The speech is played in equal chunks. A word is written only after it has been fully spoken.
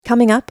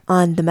coming up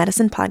on the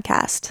Medicine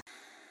Podcast.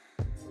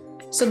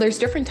 So there's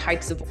different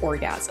types of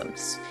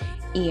orgasms,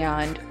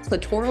 and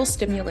clitoral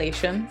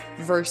stimulation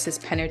versus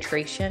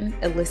penetration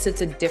elicits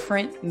a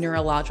different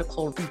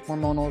neurological and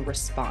hormonal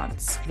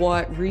response.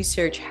 What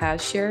research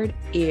has shared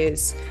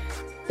is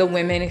the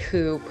women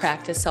who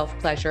practice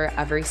self-pleasure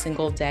every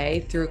single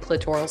day through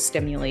clitoral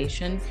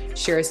stimulation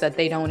shares that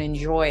they don't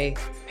enjoy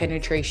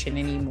penetration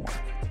anymore.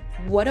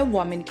 What a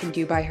woman can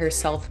do by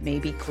herself may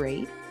be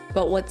great,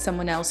 but what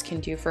someone else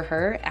can do for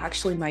her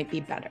actually might be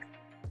better.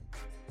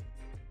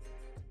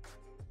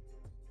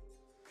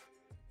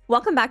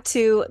 Welcome back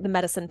to the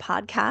Medicine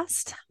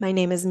Podcast. My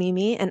name is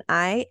Mimi, and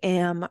I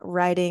am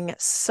riding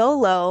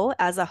solo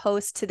as a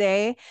host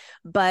today,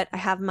 but I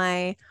have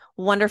my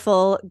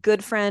wonderful,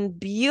 good friend,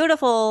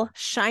 beautiful,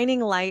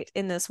 shining light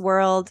in this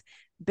world,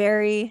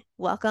 Berry.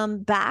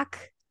 Welcome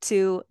back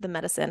to the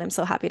Medicine. I'm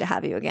so happy to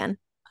have you again.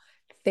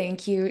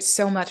 Thank you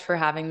so much for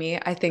having me.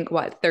 I think,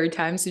 third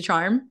time's the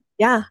charm?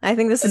 Yeah, I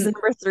think this is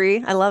number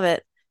 3. I love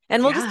it.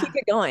 And we'll just Yeah. keep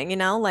it going,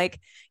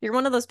 you're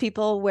one of those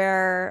people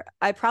where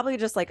I probably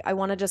just I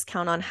want to just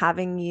count on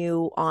having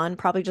you on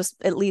probably just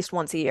at least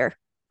once a year.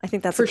 I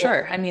think that's For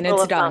sure. I mean,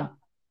 it's done.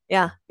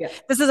 Yeah.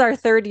 This is our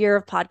 3rd year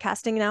of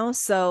podcasting now,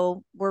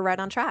 so we're right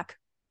on track.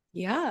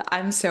 Yeah,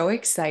 I'm so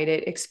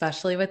excited,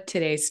 especially with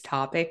today's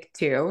topic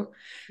too,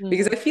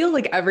 because I feel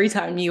like every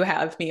time you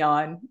have me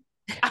on,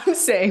 I'm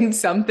saying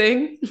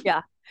something.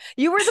 Yeah.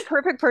 You were the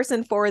perfect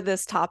person for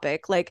this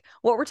topic. What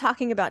we're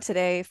talking about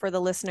today for the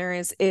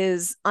listeners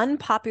is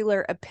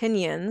unpopular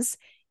opinions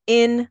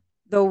in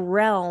the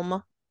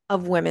realm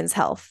of women's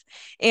health.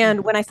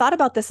 And when I thought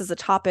about this as a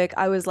topic,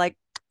 I was like,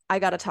 I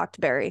got to talk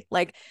to Berry.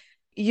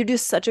 You do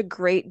such a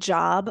great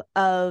job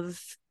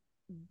of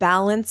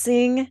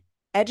balancing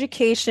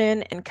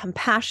education and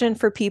compassion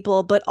for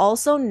people, but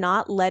also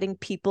not letting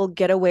people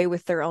get away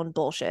with their own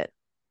bullshit.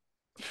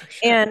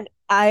 Sure. And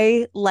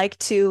I like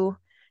to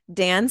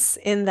dance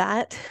in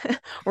that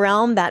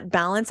realm, that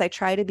balance. I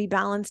try to be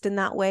balanced in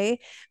that way,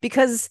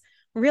 because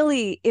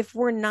really, if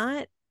we're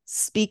not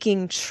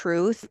speaking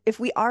truth,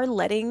 if we are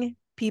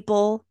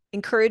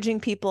encouraging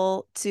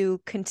people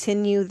to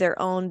continue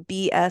their own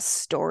BS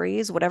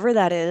stories, whatever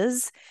that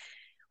is,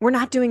 we're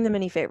not doing them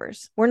any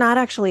favors. We're not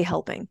actually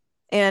helping.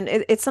 And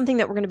it's something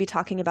that we're going to be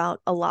talking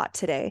about a lot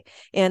today.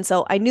 And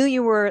so I knew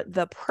you were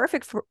the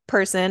perfect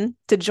person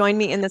to join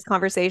me in this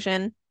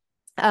conversation.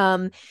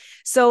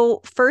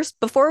 So first,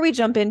 before we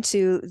jump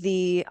into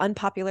the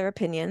unpopular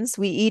opinions,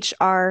 we each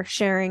are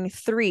sharing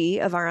 3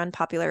 of our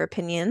unpopular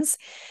opinions.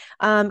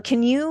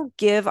 Can you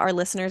give our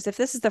listeners, if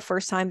this is the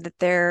first time that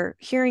they're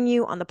hearing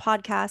you on the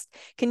podcast,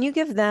 can you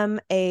give them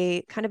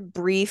a kind of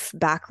brief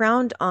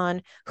background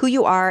on who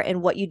you are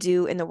and what you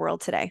do in the world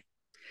today?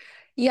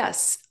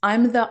 Yes,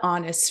 I'm the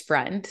honest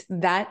friend.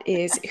 That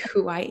is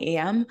who I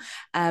am.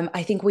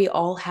 I think we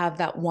all have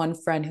that one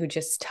friend who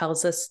just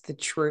tells us the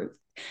truth.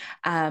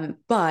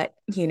 But,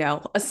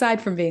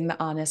 aside from being the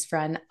honest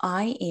friend,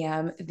 I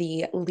am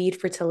the lead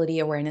fertility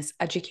awareness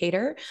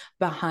educator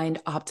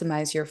behind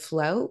Optimize Your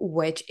Flow,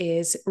 which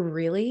is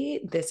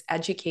really this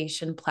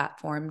education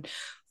platform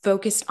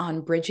focused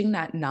on bridging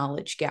that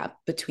knowledge gap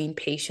between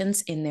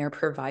patients and their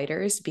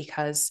providers,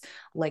 because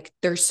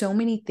there's so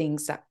many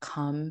things that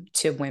come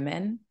to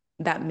women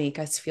that make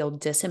us feel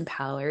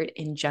disempowered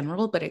in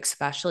general, but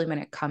especially when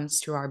it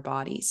comes to our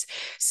bodies.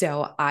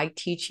 So I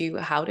teach you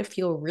how to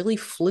feel really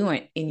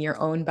fluent in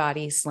your own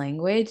body's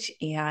language.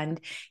 And,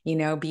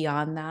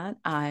 beyond that,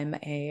 I'm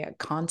a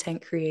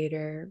content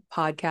creator,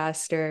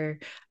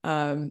 podcaster.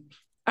 I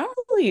don't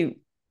really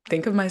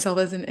think of myself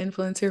as an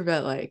influencer,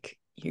 but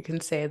you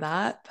can say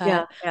that.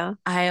 But yeah.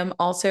 I am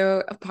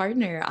also a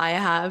partner. I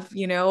have,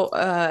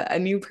 a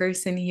new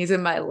person. He's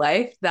in my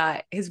life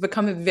that has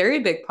become a very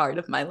big part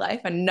of my life.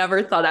 I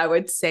never thought I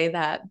would say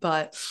that,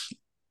 but,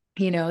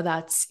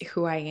 that's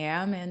who I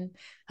am and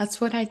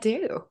that's what I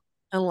do.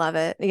 I love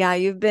it. Yeah,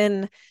 you've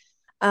been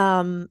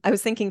I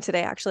was thinking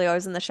today, actually, I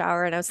was in the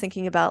shower and I was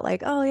thinking about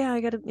oh yeah,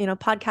 I got a,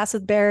 podcast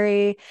with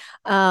Berry.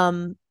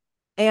 And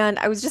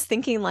I was just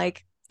thinking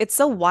it's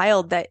so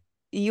wild that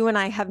you and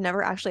I have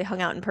never actually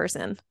hung out in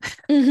person.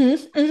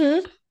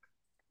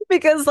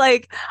 Because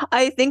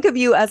I think of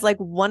you as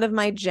one of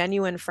my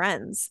genuine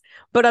friends,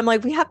 but I'm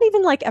we haven't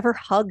even ever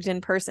hugged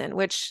in person,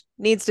 which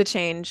needs to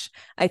change,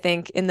 I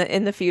think, in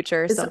the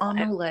future. It's on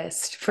the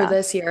list for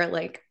this year.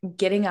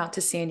 Getting out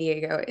to San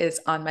Diego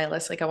is on my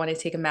list. I want to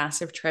take a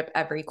massive trip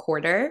every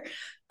quarter.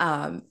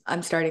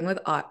 I'm starting with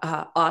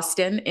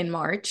Austin in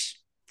March.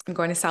 I'm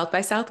going to South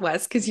by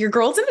Southwest because your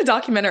girl's in a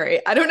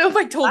documentary. I don't know if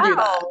I told you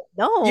that.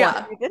 No,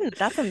 yeah. I didn't.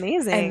 That's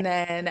amazing. And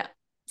then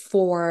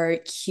for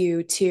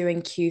Q2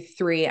 and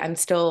Q3, I'm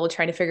still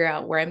trying to figure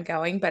out where I'm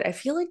going, but I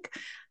feel like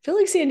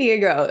San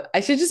Diego, I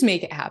should just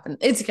make it happen.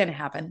 It's going to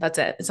happen. That's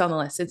it. It's on the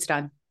list. It's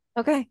done.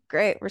 Okay,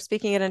 great. We're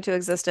speaking it into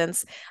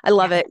existence. I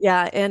love it.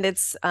 Yeah. And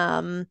it's,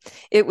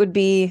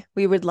 we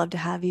would love to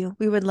have you.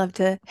 We would love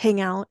to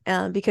hang out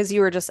because you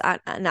were just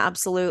an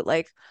absolute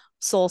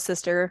soul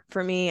sister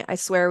for me. I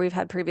swear we've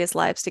had previous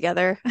lives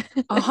together.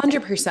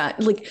 100%.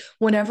 Like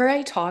whenever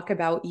I talk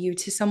about you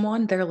to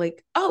someone, they're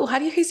like, "Oh, how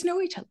do you guys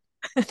know each other?"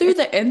 Through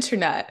the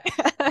internet.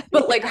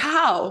 But like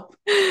how?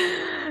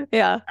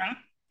 Yeah.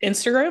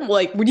 Instagram?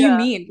 Like, what do you Yeah.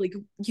 mean? Like,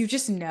 you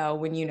just know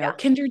when you know, Yeah.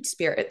 kindred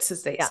spirits,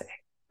 as they Yeah. say.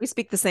 We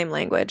speak the same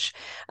language.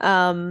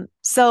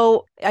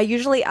 So I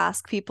usually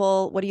ask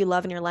people, what do you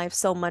love in your life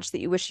so much that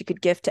you wish you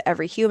could give to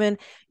every human?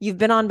 You've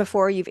been on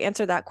before, you've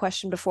answered that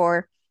question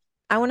before.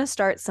 I want to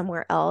start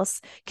somewhere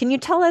else. Can you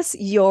tell us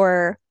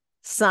your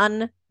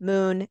sun,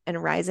 moon,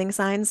 and rising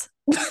signs?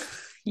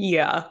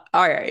 Yeah.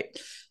 All right.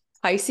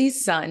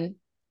 Pisces sun.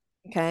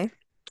 Okay.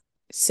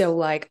 So,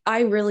 like,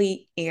 I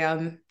really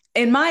am,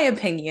 in my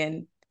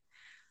opinion,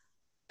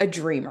 a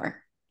dreamer,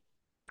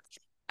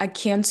 a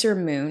Cancer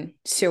moon.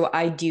 So,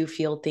 I do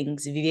feel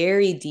things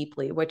very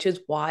deeply, which is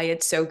why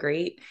it's so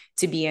great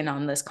to be in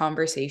on this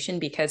conversation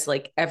because,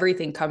 like,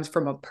 everything comes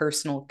from a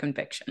personal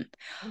conviction.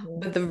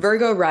 Mhm. But the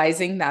Virgo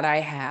rising that I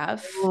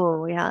have,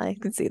 Oh, yeah, I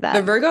can see the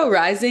that. Virgo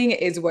rising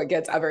is what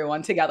gets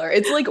everyone together.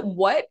 It's like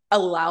what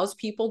allows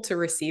people to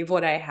receive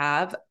what I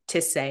have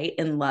to say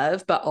in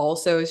love, but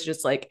also is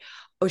just like,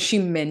 oh, she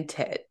meant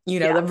it. You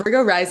know, Yeah. the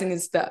Virgo rising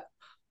is the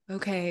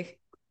okay.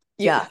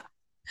 Yeah. Yeah,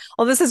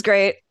 Well, this is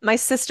great. My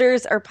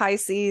sisters are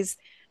Pisces.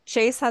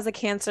 Chase has a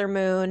Cancer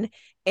moon,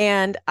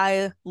 and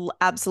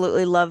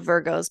absolutely love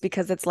Virgos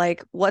because it's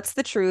like, what's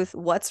the truth?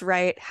 What's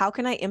right? How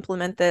can I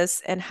implement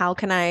this? And how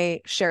can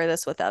I share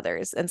this with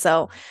others? And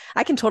so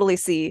I can totally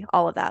see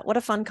all of that. What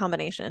a fun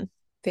combination.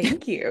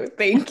 thank you.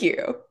 Thank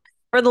you.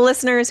 For the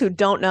listeners who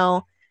don't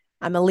know,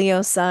 I'm a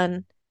Leo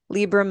sun,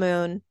 Libra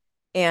moon,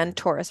 and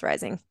Taurus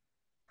rising.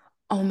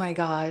 Oh my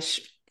gosh.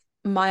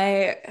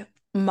 My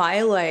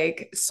my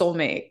like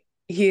soulmate,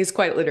 he is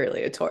quite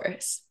literally a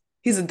Taurus.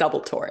 He's a double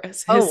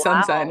Taurus. Oh, His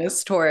sun sign wow.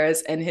 is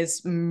Taurus and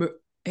his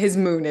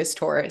moon is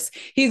Taurus.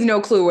 He's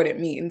no clue what it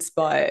means,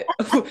 but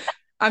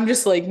I'm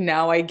just like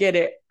now I get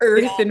it.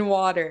 Earth Yeah. and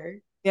water.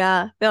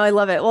 Yeah. No, I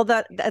love it. Well,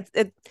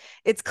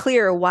 it's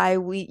clear why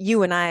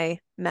you and I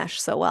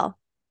mesh so well.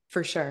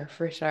 For sure,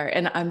 for sure.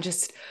 And I'm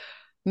just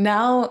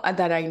now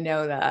that I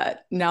know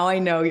that, now I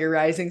know your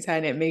rising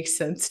sign, it makes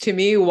sense to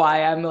me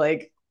why I'm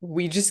like,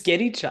 we just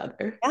get each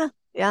other. Yeah.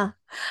 Yeah.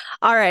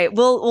 All right,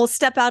 we'll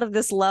step out of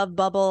this love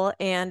bubble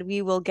and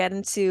we will get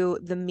into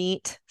the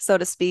meat, so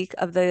to speak,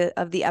 of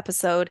the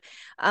episode.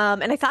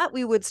 And I thought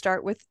we would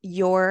start with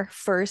your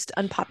first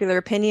unpopular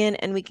opinion,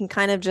 and we can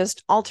kind of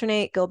just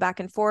alternate, go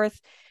back and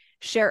forth,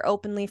 share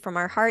openly from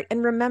our heart.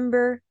 And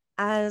remember,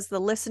 as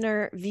the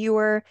listener,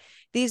 viewer,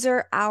 these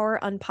are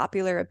our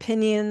unpopular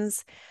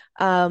opinions.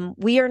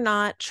 We are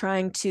not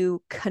trying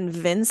to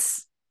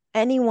convince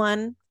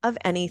anyone of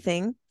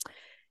anything.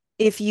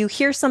 If you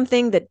hear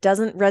something that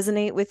doesn't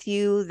resonate with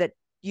you, that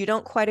you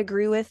don't quite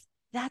agree with,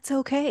 that's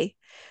okay.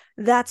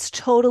 That's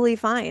totally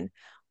fine.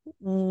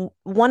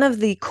 One of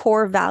the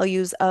core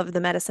values of the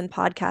Medicine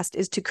Podcast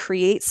is to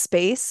create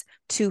space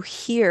to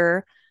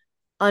hear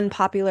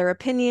unpopular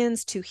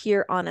opinions, to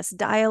hear honest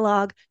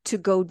dialogue, to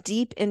go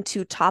deep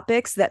into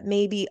topics that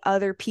maybe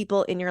other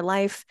people in your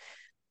life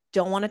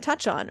don't want to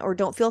touch on or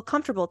don't feel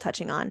comfortable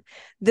touching on.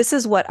 This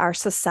is what our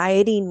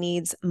society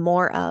needs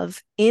more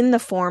of in the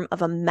form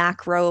of a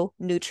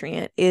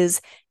macronutrient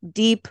is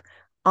deep,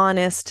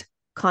 honest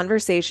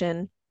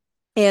conversation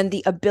and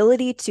the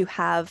ability to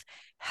have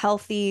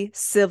healthy,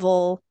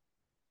 civil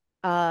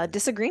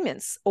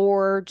disagreements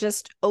or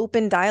just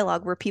open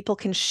dialogue where people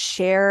can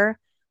share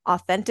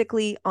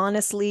authentically,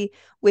 honestly,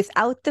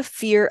 without the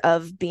fear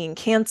of being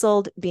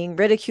canceled, being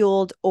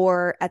ridiculed,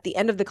 or at the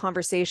end of the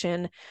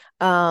conversation,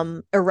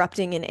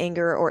 erupting in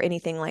anger or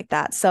anything like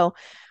that. So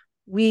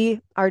we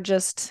are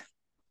just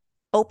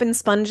open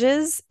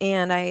sponges,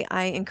 and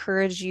I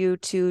encourage you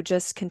to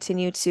just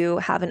continue to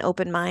have an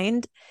open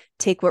mind,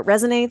 take what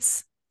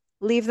resonates,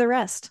 leave the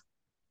rest.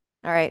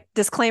 All right,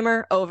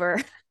 disclaimer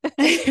over.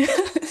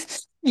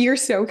 You're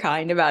so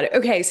kind about it.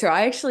 Okay, so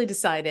I actually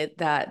decided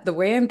that the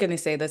way I'm going to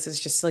say this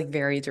is just like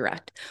very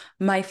direct.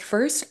 My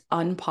first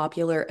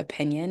unpopular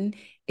opinion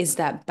is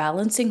that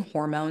balancing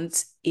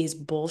hormones is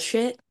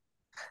bullshit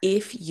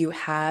if you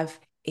have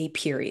a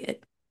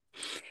period.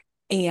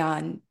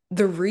 And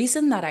the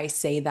reason that I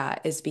say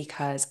that is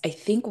because I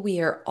think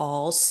we are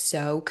all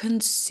so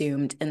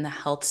consumed in the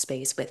health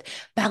space with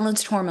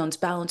balanced hormones,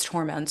 balanced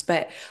hormones.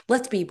 But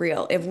let's be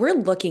real. If we're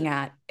looking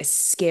at a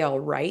scale,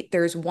 right,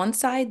 there's one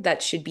side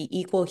that should be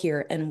equal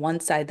here and one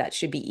side that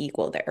should be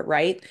equal there,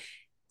 right?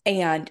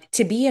 And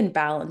to be in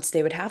balance,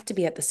 they would have to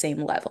be at the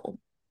same level.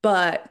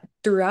 But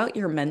throughout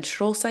your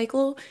menstrual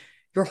cycle,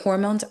 your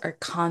hormones are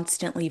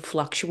constantly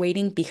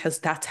fluctuating because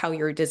that's how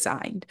you're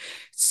designed.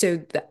 So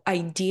the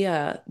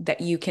idea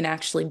that you can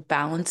actually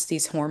balance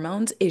these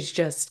hormones is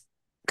just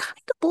kind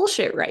of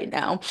bullshit right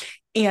now.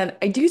 And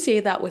I do say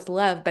that with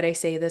love, but I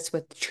say this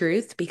with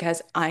truth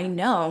because I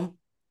know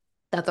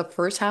that the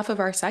first half of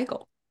our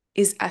cycle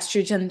is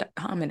estrogen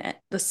dominant.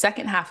 The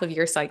second half of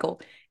your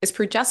cycle is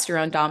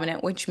progesterone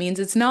dominant, which means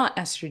it's not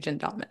estrogen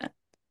dominant.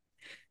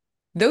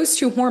 Those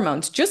two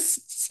hormones,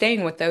 just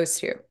staying with those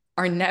two,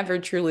 are never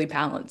truly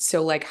balanced.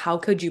 So, like, how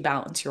could you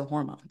balance your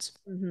hormones?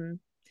 Mm-hmm.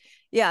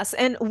 Yes.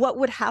 And what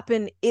would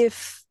happen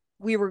if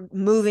we were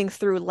moving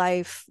through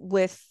life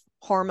with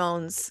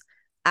hormones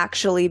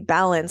actually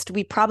balanced?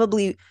 We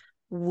probably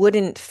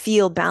wouldn't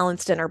feel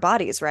balanced in our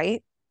bodies,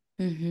 right?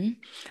 hmm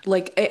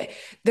Like,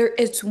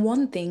 it's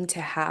one thing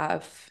to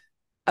have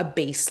a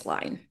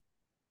baseline,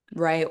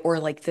 right? Or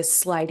like this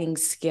sliding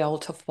scale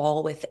to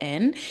fall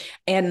within.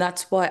 And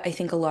that's what I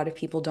think a lot of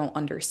people don't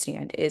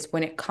understand is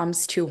when it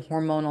comes to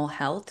hormonal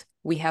health,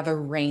 we have a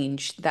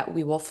range that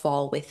we will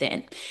fall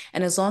within.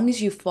 And as long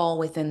as you fall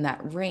within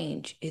that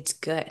range, it's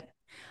good.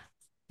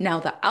 Now,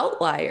 the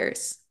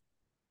outliers,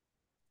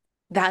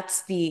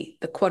 that's the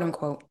quote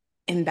unquote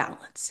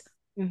imbalance.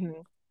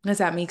 Mm-hmm. Does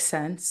that make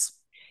sense?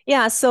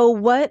 Yeah, so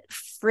what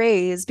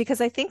phrase,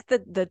 because I think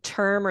that the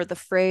term or the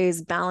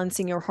phrase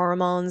balancing your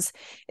hormones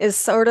is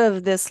sort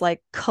of this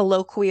like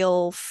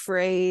colloquial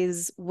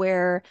phrase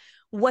where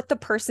what the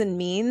person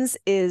means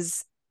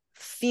is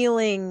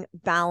feeling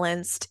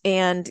balanced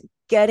and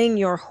getting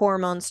your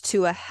hormones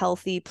to a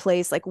healthy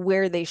place, like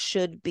where they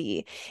should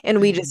be.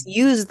 And we just Mhm.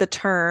 use the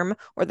term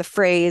or the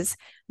phrase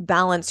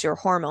balance your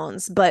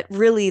hormones, but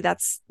really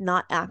that's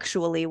not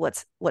actually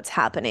what's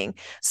happening.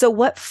 So,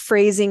 what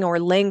phrasing or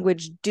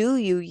language do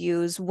you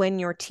use when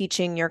you're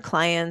teaching your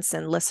clients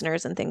and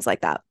listeners and things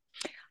like that?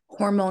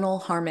 Hormonal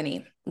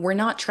harmony. We're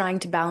not trying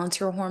to balance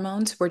your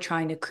hormones. We're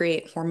trying to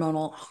create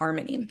hormonal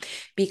harmony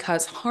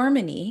because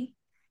harmony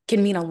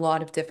can mean a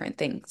lot of different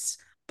things.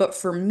 But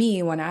for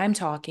me, when I'm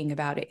talking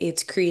about it,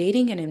 it's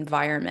creating an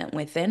environment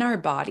within our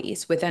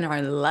bodies, within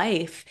our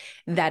life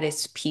that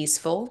is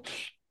peaceful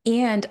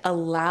and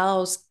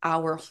allows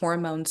our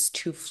hormones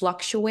to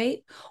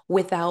fluctuate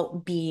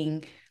without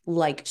being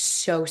like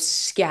so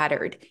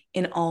scattered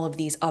in all of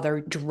these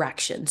other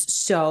directions.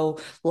 So,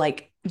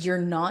 like,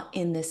 you're not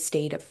in this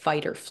state of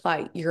fight or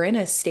flight. You're in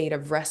a state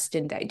of rest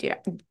and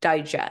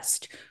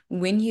digest.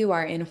 When you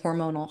are in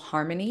hormonal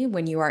harmony,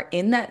 when you are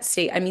in that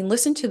state, I mean,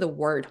 listen to the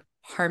word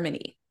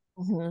harmony,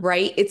 Mhm.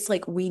 right? It's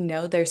like we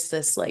know there's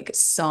this like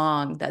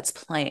song that's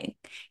playing.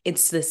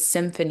 It's this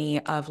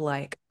symphony of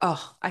like,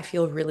 oh, I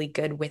feel really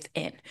good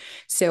within.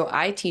 So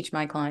I teach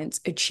my clients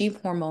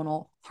achieve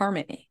hormonal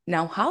harmony.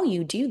 Now, how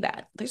you do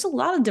that, there's a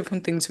lot of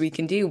different things we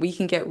can do. We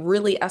can get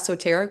really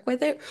esoteric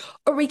with it,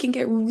 or we can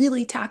get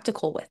really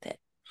tactical with it.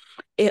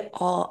 It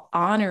all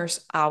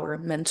honors our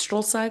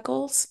menstrual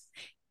cycles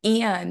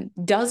and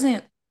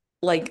doesn't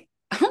like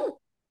I don't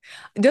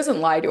it doesn't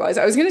lie to us.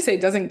 I was gonna say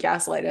it doesn't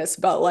gaslight us,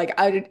 but like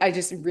I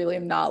just really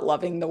am not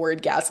loving the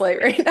word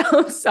gaslight right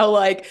now. So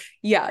like,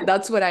 yeah,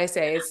 that's what I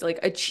say. It's like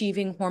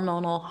achieving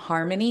hormonal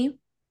harmony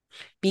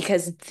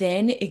because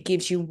then it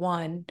gives you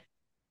one,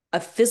 a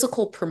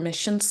physical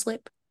permission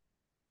slip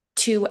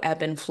to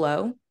ebb and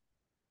flow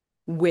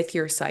with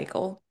your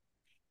cycle.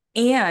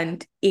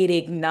 And it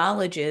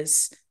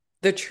acknowledges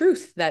the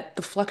truth that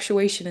the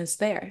fluctuation is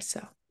there.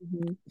 So,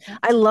 Mhm.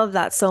 I love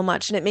that so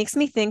much. And it makes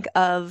me think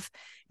of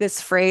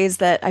this phrase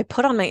that I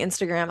put on my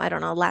Instagram, I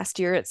don't know, last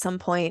year at some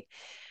point.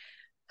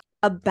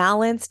 A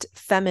balanced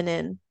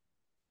feminine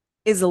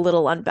is a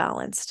little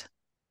unbalanced.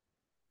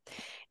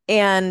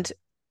 And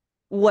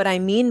what I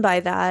mean by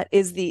that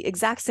is the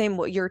exact same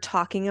what you're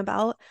talking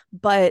about,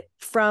 but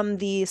from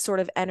the sort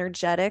of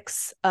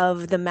energetics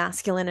of the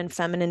masculine and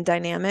feminine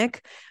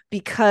dynamic,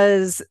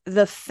 because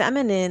the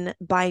feminine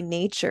by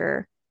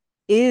nature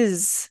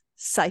is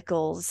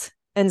cycles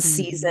and mhm.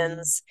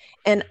 seasons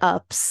and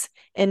ups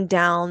and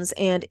downs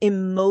and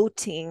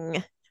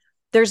emoting.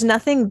 There's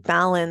nothing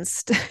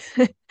balanced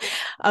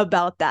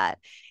about that.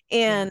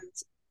 Yeah. And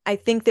I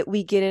think that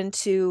we get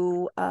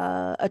into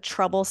a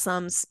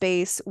troublesome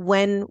space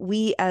when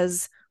we,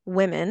 as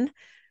women,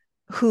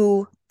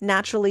 who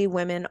naturally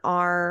women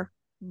are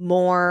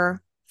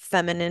more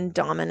feminine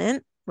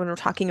dominant, when we're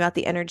talking about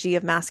the energy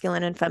of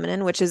masculine and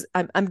feminine, which is,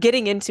 I'm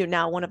getting into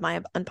now one of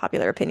my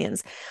unpopular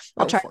opinions.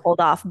 I'll Go try to for it.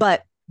 hold off.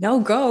 But No,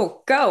 go,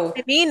 what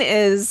I go. mean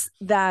is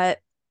that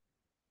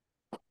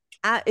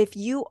if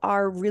you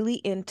are really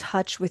in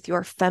touch with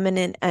your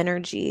feminine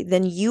energy,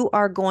 then you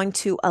are going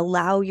to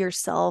allow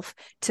yourself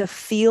to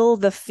feel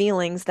the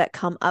feelings that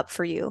come up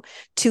for you,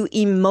 to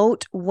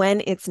emote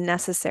when it's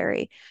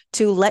necessary,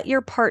 to let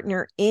your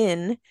partner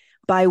in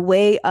by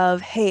way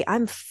of, hey,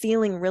 I'm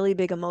feeling really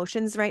big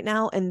emotions right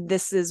now, and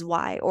this is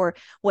why, or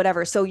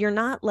whatever. So you're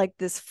not like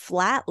this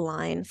flat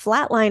line.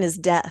 Flat line is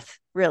death,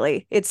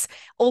 really. It's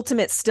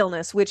ultimate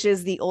stillness, which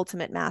is the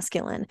ultimate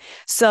masculine.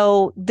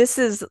 So this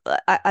is,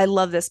 I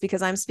love this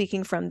because I'm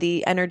speaking from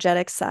the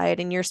energetic side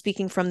and you're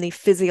speaking from the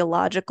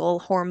physiological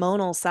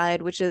hormonal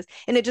side, which is,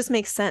 and it just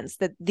makes sense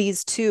that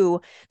these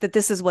two, that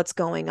this is what's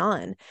going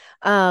on.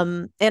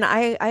 And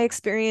I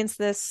experienced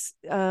this,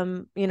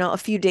 a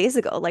few days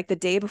ago, like the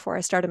day before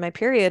I started my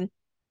period.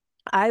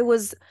 I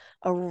was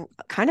a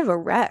kind of a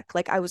wreck.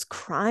 Like I was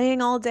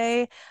crying all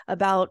day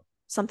about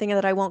something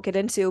that I won't get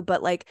into,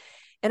 but like,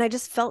 and I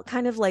just felt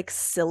kind of like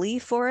silly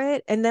for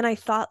it. And then I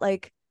thought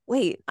like,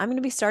 wait, I'm going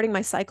to be starting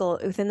my cycle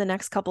within the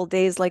next couple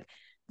days. Like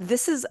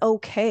this is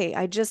okay.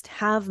 I just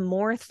have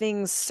more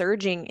things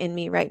surging in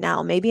me right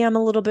now. Maybe I'm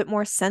a little bit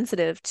more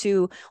sensitive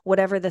to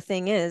whatever the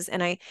thing is.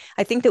 And I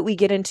think that we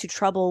get into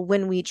trouble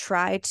when we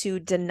try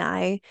to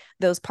deny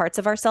those parts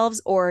of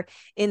ourselves, or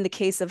in the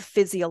case of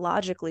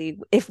physiologically,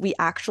 if we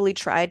actually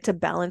tried to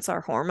balance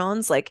our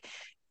hormones, like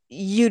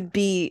you'd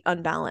be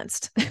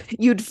unbalanced.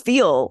 You'd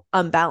feel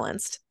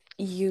unbalanced.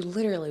 You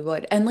literally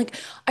would. And like,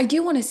 I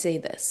do want to say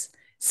this.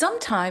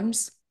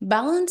 Sometimes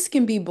balance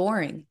can be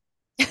boring.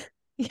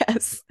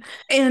 Yes.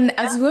 And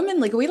as women,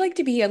 like we like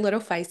to be a little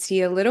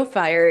feisty, a little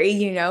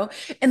fiery,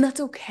 and that's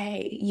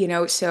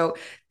okay, So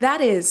that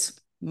is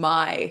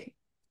my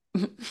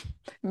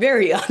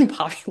very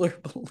unpopular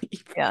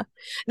belief. Yeah.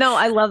 No,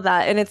 I love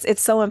that. And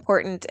it's so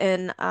important.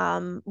 And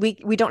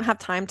we don't have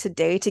time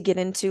today to get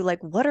into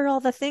like what are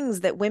all the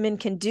things that women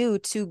can do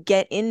to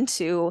get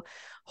into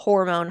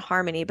hormone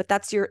harmony. But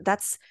that's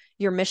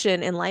your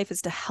mission in life,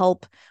 is to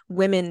help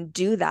women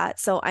do that.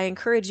 So I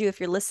encourage you, if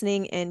you're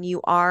listening and you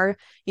are,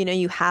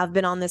 you have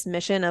been on this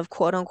mission of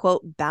quote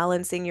unquote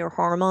balancing your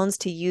hormones,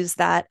 to use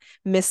that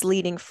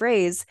misleading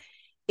phrase.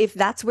 If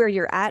that's where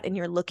you're at and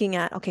you're looking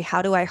at, okay,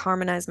 how do I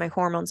harmonize my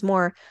hormones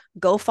more?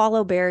 Go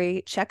follow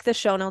Berry, check the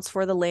show notes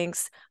for the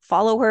links,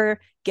 follow her,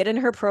 get in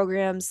her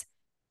programs.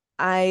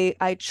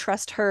 I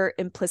trust her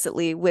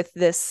implicitly with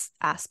this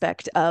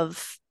aspect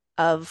of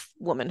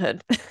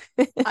womanhood.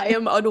 I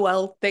am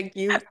unwell. Thank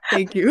you.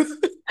 Thank you.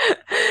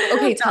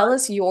 Okay, No, tell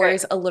us great.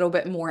 yours a little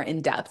bit more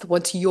in depth.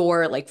 What's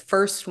your like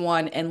first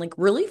one and like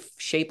really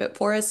shape it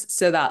for us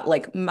so that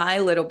like my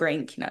little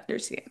brain can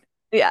understand.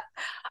 Yeah.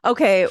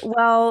 Okay.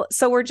 Well,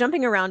 so we're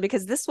jumping around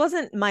because this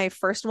wasn't my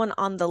first one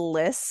on the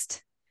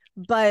list,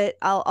 but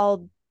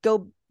I'll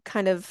go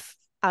kind of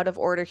out of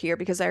order here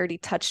because I already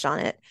touched on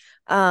it.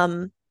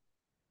 Um,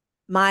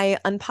 my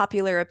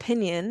unpopular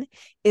opinion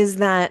is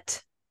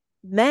that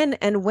men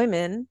and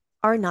women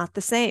are not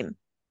the same.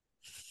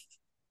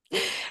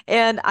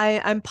 And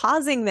I'm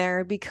pausing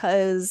there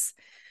because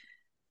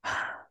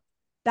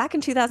back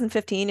in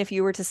 2015, if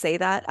you were to say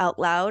that out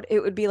loud,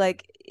 it would be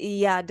like,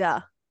 yeah,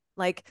 duh.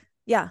 Like,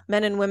 yeah,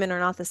 men and women are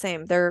not the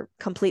same. They're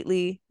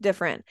completely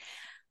different.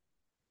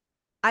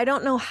 I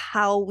don't know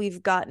how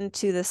we've gotten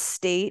to the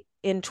state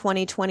in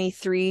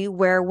 2023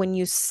 where when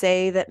you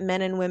say that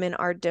men and women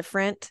are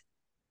different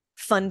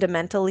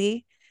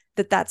fundamentally,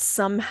 that's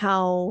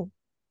somehow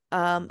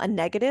a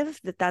negative,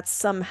 that's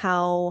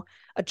somehow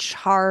a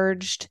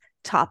charged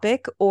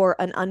topic or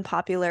an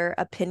unpopular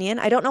opinion.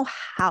 I don't know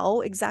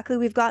how exactly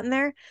we've gotten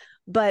there,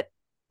 but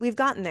we've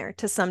gotten there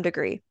to some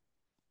degree.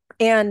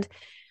 And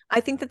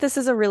I think that this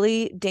is a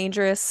really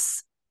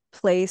dangerous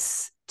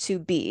place to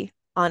be,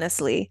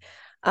 honestly.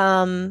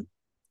 Um,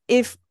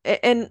 if,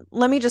 and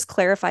let me just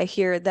clarify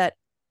here that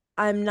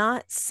I'm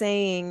not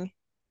saying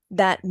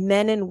that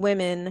men and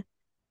women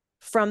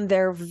from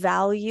their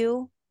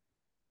value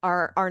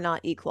are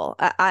not equal.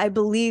 I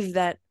believe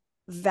that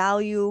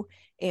value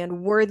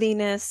and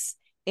worthiness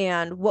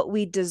and what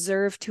we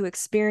deserve to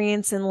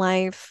experience in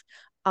life,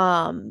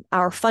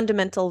 our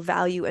fundamental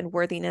value and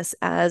worthiness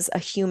as a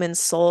human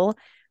soul,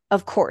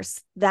 of course,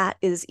 that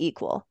is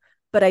equal.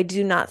 But I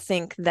do not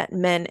think that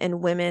men and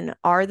women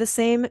are the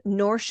same,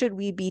 nor should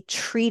we be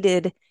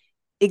treated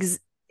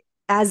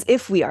as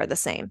if we are the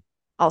same,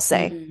 I'll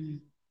say. Mm.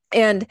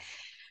 And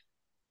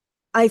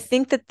I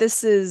think that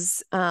this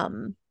is a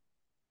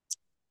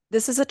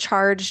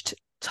charged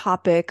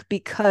topic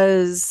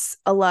because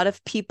a lot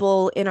of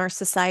people in our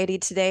society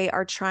today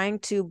are trying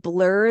to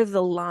blur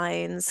the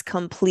lines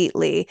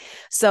completely.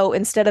 So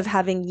instead of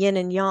having yin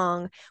and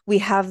yang, we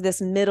have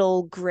this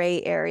middle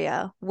gray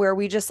area where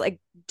we just like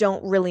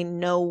don't really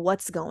know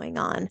what's going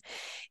on.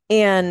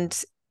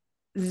 And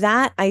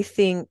that I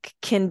think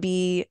can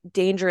be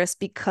dangerous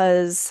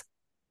because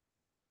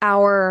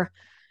our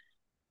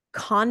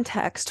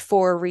context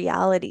for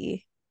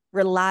reality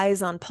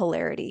relies on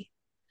polarity.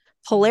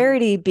 Mhm.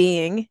 Polarity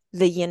being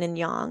the yin and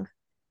yang,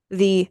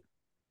 the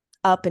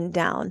up and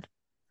down,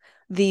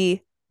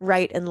 the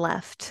right and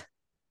left,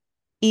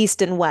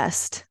 east and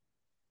west,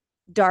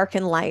 dark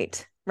and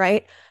light,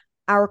 right?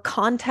 Our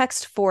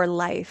context for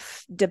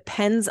life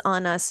depends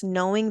on us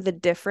knowing the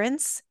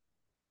difference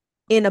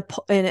in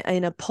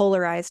a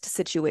polarized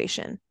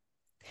situation.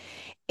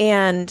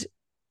 And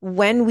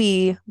when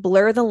we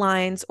blur the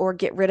lines or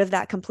get rid of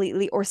that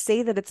completely or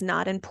say that it's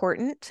not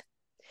important,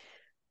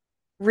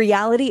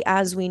 reality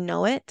as we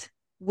know it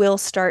will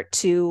start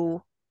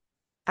to,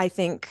 I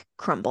think,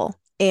 crumble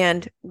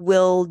and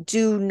will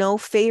do no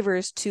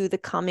favors to the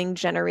coming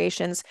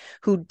generations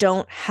who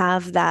don't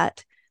have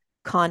that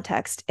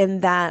context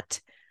and that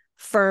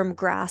firm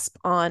grasp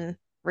on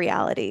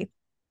reality.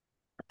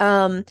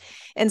 Um,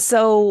 and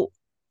so,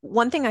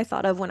 one thing I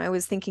thought of when I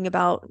was thinking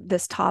about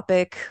this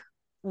topic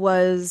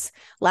was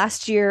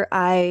last year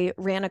I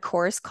ran a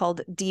course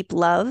called Deep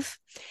Love,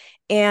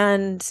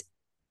 and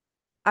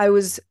I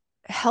was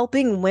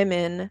helping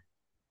women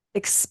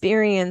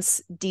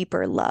experience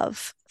deeper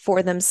love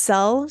for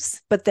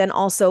themselves, but then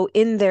also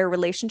in their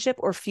relationship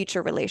or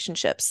future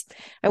relationships.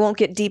 I won't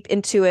get deep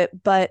into it,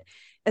 but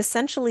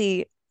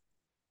essentially,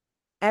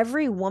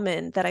 every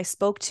woman that I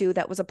spoke to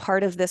that was a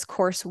part of this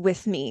course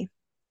with me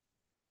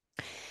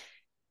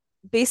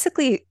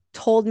basically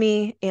told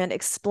me and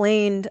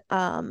explained,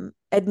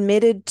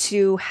 admitted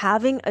to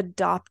having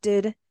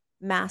adopted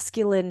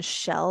masculine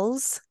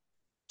shells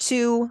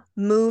to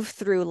move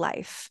through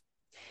life.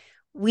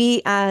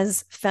 We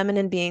as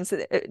feminine beings,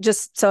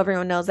 just so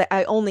everyone knows that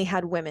I only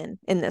had women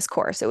in this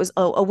course. It was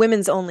a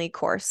women's only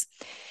course.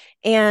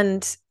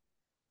 And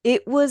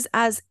it was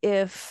as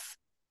if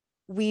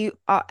we,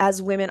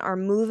 as women, are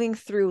moving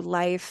through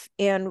life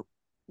and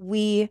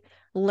we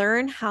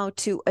learn how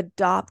to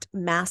adopt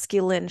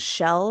masculine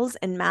shells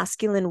and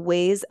masculine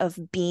ways of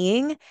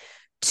being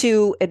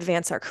to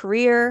advance our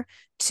career,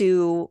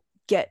 to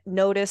get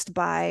noticed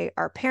by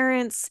our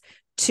parents,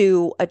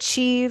 to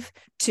achieve,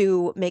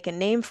 to make a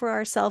name for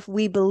ourselves.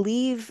 We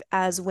believe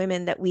as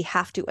women that we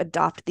have to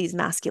adopt these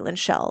masculine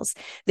shells.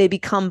 They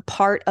become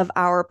part of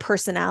our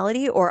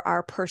personality or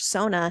our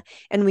persona,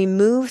 and we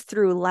move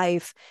through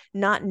life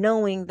not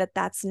knowing that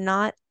that's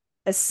not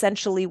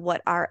essentially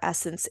what our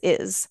essence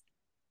is.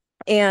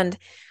 And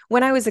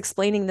when I was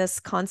explaining this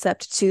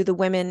concept to the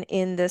women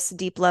in this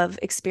deep love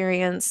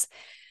experience,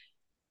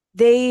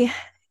 they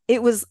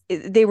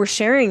they were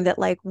sharing that,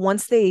 like,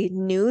 once they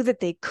knew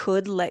that they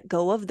could let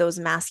go of those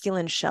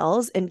masculine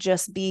shells and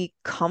just be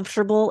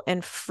comfortable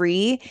and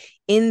free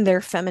in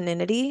their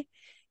femininity,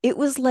 it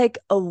was like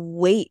a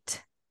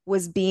weight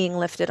was being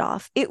lifted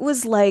off. It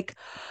was like,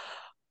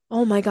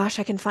 oh my gosh,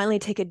 I can finally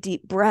take a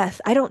deep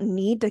breath. I don't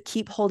need to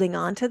keep holding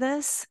on to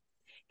this.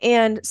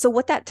 And so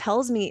what that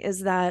tells me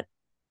is that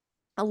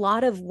a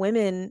lot of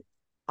women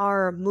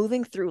are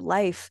moving through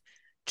life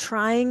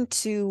trying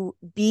to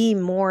be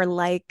more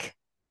like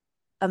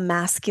a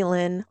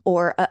masculine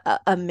or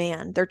a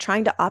man. They're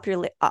trying to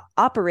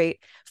operate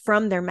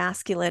from their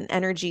masculine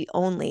energy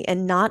only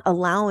and not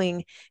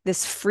allowing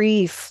this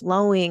free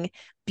flowing,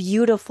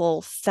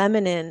 beautiful,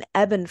 feminine,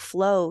 ebb and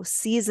flow,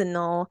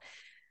 seasonal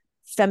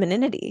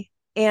femininity.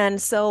 And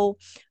so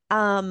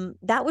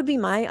that would be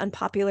my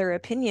unpopular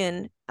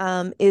opinion,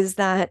 is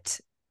that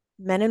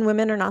men and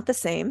women are not the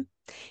same,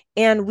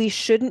 and we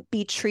shouldn't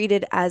be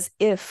treated as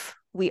if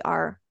we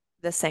are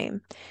the same.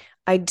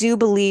 I do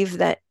believe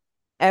that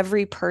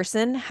every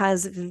person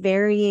has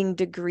varying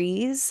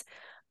degrees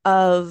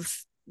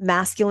of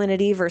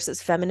masculinity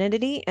versus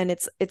femininity, and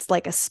it's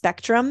like a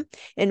spectrum,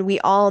 and we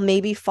all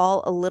maybe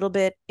fall a little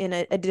bit in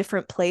a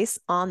different place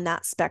on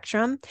that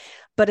spectrum,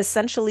 but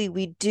essentially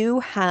we do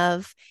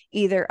have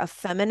either a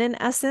feminine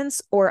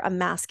essence or a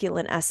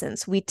masculine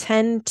essence. We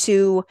tend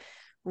to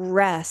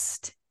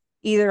rest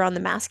either on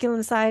the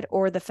masculine side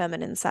or the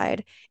feminine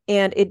side,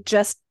 and it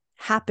just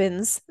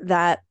happens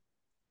that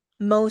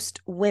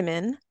most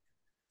women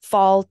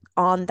fall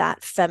on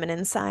that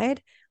feminine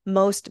side.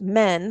 Most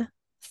men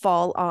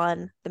fall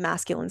on the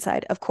masculine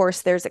side. Of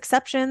course, there's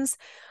exceptions,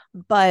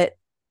 but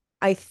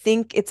I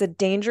think it's a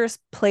dangerous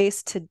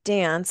place to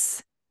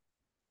dance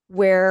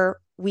where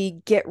we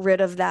get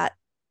rid of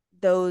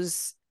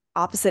those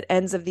opposite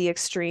ends of the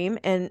extreme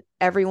and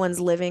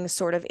everyone's living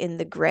sort of in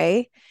the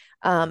gray.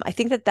 I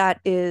think I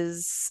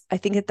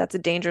think that that's a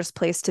dangerous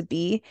place to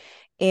be.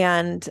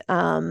 And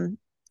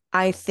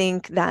I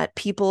think that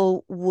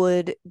people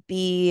would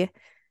be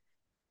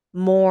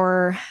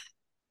more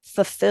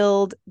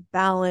fulfilled,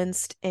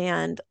 balanced,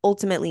 and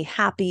ultimately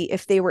happy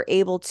if they were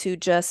able to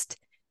just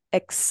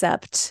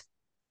accept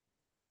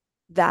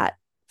that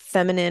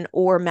feminine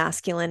or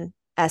masculine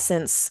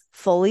essence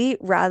fully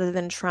rather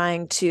than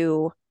trying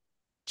to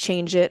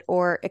change it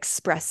or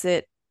express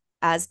it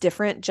as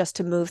different just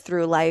to move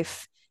through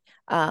life,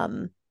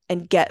 and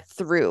get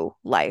through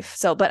life.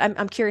 So, but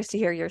I'm curious to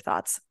hear your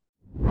thoughts.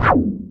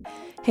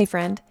 Hey,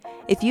 friend,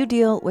 if you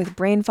deal with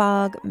brain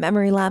fog,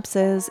 memory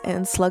lapses,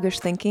 and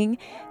sluggish thinking,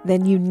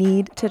 then you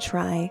need to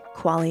try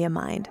Qualia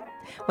Mind.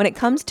 When it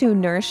comes to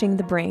nourishing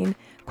the brain,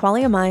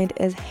 Qualia Mind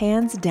is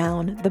hands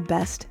down the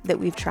best that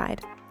we've tried.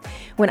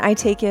 When I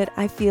take it,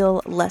 I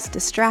feel less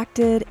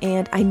distracted,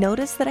 and I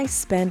notice that I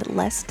spend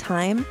less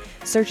time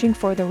searching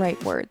for the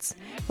right words,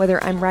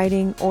 whether I'm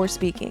writing or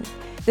speaking.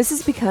 This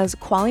is because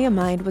Qualia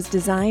Mind was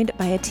designed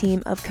by a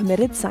team of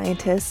committed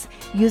scientists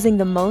using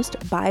the most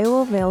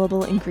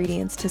bioavailable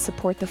ingredients to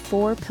support the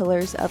 4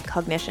 pillars of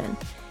cognition: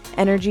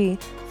 energy,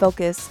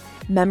 focus,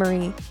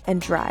 memory,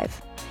 and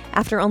drive.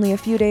 After only a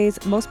few days,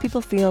 most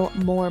people feel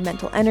more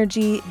mental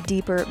energy,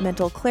 deeper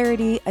mental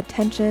clarity,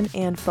 attention,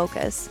 and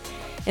focus.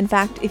 In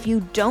fact, if you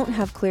don't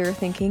have clearer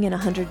thinking in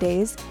 100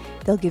 days,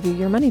 they'll give you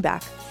your money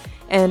back.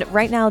 And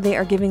right now, they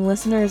are giving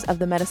listeners of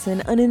the medicine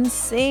an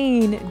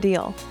insane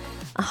deal: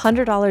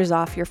 $100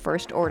 off your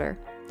first order.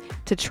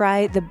 To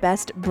try the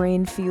best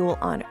brain fuel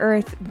on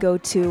earth, go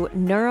to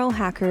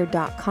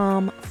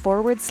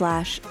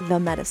neurohacker.com/the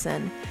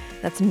medicine.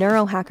 That's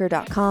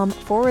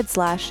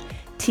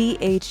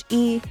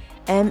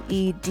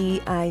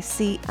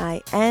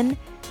neurohacker.com/THEMEDICIN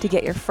to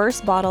get your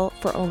first bottle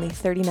for only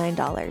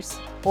 $39.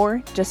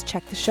 Or just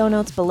check the show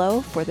notes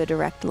below for the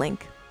direct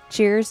link.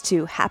 Cheers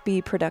to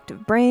happy,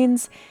 productive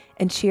brains,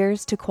 and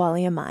cheers to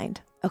Qualia Mind.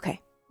 Okay,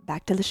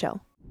 back to the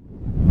show.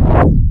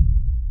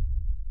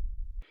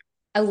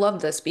 I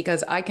love this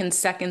because I can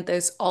second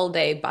this all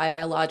day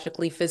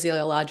biologically,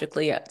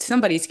 physiologically.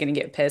 Somebody's going to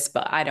get pissed,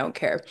 but I don't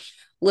care.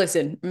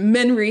 Listen,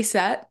 men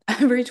reset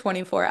every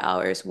 24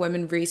 hours,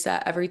 women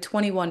reset every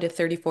 21 to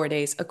 34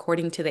 days,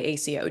 according to the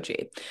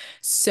ACOG.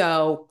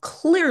 So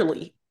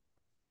clearly,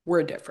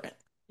 we're different.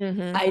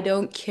 Mm-hmm. I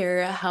don't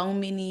care how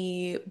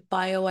many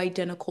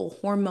bioidentical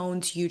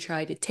hormones you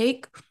try to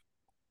take.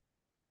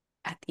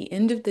 At the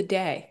end of the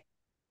day,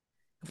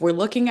 if we're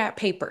looking at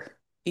paper,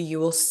 you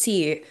will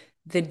see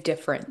the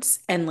difference.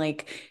 And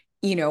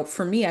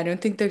for me, I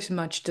don't think there's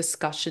much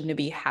discussion to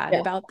be had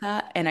Yeah. about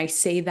that. And I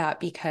say that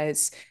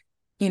because,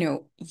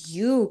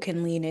 you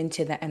can lean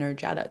into the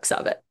energetics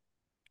of it.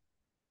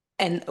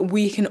 And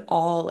we can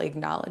all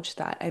acknowledge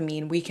that. I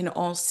mean, we can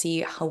all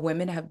see how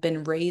women have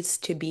been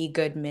raised to be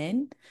good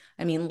men.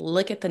 I mean,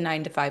 look at the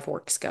 9 to 5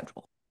 work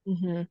schedule,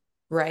 Mm-hmm.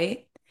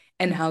 right?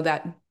 And how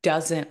that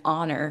doesn't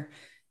honor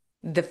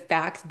the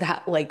fact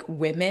that like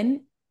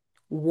women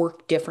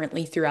work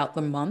differently throughout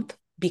the month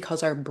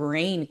because our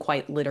brain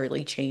quite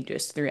literally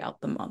changes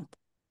throughout the month.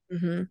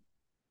 Mm-hmm.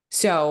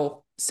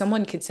 So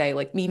someone could say,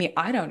 like, Mimi,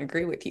 I don't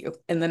agree with you.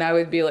 And then I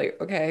would be like,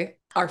 okay,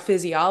 our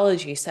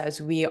physiology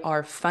says we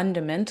are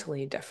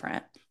fundamentally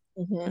different.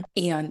 Mm-hmm.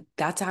 And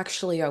that's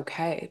actually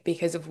okay.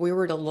 Because if we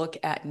were to look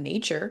at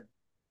nature,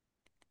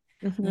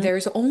 Mm-hmm.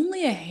 there's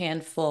only a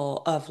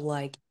handful of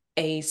like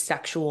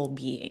asexual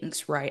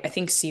beings, right? I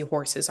think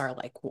seahorses are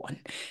like one.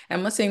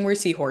 I'm not saying we're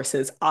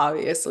seahorses,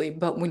 obviously,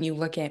 but when you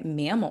look at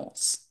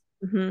mammals,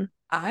 Mm-hmm.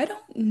 I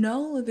don't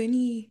know of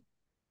any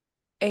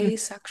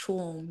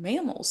asexual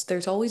mammals.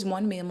 There's always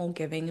one mammal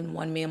giving and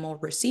one mammal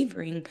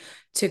receiving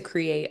to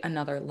create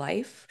another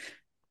life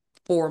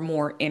for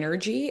more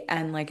energy.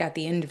 And like at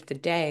the end of the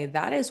day,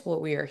 that is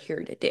what we are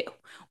here to do,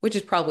 which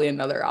is probably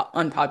another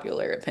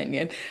unpopular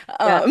opinion.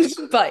 Yeah. Um,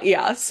 but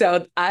yeah,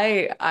 so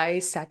I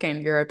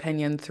second your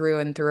opinion through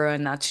and through,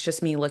 and that's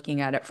just me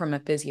looking at it from a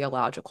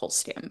physiological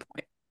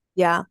standpoint.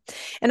 Yeah.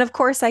 And of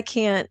course I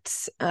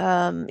can't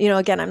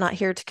again, I'm not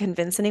here to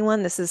convince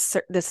anyone. This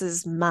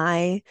is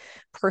my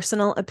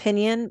personal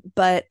opinion,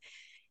 but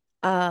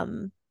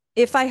um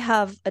if I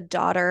have a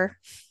daughter,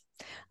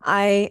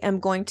 I am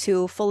going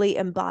to fully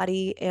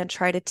embody and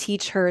try to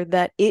teach her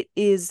that it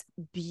is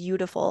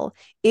beautiful.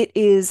 It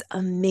is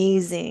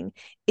amazing.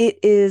 It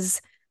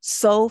is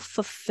so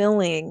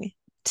fulfilling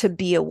to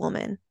be a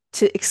woman,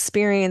 to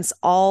experience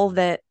all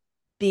that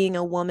being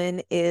a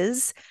woman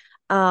is.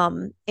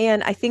 And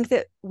I think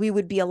that we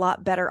would be a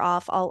lot better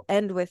off. I'll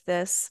end with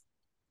this.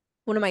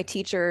 One of my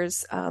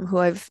teachers, who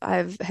I've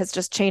has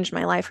just changed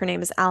my life. Her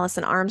name is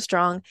Allison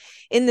Armstrong.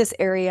 In this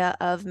area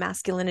of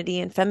masculinity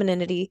and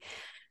femininity,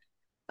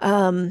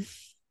 um,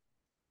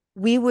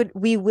 we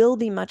will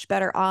be much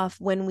better off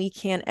when we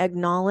can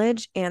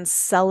acknowledge and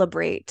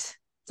celebrate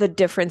the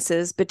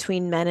differences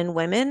between men and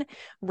women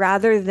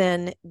rather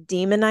than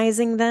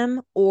demonizing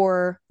them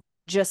or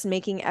just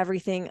making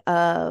everything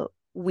a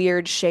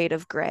weird shade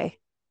of gray.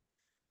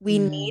 We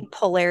need Mm.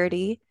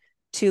 polarity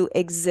to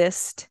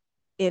exist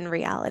in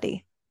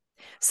reality.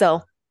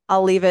 So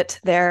I'll leave it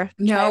there.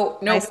 Try to No,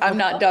 be nope, nice I'm and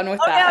not done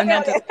with okay, that. I'm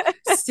not done. okay, okay.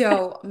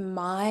 So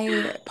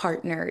my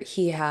partner,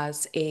 he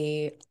has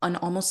an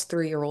almost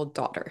 3-year-old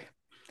daughter,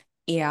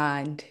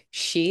 and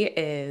she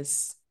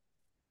is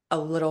a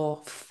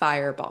little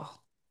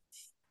fireball,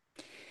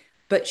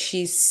 but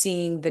she's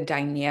seeing the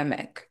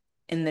dynamic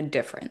and the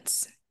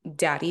difference.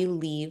 Daddy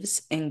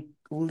leaves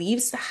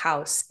the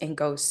house and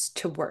goes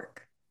to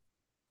work.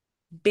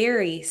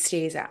 Barry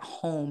stays at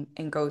home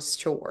and goes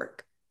to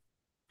work.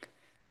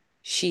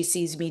 She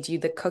sees me do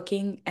the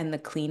cooking and the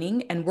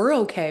cleaning, and we're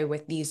okay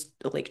with these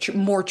like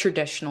more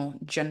traditional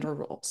gender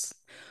roles.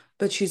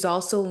 But she's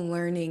also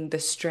learning the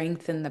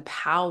strength and the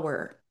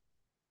power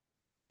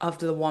of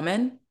the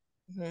woman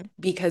Mhm,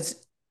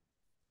 because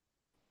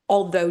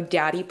although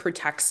daddy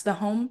protects the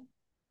home,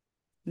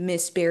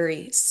 Miss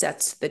Berry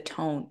sets the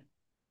tone.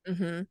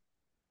 mhm.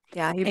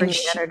 Yeah, you And bring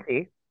the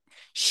energy.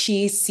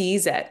 she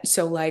sees it.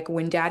 So like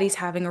when daddy's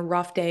having a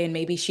rough day and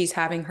maybe she's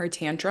having her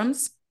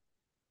tantrums,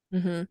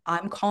 Mhm.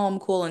 I'm calm,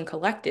 cool, and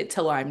collected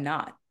till I'm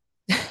not.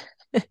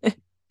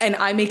 And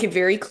I make it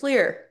very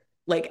clear.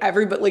 Like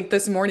everybody, like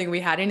this morning, we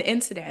had an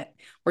incident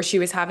where she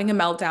was having a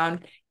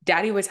meltdown.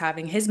 Daddy was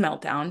having his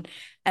meltdown.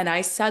 And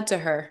I said to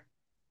her,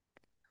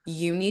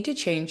 you need to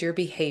change your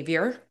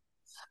behavior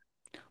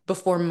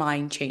before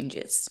mine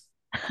changes.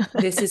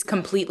 This is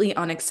completely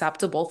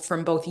unacceptable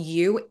from both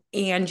you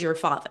and your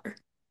father.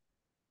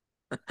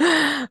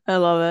 I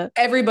love it.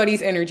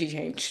 Everybody's energy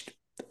changed.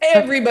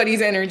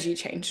 Everybody's energy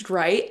changed,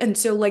 right? And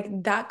so,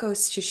 like, that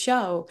goes to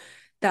show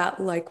that,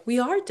 like, we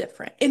are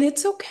different and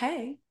it's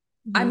okay.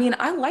 I Mhm. mean,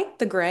 I like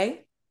the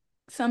gray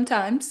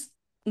sometimes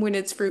when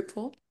it's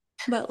fruitful,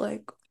 but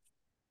like,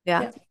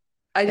 Yeah, yeah,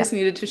 I yeah. just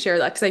needed to share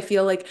that because I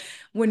feel like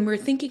when we're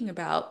thinking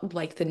about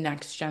like the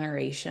next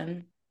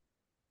generation,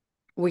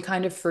 we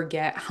kind of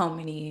forget how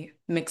many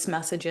mixed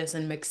messages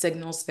and mixed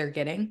signals they're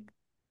getting.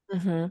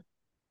 Mhm,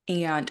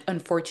 And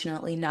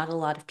unfortunately, not a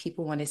lot of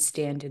people want to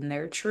stand in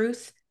their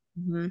truth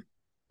mhm.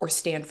 or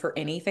stand for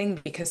anything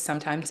because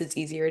sometimes it's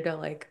easier to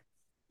like,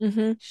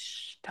 Hmm.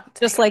 Shh, don't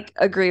Just say like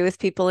agree with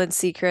people in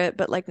secret,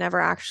 but like never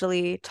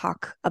actually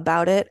talk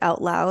about it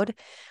out loud.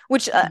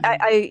 Which it.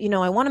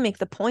 I want to make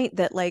the point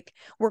that like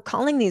we're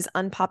calling these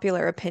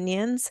unpopular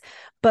opinions,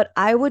 but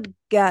I would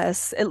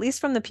guess, at least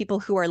from the people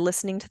who are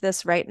listening to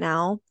this right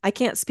now, I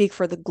can't speak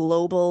for the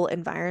global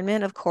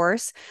environment, of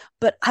course,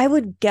 but I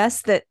would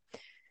guess that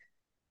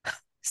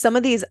some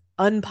of these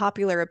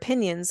unpopular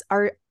opinions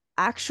are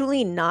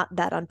actually not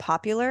that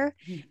unpopular.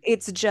 Mhm.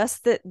 It's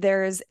just that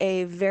there's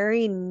a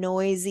very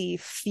noisy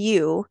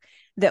few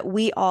that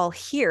we all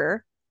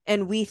hear,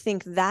 and we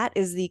think that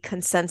is the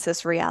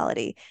consensus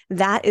reality.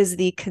 That is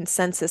the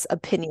consensus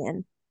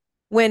opinion,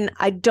 when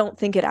I don't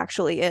think it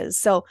actually is.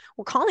 So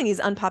we're calling these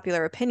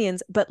unpopular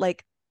opinions, but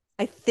like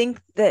I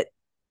think that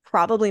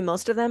probably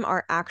most of them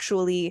are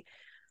actually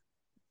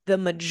the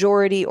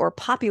majority or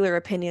popular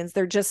opinions.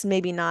 They're just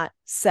maybe not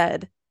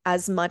said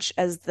as much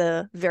as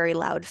the very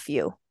loud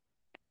few.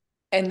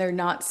 And they're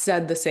not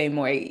said the same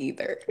way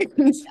either.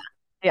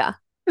 Yeah.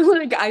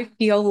 Like, I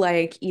feel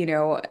like,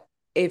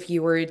 if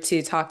you were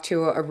to talk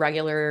to a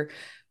regular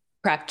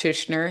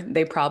practitioner,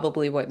 they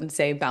probably wouldn't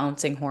say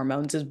balancing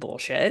hormones is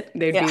bullshit.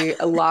 They'd Yeah. be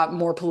a lot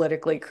more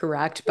politically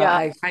correct, but Yeah.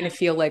 I kind of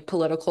feel like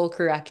political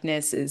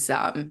correctness is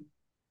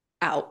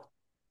out.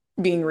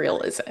 Being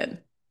real is in.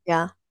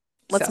 Yeah.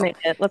 So,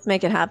 Let's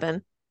make it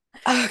happen.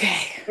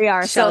 okay. We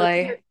are. Shall So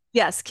I?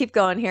 yes, keep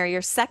going here.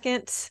 Your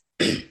second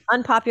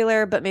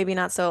unpopular, but maybe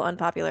not so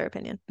unpopular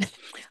opinion.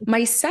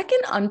 My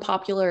second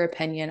unpopular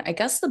opinion, I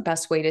guess the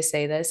best way to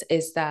say this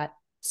is that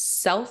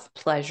self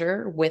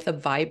pleasure with a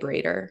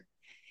vibrator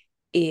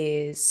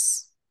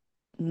is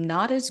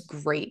not as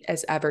great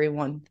as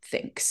everyone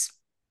thinks.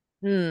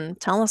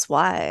 Tell us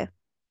why.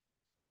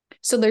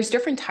 So there's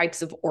different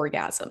types of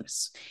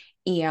orgasms,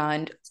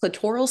 and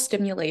clitoral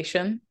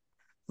stimulation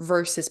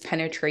versus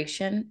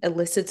penetration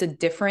elicits a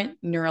different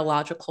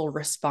neurological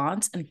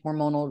response and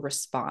hormonal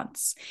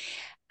response.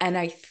 And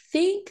I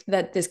think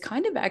that this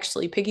kind of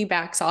actually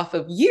piggybacks off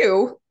of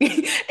you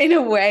in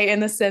a way, in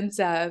the sense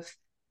of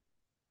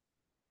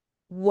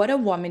what a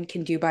woman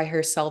can do by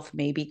herself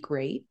may be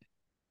great,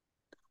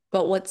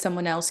 but what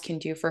someone else can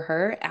do for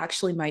her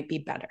actually might be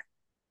better.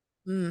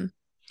 Mm.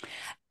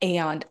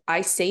 And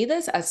I say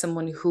this as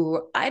someone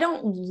who I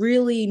don't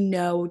really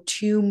know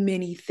too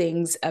many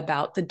things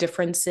about the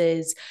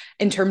differences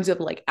in terms of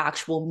like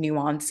actual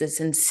nuances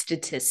and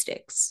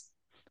statistics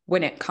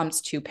when it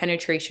comes to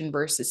penetration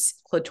versus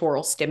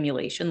clitoral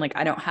stimulation. Like,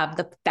 I don't have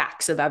the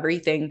facts of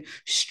everything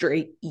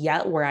straight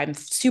yet where I'm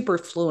super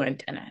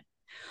fluent in it.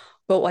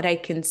 But what I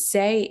can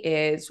say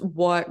is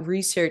what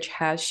research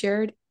has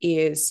shared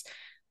is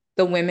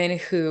the women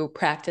who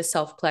practice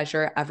self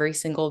pleasure every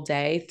single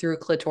day through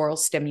clitoral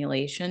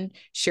stimulation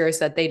shares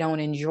that they don't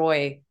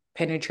enjoy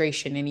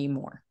penetration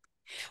anymore,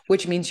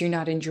 which means you're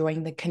not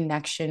enjoying the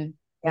connection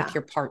with Yeah.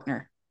 your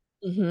partner.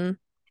 Hmm.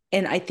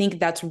 And I think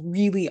that's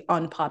really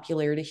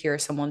unpopular to hear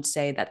someone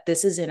say that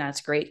this isn't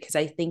as great, because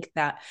I think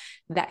that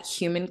that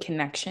human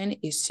connection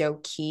is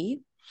so key,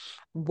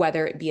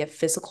 whether it be a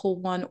physical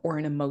one or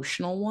an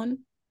emotional one.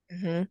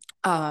 Hmm.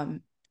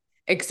 Um,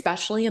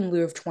 Especially in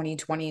lieu of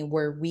 2020,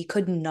 where we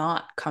could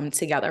not come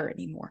together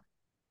anymore.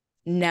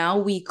 Now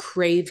we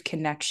crave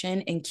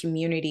connection and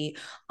community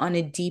on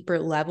a deeper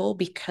level,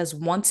 because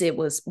once it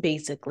was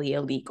basically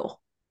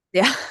illegal.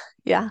 Yeah.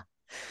 Yeah.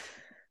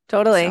 So,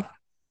 Totally.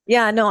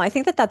 Yeah, no, I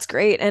think that that's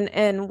great.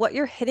 And what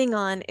you're hitting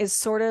on is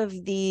sort of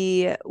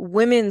the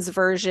women's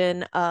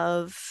version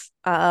of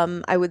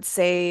I would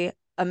say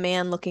a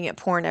man looking at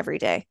porn every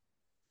day.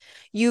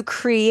 You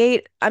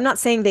create, I'm not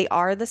saying they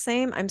are the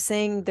same. I'm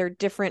saying they're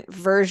different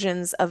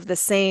versions of the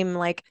same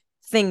like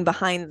thing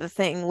behind the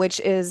thing, which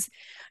is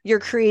you're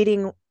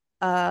creating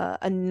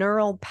a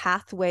neural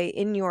pathway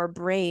in your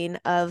brain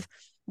of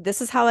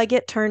this is how I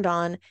get turned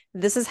on,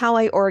 this is how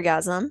I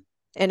orgasm,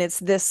 and it's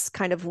this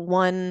kind of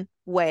one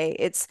way.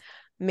 It's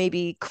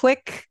maybe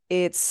quick,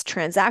 it's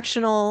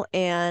transactional,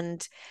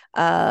 and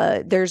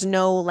there's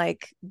no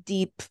like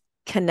deep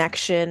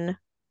connection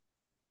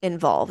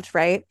involved,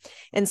 right?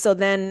 And so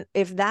then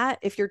if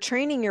you're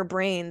training your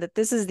brain that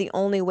this is the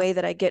only way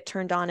that I get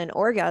turned on in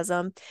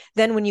orgasm,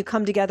 then when you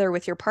come together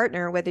with your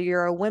partner, whether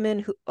you're a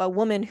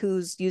woman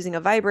who's using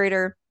a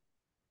vibrator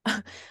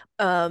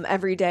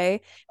every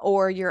day,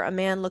 or you're a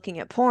man looking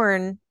at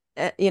porn,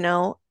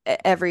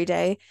 every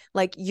day,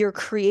 like you're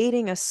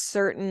creating a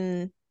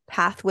certain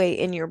pathway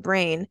in your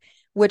brain,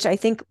 which I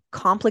think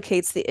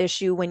complicates the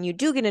issue when you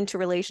do get into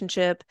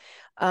relationship.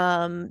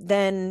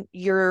 Then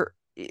you're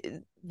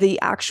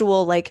the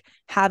actual like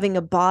having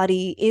a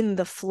body in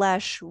the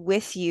flesh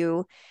with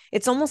you.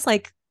 It's almost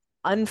like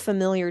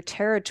unfamiliar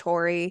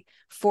territory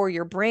for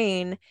your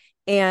brain,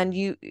 and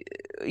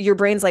your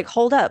brain's like,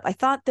 hold up, I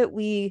thought that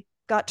we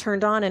got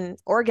turned on and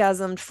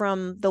orgasmed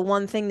from the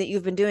one thing that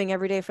you've been doing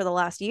every day for the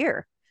last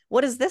year.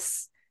 What is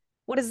this?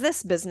 What is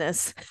this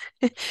business?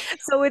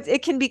 So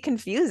it can be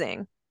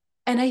confusing.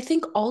 and I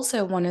think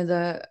also one of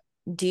the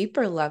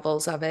deeper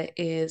levels of it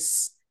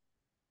is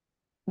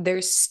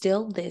there's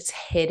still this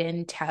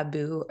hidden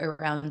taboo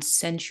around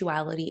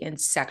sensuality and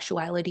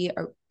sexuality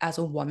as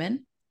a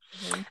woman.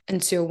 Mm-hmm.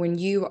 And so when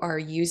you are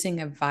using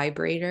a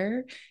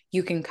vibrator,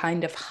 you can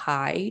kind of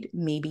hide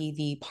maybe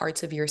the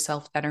parts of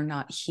yourself that are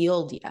not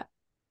healed yet.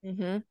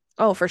 Mm-hmm.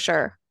 Oh, for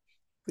sure.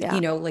 Yeah.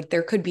 Like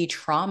there could be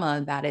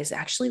trauma that is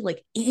actually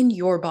like in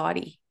your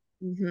body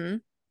Mm-hmm.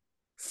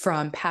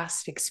 from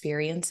past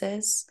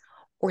experiences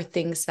or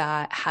things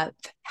that have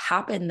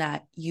happened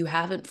that you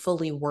haven't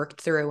fully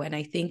worked through. And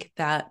I think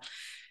that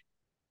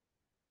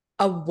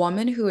a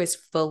woman who is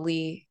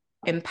fully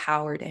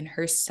empowered in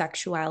her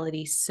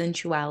sexuality,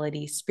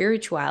 sensuality,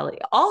 spirituality,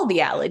 all the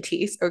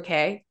alities,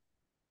 okay,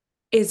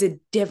 is a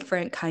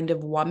different kind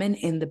of woman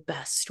in the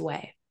best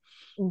way.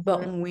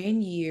 But Mm-hmm.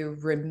 when you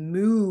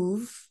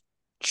remove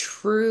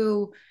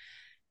true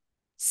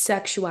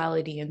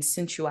sexuality and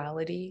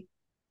sensuality,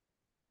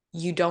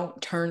 you don't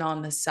turn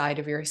on the side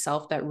of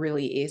yourself that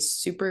really is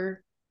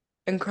super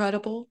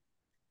incredible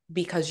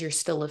because you're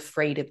still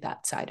afraid of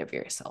that side of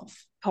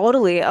yourself.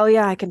 Totally. Oh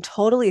yeah, I can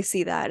totally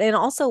see that. And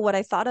also what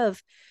I thought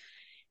of,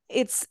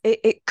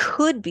 it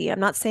could be, I'm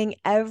not saying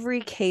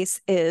every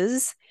case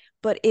is,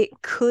 but it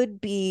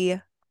could be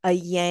a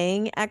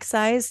yang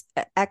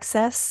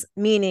excess,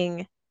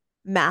 meaning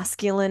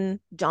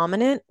masculine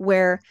dominant,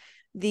 where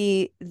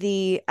the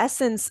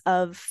essence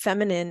of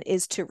feminine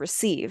is to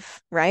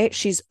receive, right?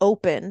 She's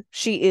open,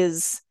 she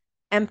is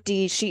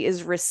empty, she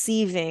is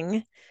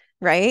receiving,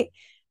 right?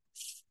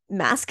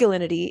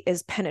 Masculinity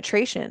is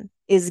penetration,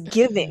 is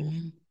giving.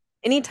 Mm-hmm.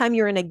 Anytime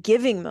you're in a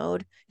giving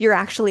mode, you're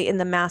actually in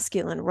the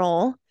masculine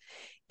role.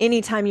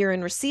 Anytime you're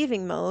in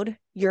receiving mode,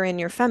 you're in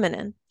your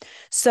feminine.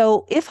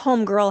 So if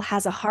homegirl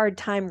has a hard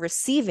time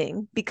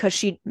receiving because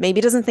she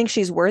maybe doesn't think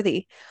she's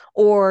worthy,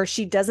 or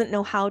she doesn't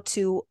know how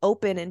to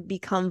open and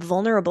become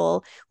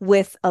vulnerable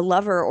with a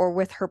lover or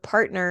with her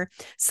partner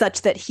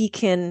such that he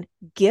can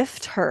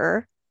gift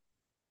her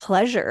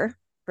pleasure,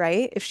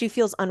 right? If she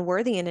feels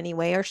unworthy in any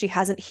way or she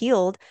hasn't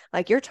healed,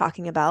 like you're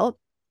talking about,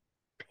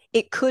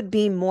 it could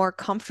be more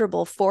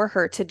comfortable for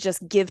her to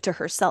just give to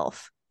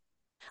herself.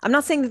 I'm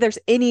not saying that there's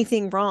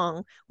anything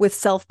wrong with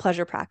self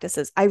pleasure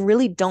practices. I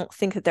really don't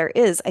think that there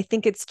is. I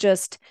think it's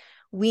just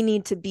we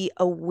need to be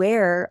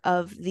aware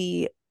of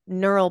the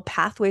neural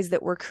pathways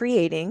that we're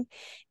creating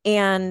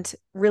and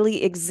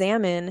really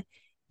examine,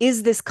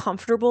 is this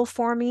comfortable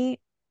for me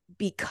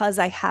because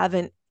I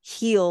haven't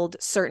healed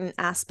certain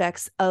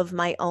aspects of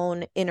my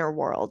own inner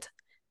world?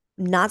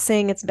 Not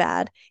saying it's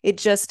bad. It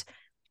just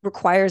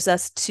requires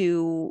us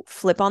to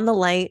flip on the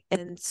light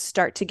and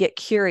start to get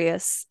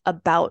curious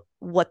about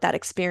what that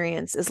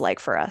experience is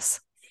like for us.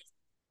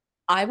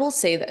 I will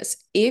say this,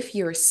 if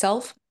your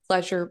self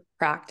pleasure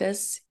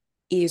practice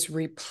is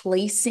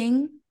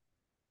replacing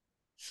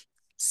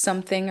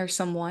something or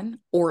someone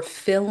or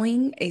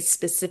filling a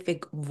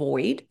specific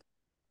void,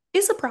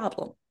 is a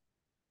problem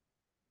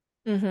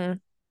Mm-hmm.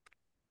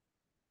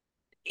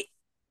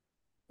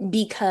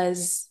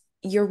 because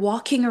you're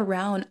walking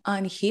around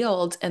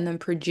unhealed and then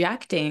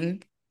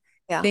projecting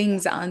Yeah.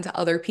 things onto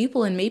other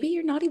people and maybe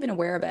you're not even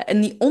aware of it.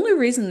 And the only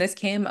reason this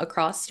came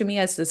across to me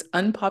as this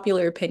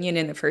unpopular opinion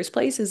in the first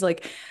place is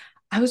like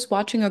I was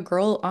watching a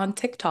girl on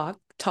TikTok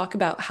talk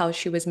about how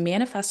she was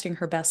manifesting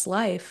her best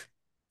life,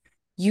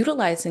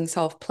 utilizing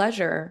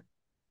self-pleasure,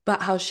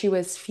 but how she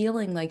was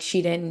feeling like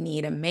she didn't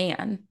need a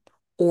man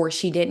or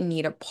she didn't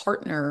need a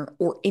partner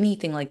or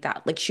anything like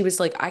that. Like she was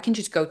like, I can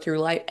just go through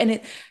life. And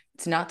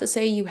it's not to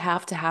say you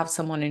have to have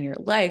someone in your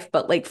life,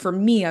 but like for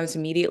me, I was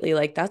immediately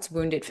like, that's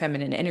wounded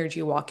feminine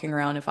energy walking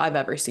around if I've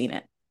ever seen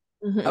it.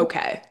 Mm-hmm.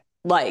 Okay.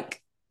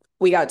 Like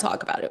we got to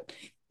talk about it.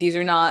 These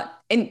are not,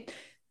 and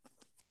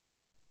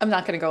I'm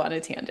not going to go on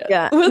a tangent.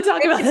 Yeah. We'll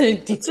talk about It's, it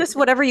in it's just detail.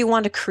 whatever you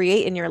want to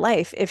create in your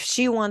life. If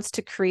she wants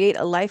to create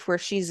a life where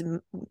she's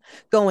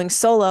going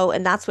solo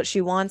and that's what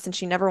she wants and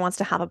she never wants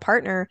to have a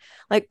partner,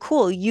 like,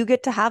 cool, you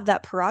get to have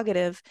that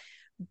prerogative.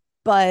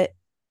 But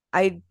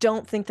I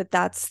don't think that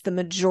that's the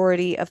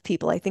majority of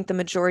people. I think the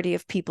majority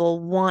of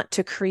people want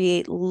to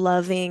create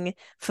loving,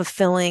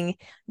 fulfilling,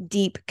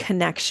 deep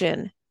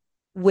connection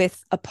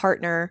with a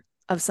partner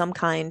of some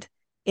kind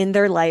in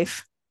their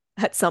life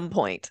at some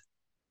point.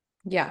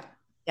 Yeah.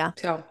 Yeah.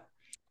 So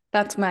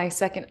that's my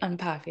second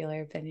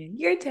unpopular opinion.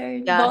 Your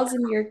turn. Yeah. Ball's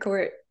in your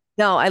court.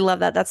 No, I love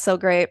that. That's so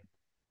great.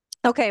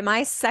 Okay,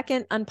 my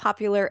second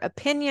unpopular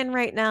opinion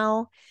right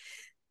now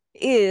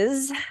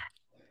is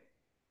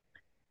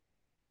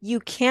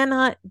you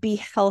cannot be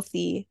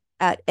healthy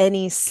at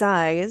any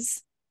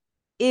size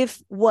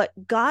if what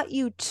got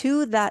you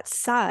to that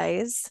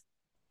size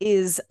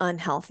is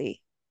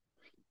unhealthy.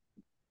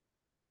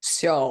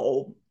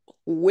 So,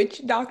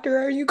 which doctor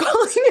are you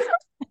calling?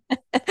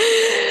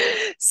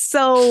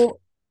 So,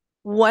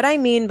 what I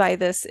mean by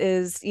this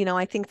is,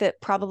 I think that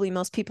probably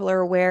most people are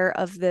aware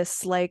of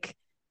this like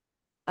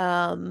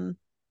um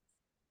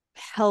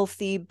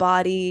healthy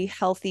body,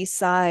 healthy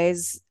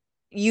size,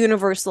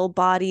 universal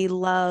body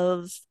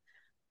love.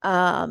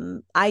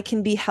 I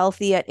can be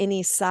healthy at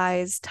any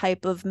size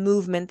type of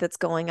movement that's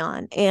going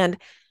on. And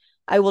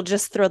I will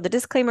just throw the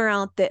disclaimer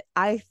out that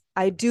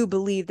I do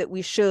believe that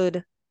we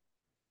should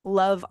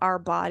love our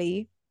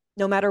body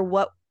no matter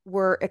what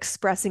we're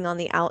expressing on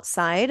the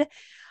outside.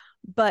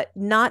 but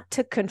not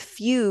to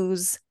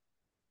confuse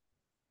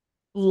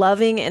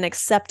loving and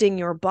accepting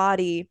your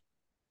body,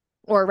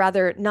 or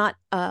rather not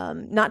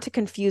to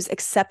confuse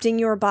accepting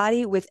your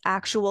body with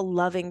actual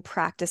loving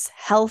practice,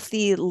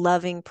 healthy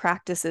loving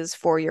practices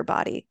for your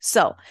body.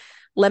 So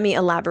let me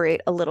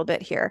elaborate a little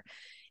bit here.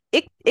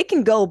 It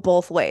can go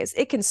both ways.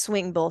 It can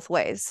swing both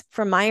ways.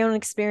 From my own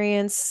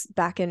experience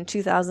back in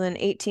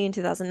 2018,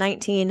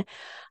 2019,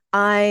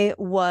 I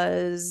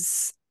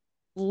was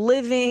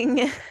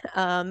living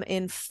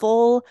in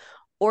full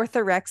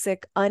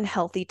orthorexic,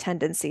 unhealthy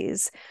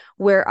tendencies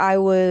where I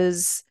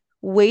was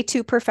way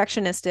too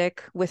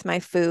perfectionistic with my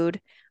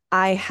food.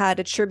 I had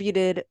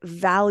attributed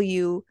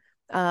value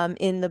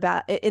in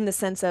the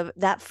sense of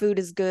that food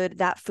is good,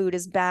 that food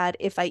is bad.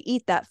 If I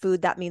eat that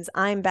food, that means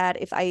I'm bad.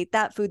 If I eat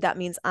that food, that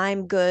means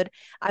I'm good.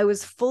 I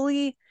was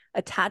fully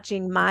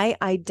attaching my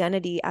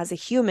identity as a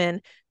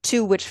human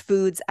to which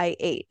foods I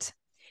ate.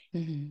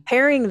 Mm-hmm.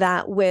 Pairing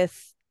that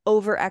with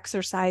over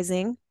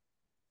exercising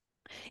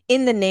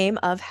in the name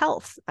of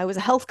health. I was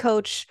a health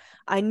coach.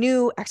 I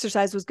knew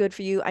exercise was good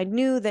for you. I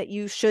knew that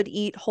you should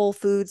eat whole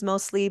foods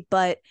mostly,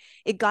 but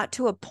it got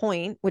to a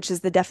point, which is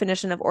the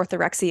definition of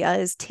orthorexia,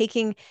 is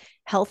taking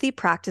healthy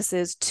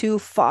practices too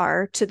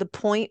far to the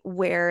point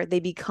where they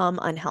become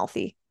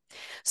unhealthy.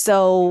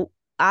 So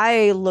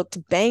I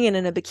looked banging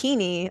in a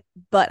bikini,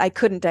 but I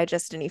couldn't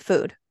digest any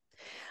food.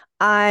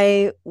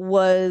 I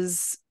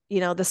was,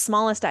 the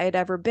smallest I had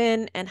ever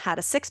been and had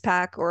a six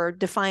pack or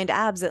defined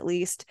abs at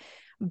least,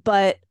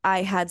 but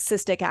I had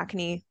cystic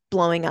acne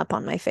blowing up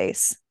on my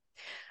face.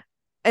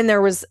 And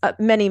there was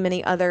many,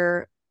 many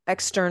other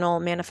external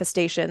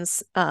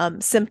manifestations,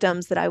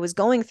 symptoms that I was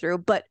going through.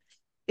 But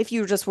if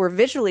you just were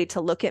visually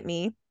to look at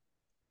me,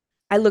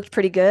 I looked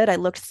pretty good. I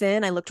looked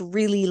thin. I looked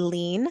really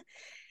lean.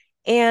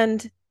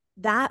 And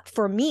that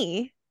for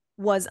me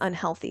was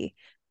unhealthy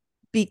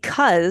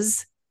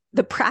because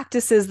the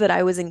practices that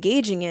I was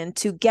engaging in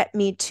to get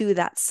me to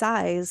that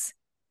size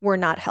were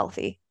not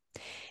healthy.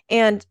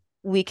 And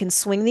we can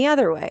swing the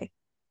other way,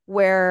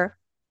 where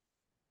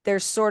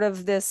there's sort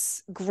of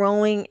this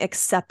growing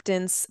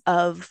acceptance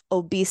of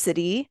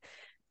obesity,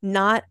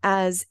 not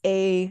as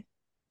a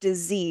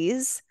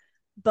disease,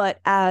 but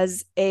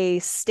as a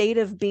state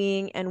of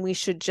being, and we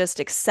should just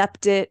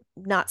accept it,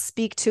 not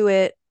speak to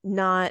it,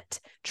 not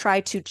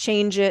try to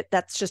change it.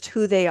 That's just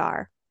who they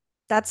are.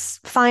 That's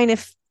fine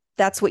if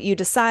that's what you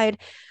decide,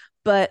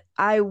 but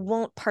I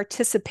won't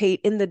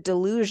participate in the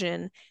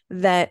delusion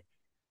that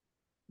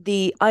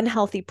the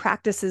unhealthy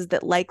practices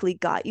that likely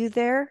got you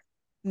there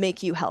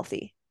make you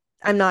healthy.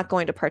 I'm not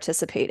going to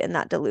participate in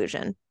that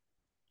delusion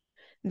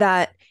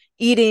that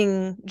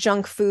eating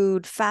junk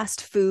food,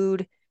 fast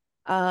food,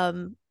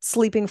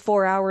 sleeping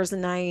 4 hours a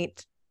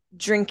night,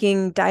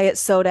 drinking diet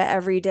soda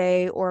every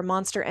day or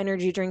Monster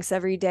energy drinks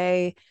every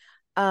day,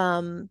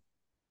 not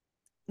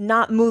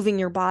moving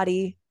your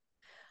body.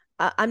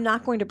 I'm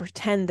not going to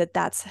pretend that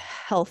that's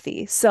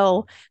healthy.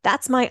 So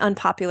that's my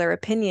unpopular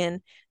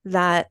opinion,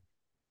 that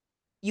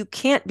you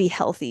can't be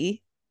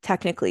healthy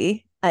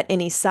technically at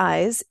any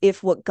size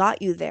if what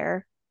got you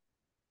there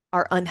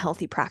are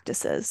unhealthy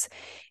practices.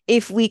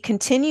 If we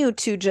continue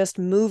to just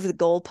move the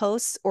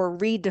goalposts or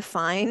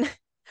redefine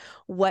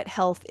what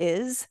health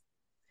is,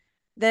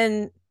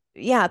 then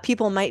yeah,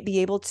 people might be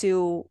able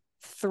to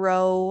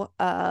throw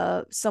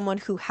someone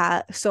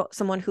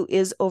who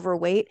is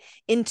overweight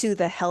into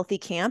the healthy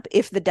camp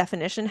if the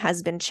definition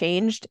has been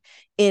changed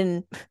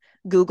in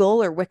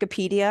Google or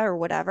Wikipedia or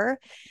whatever.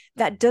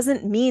 That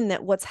doesn't mean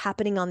that what's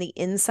happening on the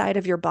inside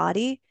of your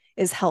body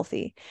is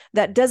healthy.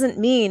 That doesn't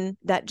mean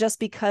that just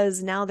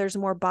because now there's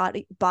more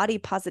body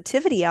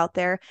positivity out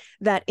there,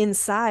 that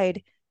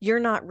inside you're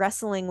not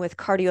wrestling with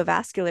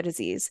cardiovascular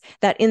disease,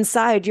 that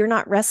inside you're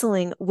not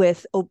wrestling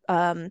with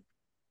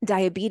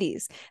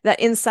diabetes, that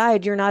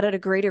inside you're not at a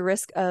greater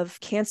risk of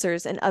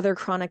cancers and other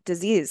chronic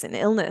disease and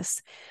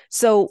illness.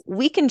 So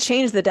we can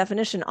change the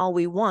definition all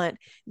we want.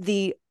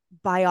 The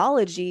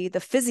biology,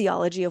 the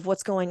physiology of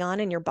what's going on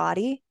in your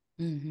body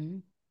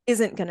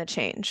isn't going to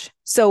change.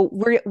 So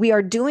we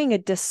are doing a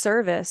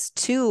disservice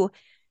to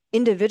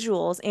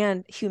individuals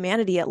and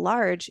humanity at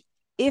large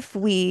if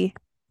we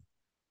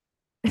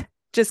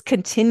just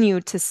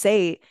continue to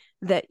say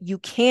that you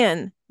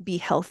can be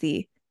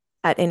healthy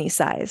at any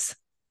size.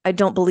 I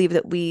don't believe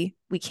that we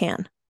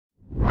can.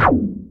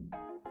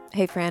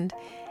 Hey friend,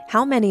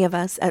 how many of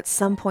us at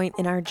some point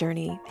in our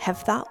journey have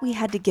thought we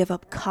had to give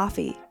up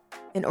coffee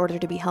in order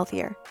to be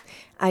healthier?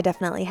 I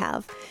definitely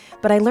have.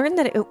 But I learned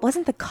that it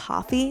wasn't the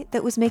coffee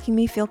that was making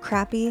me feel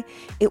crappy.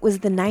 It was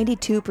the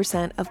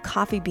 92% of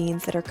coffee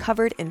beans that are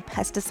covered in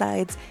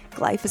pesticides,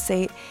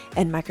 glyphosate,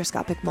 and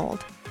microscopic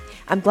mold.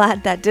 I'm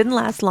glad that didn't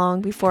last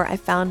long before I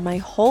found my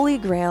holy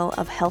grail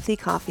of healthy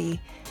coffee,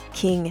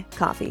 King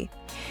Coffee.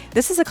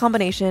 This is a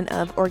combination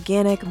of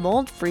organic,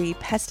 mold-free,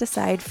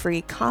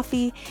 pesticide-free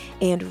coffee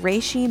and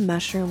reishi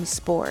mushroom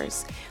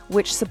spores,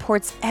 which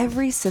supports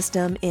every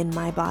system in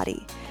my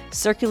body: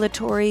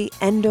 circulatory,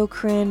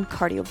 endocrine,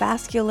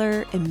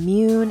 cardiovascular,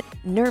 immune,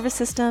 nervous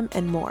system,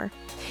 and more.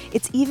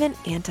 It's even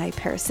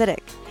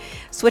anti-parasitic.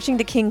 Switching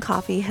to King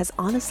coffee has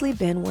honestly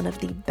been one of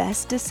the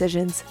best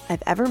decisions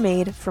I've ever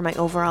made for my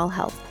overall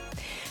health.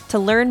 To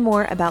learn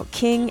more about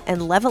King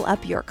and level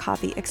up your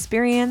coffee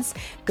experience,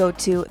 go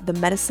to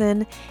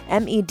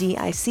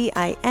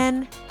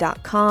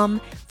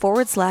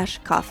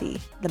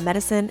themedicin.com/coffee.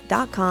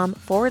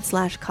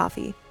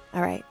 Themedicin.com/coffee.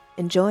 All right,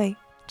 enjoy.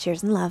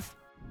 Cheers and love.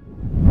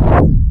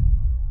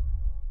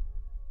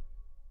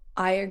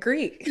 I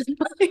agree.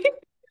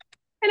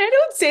 And I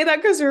don't say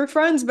that because we're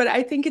friends, but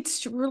I think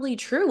it's really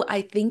true.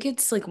 I think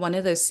it's like one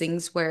of those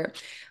things where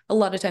a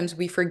lot of times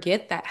we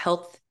forget that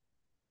health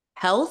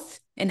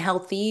and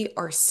healthy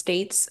are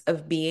states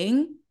of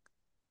being.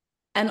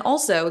 And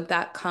also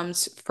that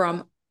comes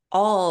from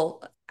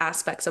all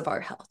aspects of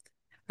our health,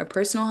 our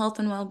personal health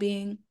and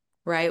well-being,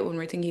 right? When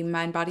we're thinking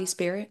mind, body,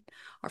 spirit,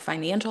 our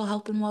financial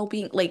health and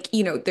well-being. Like,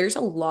 there's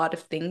a lot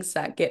of things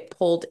that get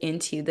pulled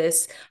into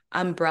this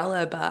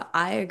umbrella, but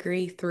I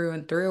agree through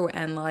and through.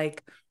 And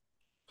like,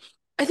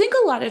 I think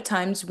a lot of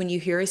times when you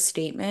hear a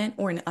statement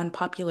or an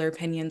unpopular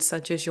opinion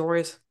such as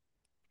yours,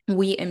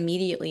 we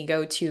immediately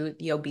go to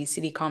the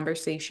obesity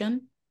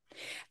conversation.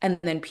 And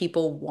then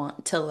people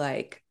want to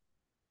like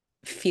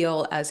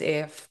feel as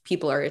if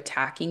people are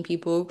attacking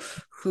people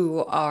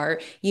who are,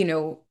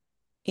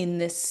 in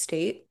this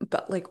state.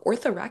 But like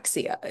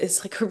orthorexia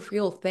is like a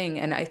real thing.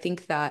 And I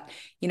think that,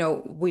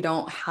 we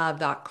don't have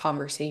that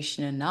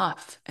conversation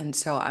enough. And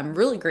so I'm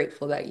really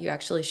grateful that you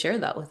actually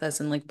shared that with us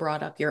and like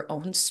brought up your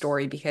own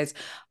story because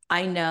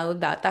I know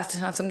that that's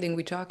not something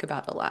we talk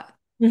about a lot,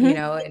 Hmm.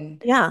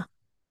 and Yeah,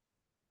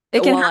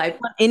 it can while happen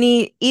on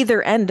any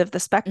either end of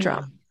the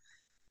spectrum. mm,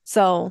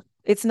 So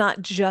it's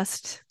not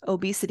just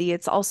obesity,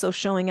 it's also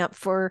showing up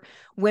for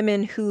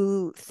women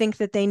who think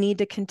that they need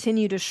to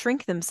continue to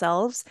shrink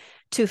themselves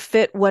to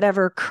fit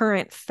whatever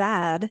current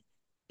fad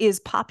is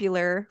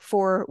popular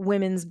for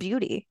women's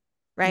beauty,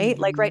 right?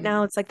 Like right mhm.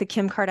 now, it's like the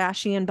Kim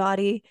Kardashian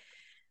body,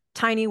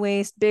 tiny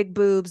waist, big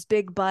boobs,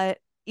 big butt.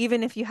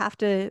 Even if you have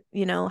to,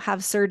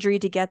 have surgery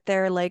to get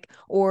there, like,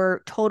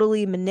 or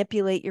totally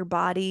manipulate your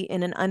body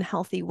in an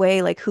unhealthy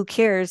way, like, who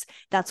cares?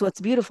 That's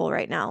what's beautiful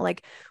right now.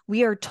 Like,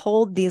 we are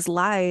told these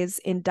lies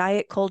in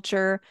diet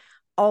culture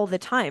all the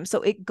time.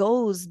 So it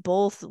goes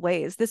both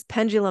ways. This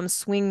pendulum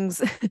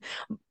swings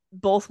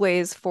both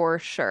ways for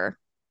sure.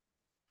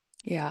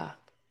 Yeah,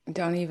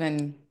 don't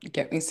even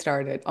get me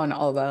started on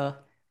all the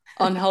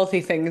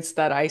unhealthy things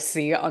that I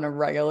see on a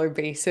regular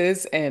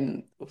basis.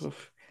 And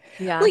oof.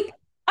 Yeah. Like,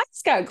 I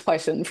just got a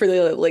question for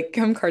the like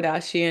Kim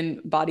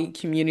Kardashian body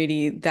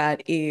community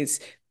that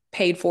is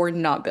paid for,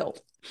 not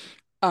built.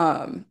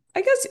 I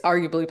guess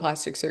arguably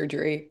plastic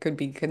surgery could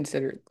be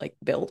considered like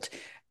built.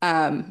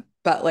 But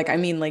like I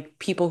mean like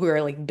people who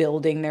are like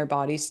building their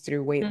bodies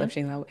through Mhm.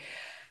 weightlifting.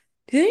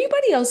 Did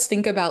anybody else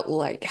think about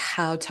like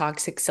how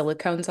toxic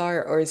silicones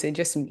are, or is it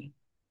just me?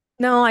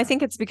 No, I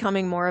think it's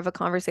becoming more of a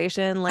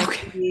conversation like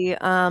Okay.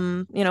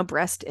 the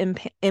breast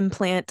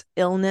implant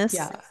illness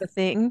Yeah, is a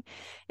thing.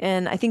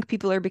 And I think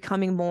people are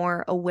becoming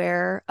more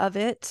aware of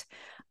it.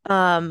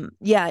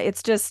 Yeah,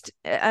 it's just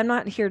I'm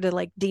not here to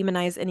like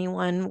demonize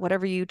anyone.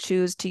 Whatever you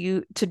choose to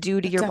do to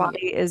that's your on you.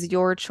 body is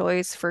your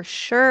choice for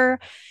sure.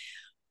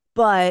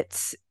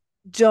 But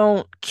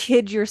don't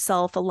kid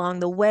yourself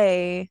along the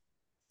way,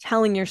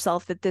 telling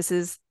yourself that this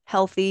is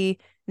healthy,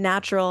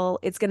 natural,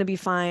 it's going to be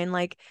fine.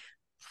 Like,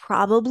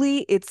 probably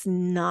it's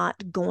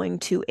not going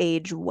to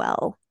age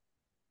well,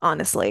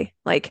 honestly.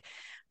 Like,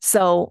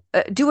 so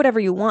do whatever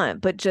you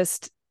want, but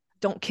just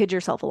don't kid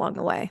yourself along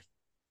the way.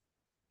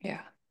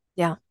 Yeah.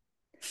 Yeah.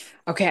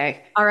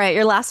 Okay. All right,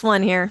 your last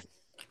one here.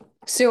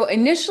 So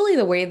initially,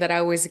 the way that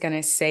I was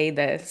gonna say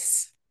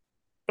this,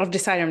 I've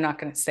decided I'm not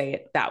gonna say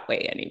it that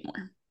way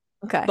anymore.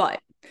 Okay. But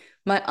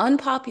my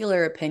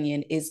unpopular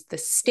opinion is the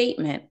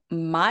statement,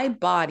 my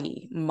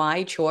body,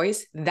 my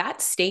choice,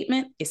 that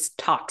statement is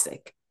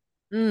toxic.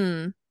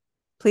 Mm,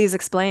 please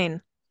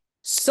explain.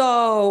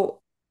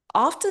 So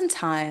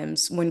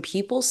oftentimes when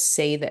people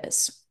say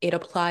this, it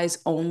applies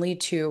only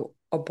to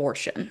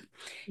abortion.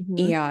 Hmm.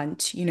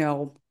 And,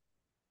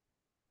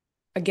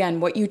 again,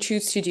 what you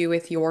choose to do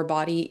with your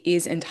body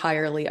is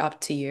entirely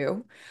up to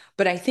you.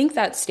 But I think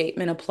that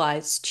statement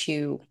applies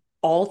to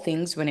all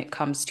things when it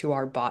comes to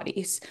our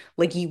bodies.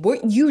 Like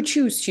what you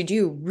choose to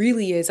do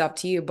really is up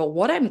to you. But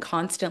what I'm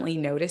constantly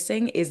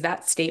noticing is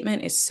that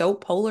statement is so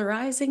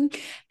polarizing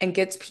and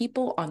gets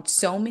people on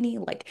so many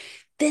like,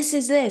 this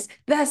is this,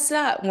 that's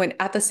that. When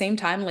at the same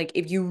time, like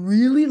if you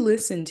really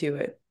listen to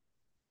it,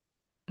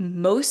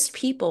 most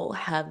people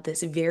have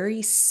this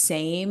very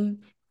same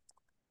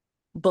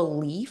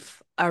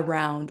belief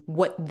around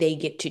what they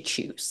get to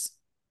choose.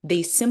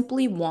 They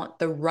simply want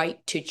the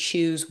right to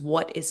choose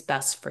what is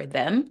best for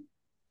them.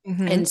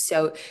 Hmm. And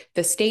so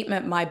the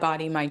statement, my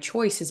body, my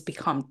choice, has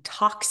become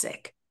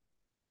toxic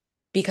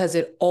because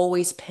it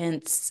always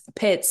pits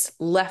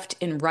left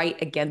and right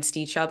against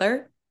each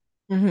other.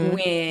 Hmm.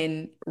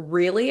 When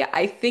really,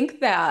 I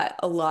think that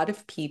a lot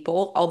of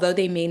people, although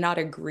they may not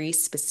agree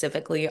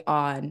specifically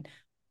on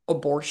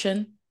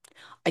abortion,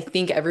 I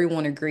think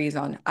everyone agrees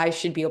on I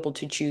should be able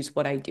to choose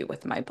what I do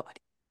with my body.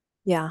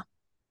 Yeah.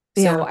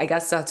 So Yeah. I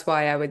guess that's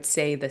why I would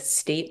say the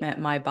statement,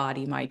 my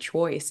body, my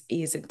choice,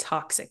 is a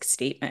toxic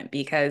statement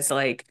because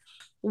like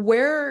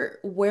where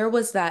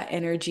was that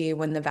energy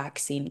when the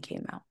vaccine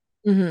came out?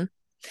 Hmm.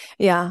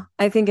 Yeah.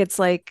 I think it's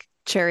like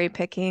cherry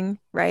picking,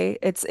 right?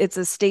 It's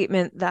a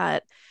statement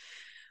that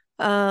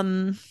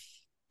um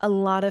a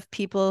lot of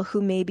people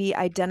who maybe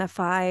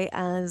identify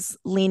as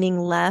leaning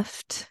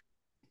left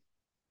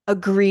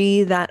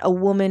agree that a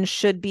woman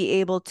should be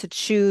able to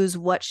choose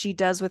what she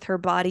does with her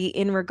body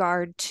in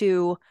regard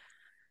to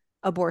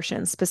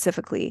abortion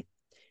specifically.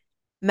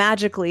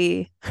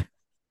 Magically,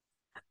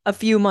 a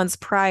few months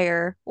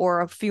prior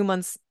or a few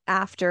months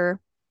after,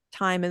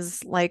 time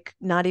is like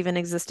not even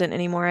existent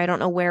anymore. I don't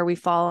know where we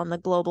fall on the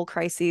global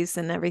crises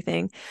and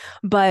everything,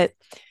 but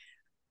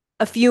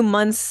a few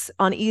months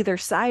on either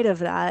side of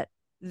that,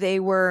 they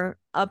were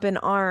up in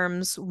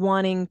arms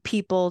wanting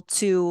people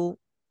to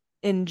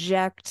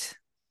inject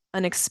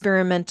an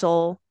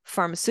experimental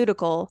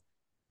pharmaceutical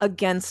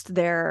against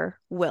their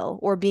will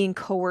or being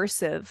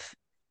coercive,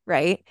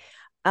 right?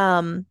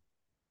 Um,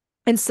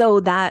 and so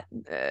that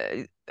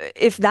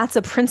if that's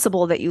a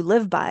principle that you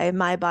live by,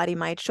 my body,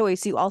 my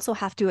choice, you also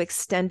have to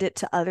extend it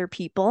to other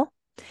people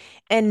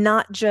and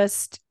not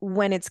just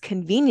when it's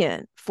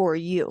convenient for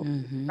you,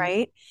 Mm-hmm.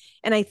 right?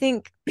 And I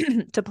think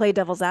to play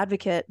devil's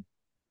advocate,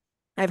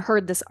 I've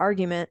heard this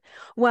argument,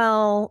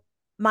 well,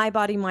 my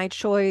body, my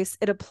choice,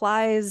 it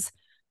applies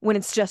when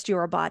it's just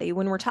your body.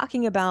 When we're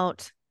talking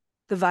about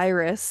the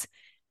virus,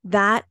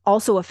 that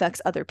also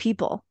affects other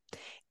people.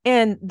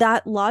 And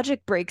that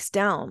logic breaks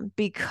down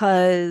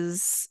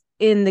because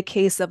in the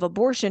case of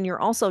abortion, you're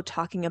also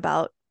talking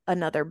about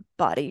another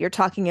body. You're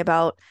talking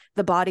about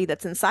the body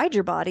that's inside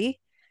your body,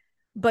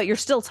 but you're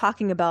still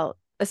talking about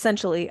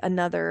essentially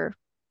another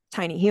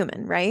tiny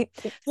human, right?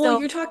 Well, So,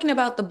 you're talking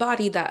about the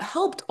body that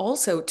helped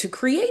also to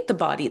create the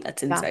body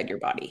that's yeah, inside your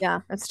body.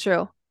 yeah, that's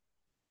true.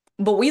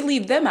 But we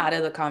leave them out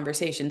of the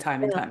conversation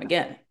time and Yeah. time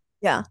again.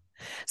 Yeah.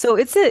 So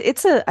it's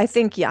a I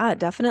think yeah,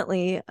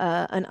 definitely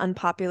an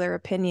unpopular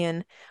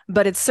opinion,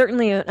 but it's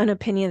certainly an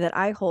opinion that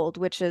I hold,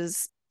 which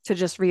is to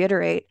just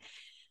reiterate,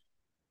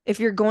 if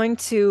you're going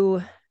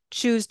to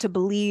choose to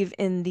believe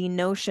in the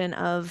notion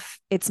of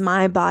it's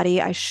my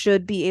body, I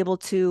should be able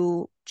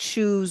to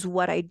choose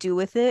what I do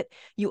with it,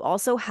 you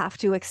also have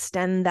to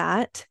extend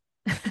that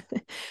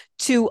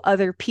to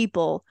other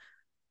people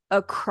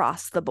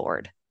across the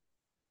board.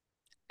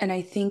 And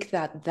I think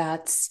that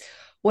that's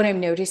what I'm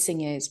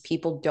noticing is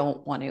people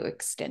don't want to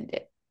extend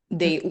it. Mm.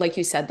 They, like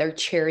you said, they're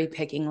cherry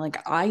picking.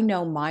 Like I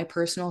know my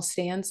personal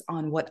stance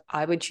on what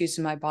I would choose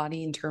in my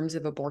body in terms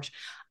of abortion.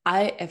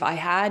 If I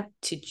had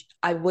to,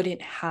 I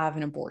wouldn't have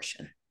an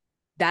abortion.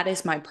 That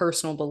is my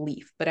personal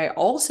belief. But I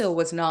also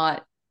was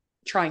not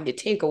trying to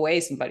take away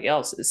somebody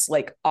else's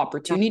like Yeah,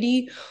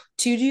 opportunity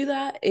to do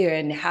that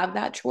and have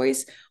that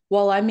choice.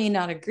 While I may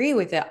not agree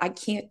with it, I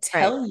can't right,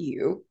 tell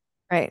you.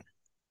 right.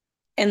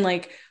 And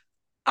like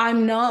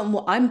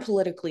I'm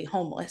politically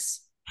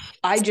homeless.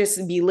 I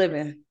just be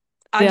living.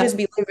 I Yeah, just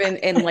be living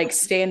and like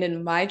stand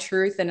in my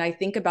truth. And I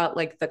think about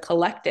like the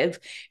collective,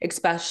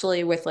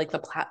 especially with like the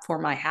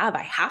platform I have.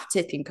 I have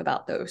to think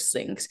about those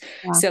things.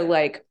 yeah, So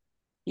like,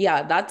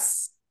 yeah,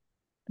 that's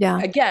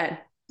yeah. again,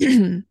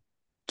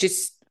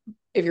 just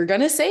if you're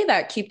gonna say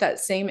that, keep that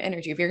same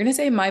energy. If you're gonna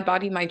say my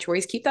body, my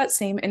choice, keep that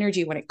same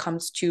energy when it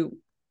comes to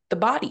the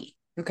body.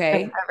 And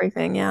Okay.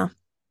 everything, yeah.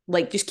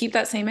 Like just keep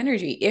that same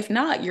energy. If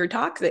not, you're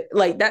toxic.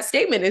 Like that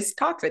statement is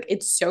toxic.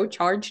 It's so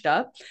charged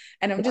up.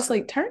 And I'm just Yeah.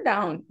 like, turn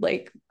down,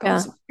 like Yeah.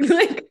 gossip.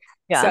 Like,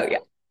 Yeah. so yeah,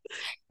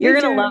 You're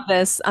your gonna love turn.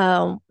 this.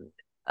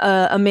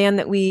 A man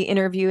that we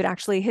interviewed,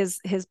 actually, his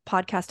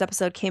podcast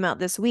episode came out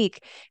this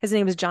week. His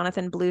name is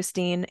Jonathan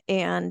Bluestein,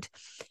 and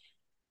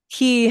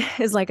he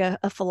is like a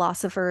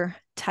philosopher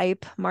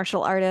type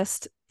martial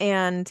artist.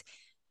 And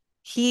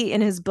he,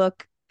 in his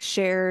book,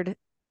 shared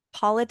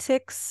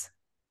politics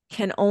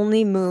can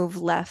only move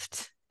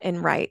left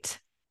and right.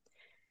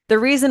 The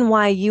reason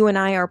why you and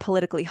I are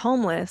politically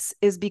homeless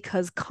is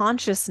because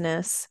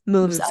consciousness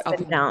moves Moves up up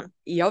and and down. down.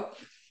 Yep.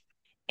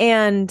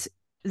 And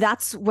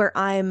that's where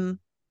I'm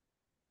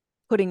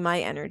putting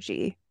my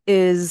energy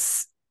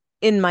is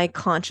in my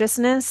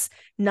consciousness,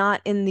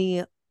 not in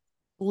the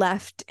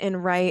left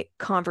and right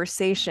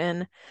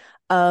conversation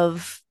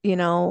of,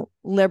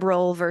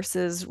 liberal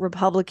versus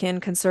Republican,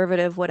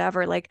 conservative,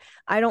 whatever. Like,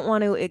 I don't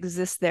want to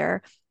exist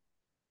there.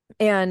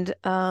 And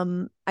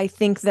I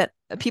think that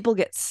people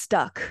get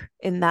stuck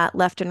in that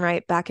left and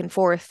right, back and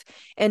forth,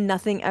 and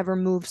nothing ever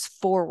moves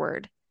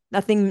forward.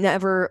 Nothing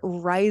ever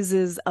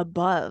rises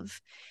above.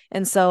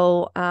 And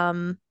so,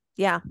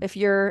 yeah, if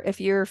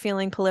you're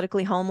feeling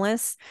politically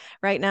homeless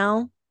right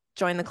now,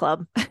 join the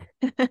club.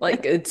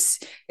 Like it's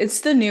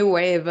the new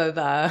wave of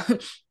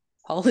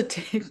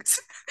politics.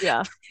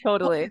 Yeah,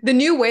 totally. The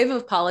new wave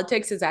of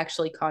politics is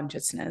actually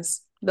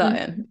consciousness. The Mhm.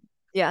 end.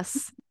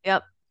 Yes.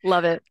 Yep.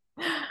 Love it.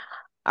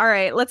 All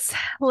right, let's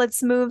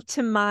move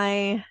to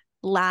my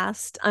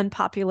last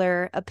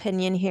unpopular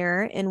opinion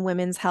here in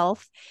women's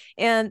health,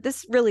 and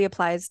this really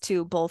applies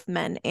to both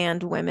men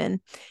and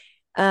women.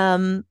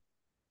 Um,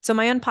 so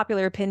my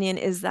unpopular opinion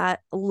is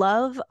that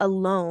love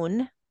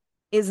alone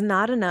is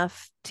not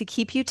enough to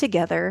keep you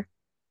together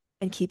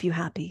and keep you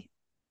happy.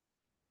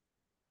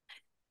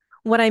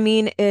 What I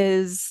mean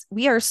is,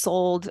 we are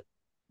sold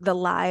the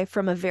lie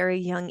from a very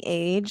young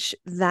age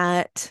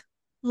that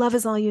love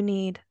is all you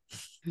need.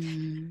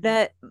 Mm.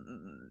 That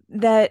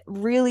that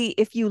really,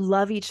 if you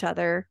love each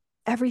other,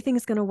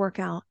 everything's going to work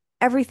out.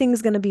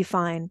 Everything's going to be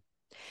fine.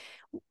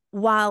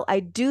 While I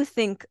do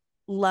think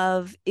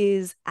love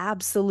is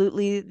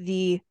absolutely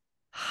the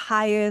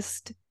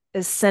highest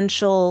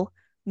essential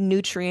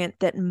nutrient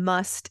that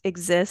must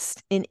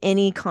exist in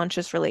any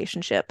conscious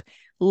relationship,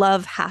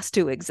 love has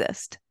to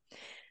exist.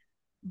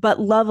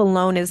 But love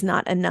alone is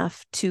not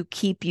enough to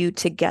keep you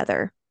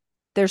together.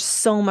 There's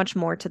so much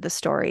more to the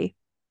story.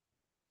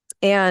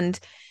 And,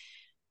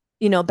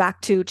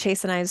 back to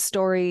Chase and I's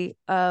story,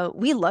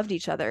 we loved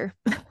each other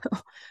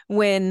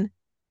when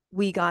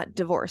we got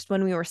divorced,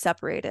 when we were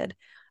separated.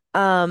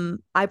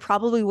 I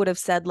probably would have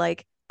said,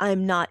 like,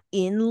 I'm not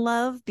in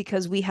love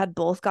because we had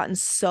both gotten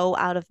so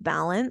out of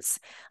balance.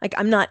 Like,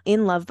 I'm not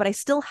in love, but I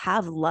still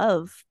have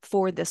love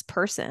for this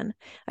person.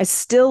 I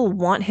still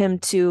want him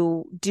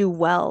to do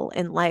well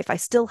in life. I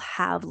still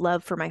have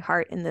love for my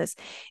heart in this,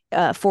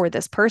 for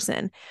this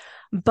person.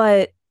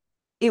 But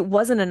it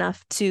wasn't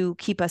enough to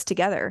keep us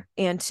together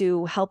and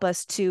to help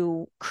us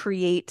to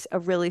create a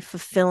really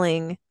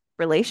fulfilling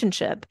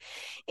relationship.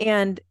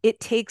 And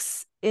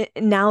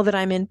now that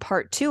I'm in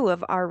part two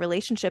of our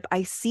relationship,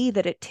 I see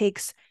that it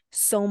takes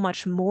so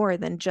much more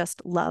than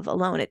just love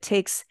alone. It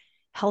takes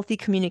healthy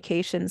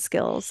communication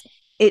skills,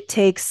 it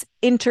takes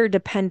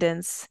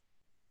interdependence,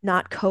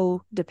 not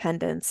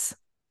codependence.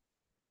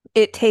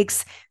 It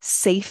takes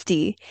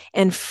safety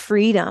and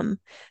freedom,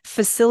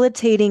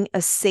 facilitating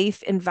a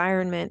safe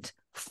environment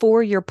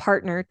for your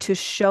partner to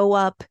show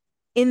up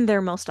in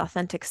their most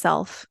authentic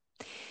self.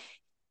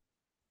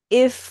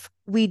 If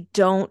we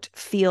don't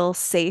feel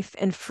safe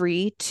and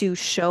free to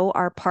show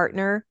our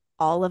partner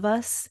all of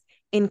us,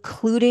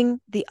 including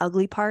the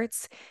ugly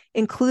parts,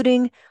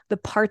 including the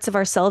parts of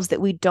ourselves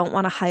that we don't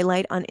want to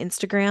highlight on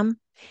Instagram,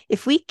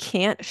 if we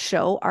can't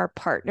show our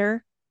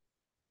partner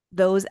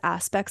those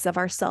aspects of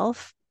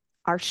ourself,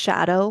 our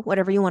shadow,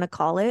 whatever you want to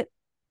call it,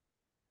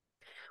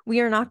 we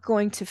are not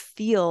going to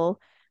feel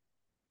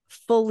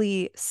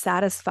fully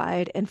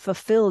satisfied and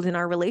fulfilled in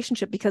our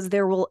relationship, because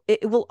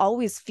it will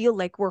always feel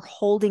like we're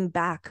holding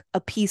back a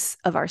piece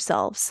of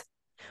ourselves,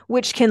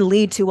 which can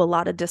lead to a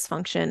lot of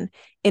dysfunction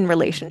in Mhm.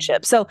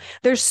 relationships. So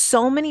there's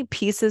so many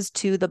pieces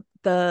to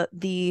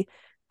the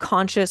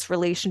conscious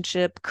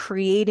relationship,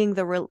 creating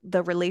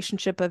the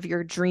relationship of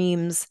your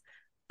dreams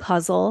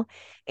puzzle,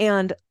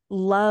 and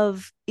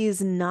love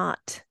is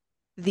not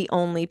the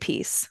only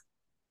piece.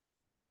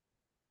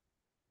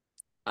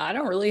 I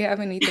don't really have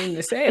anything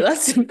to say.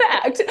 That's a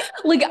fact.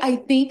 Like, I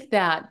think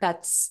I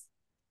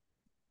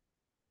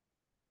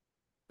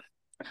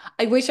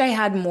wish I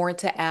had more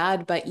to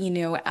add, but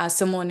as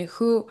someone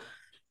who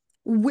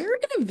we're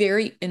in a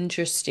very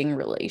interesting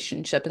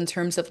relationship in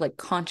terms of like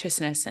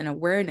consciousness and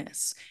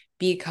awareness,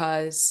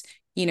 because,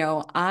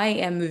 I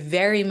am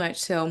very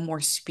much so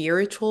more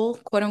spiritual,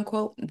 quote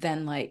unquote,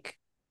 than like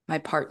my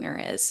partner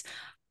is.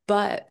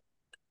 But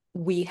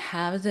we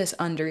have this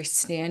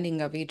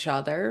understanding of each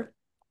other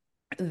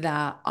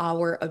that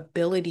our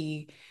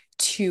ability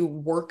to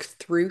work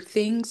through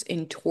things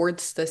and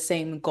towards the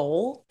same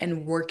goal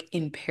and work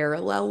in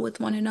parallel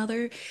with one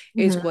another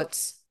is Hmm.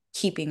 what's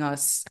keeping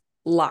us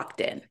locked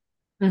in.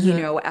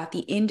 Hmm. At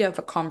the end of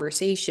a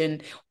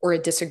conversation or a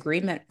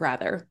disagreement,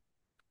 rather,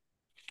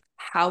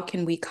 how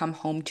can we come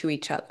home to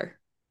each other?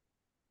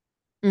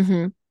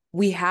 Hmm.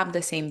 We have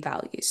the same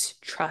values: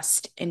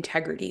 trust,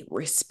 integrity,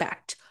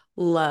 respect,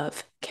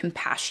 love,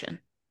 compassion.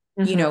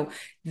 You Hmm. know,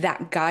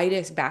 that guide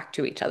us back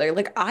to each other.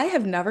 Like, I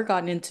have never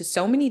gotten into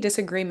so many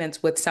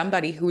disagreements with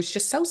somebody who's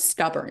just so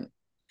stubborn.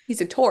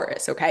 He's a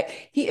Taurus,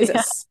 okay? He is a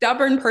Yeah.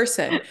 stubborn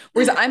person.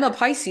 Whereas I'm a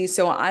Pisces,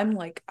 so I'm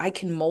like, I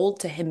can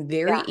mold to him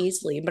very Yeah.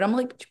 easily. But I'm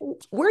like,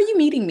 where are you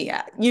meeting me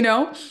at?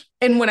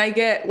 And when I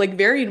get like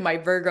very in my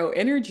Virgo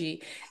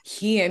energy,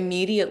 he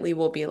immediately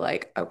will be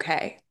like,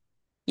 okay,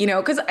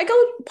 because I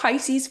go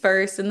Pisces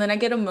first and then I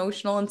get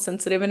emotional and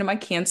sensitive into my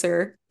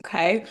Cancer.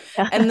 Okay.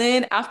 Yeah. And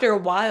then after a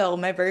while,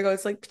 my Virgo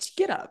is like,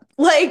 get up.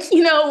 Like,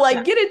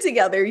 like get it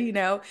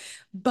together.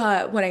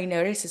 But what I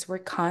notice is we're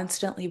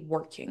constantly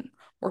working.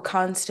 We're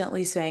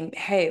constantly saying,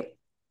 hey,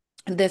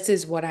 this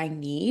is what I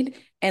need.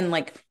 And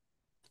like,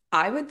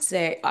 I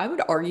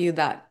would argue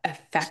that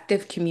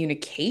effective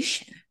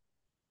communication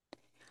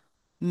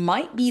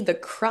might be the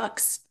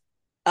crux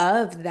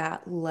of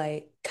that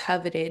like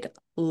coveted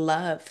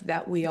love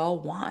that we all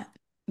want,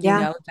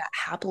 Yeah. that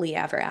happily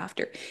ever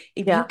after.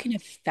 If you Yeah. can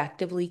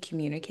effectively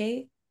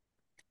communicate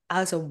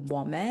as a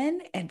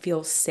woman and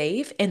feel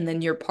safe, and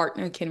then your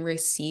partner can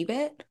receive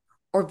it,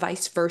 or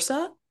vice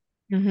versa,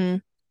 Hmm.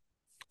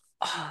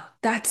 Oh,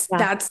 Yeah.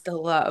 that's the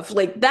love.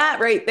 Like that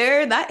right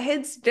there, that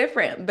hits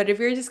different. But if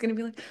you're just gonna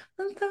be like,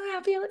 I'm so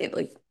happy,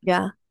 like,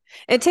 Yeah.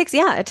 It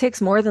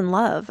takes more than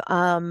love.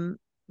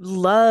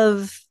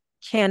 Love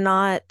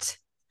cannot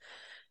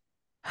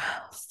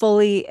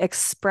fully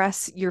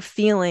express your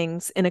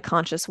feelings in a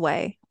conscious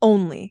way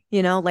only,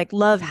 like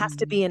love has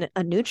to mhm, be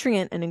a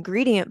nutrient, an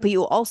ingredient, but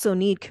you also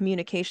need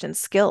communication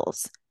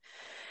skills.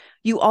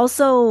 You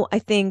also, I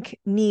think,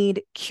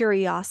 need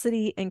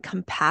curiosity and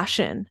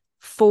compassion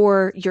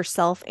for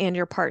yourself and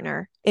your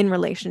partner in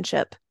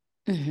relationship.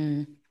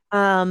 mhm,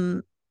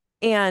 Um,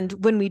 and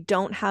when we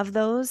don't have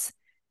those,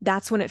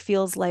 that's when it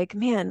feels like,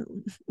 man,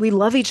 we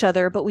love each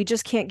other, but we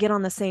just can't get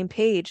on the same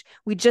page.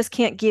 We just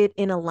can't get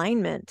in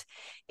alignment.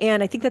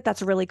 And I think that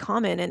that's really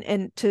common.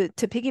 And to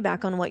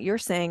piggyback on what you're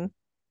saying,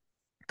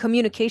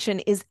 communication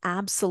is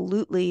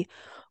absolutely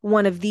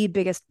one of the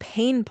biggest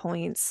pain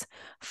points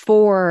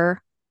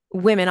for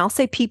women. I'll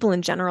say people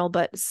in general,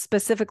 but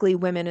specifically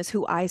women is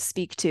who I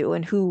speak to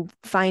and who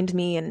find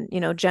me and,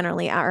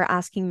 generally are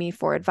asking me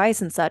for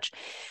advice and such.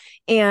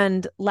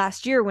 And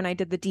last year, when I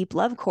did the deep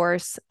love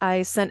course,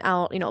 I sent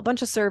out, a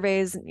bunch of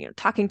surveys,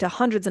 talking to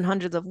hundreds and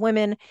hundreds of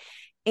women.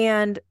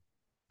 And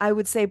I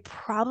would say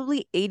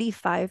probably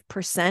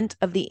 85%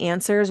 of the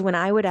answers when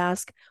I would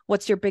ask,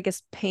 what's your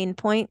biggest pain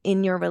point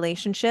in your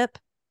relationship?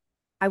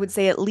 I would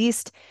say at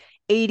least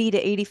 80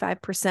 to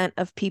 85%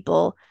 of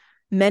people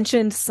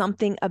mentioned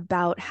something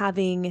about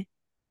having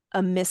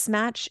a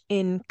mismatch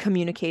in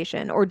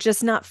communication or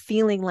just not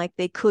feeling like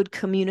they could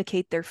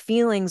communicate their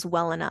feelings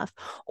well enough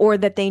or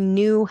that they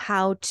knew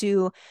how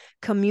to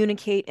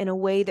communicate in a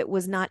way that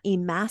was not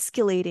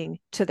emasculating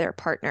to their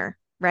partner,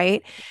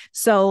 right?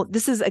 So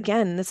this is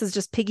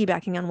just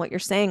piggybacking on what you're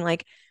saying.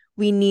 Like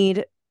we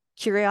need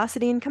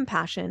curiosity and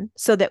compassion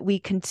so that we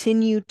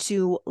continue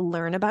to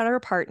learn about our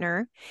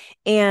partner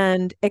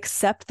and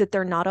accept that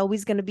they're not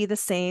always going to be the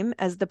same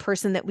as the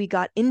person that we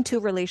got into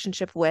a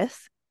relationship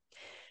with,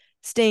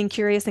 staying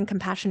curious and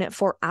compassionate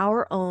for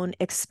our own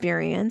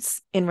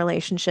experience in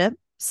relationship,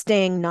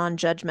 staying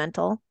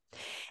non-judgmental,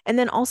 and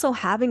then also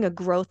having a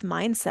growth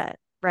mindset,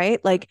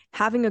 right? Like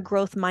having a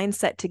growth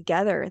mindset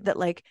together that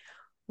like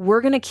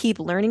we're going to keep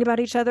learning about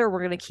each other, we're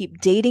going to keep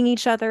dating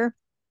each other,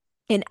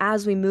 and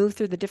as we move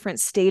through the different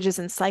stages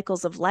and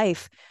cycles of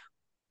life,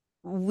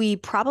 we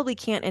probably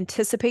can't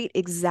anticipate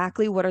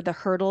exactly what are the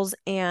hurdles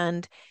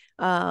and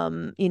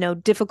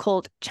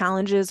difficult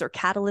challenges or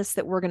catalysts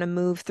that we're going to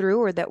move through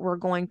or that we're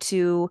going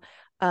to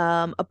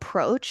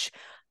approach,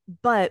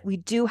 but we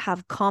do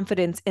have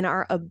confidence in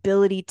our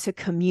ability to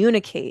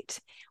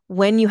communicate.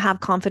 When you have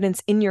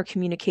confidence in your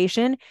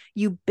communication,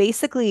 you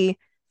basically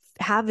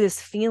have this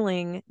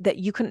feeling that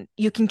you can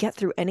get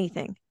through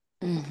anything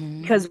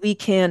mhm. because we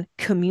can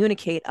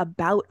communicate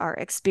about our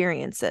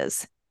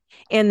experiences.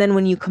 And then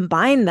when you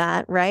combine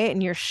that, right,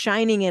 and you're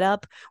shining it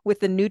up with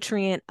the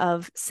nutrient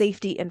of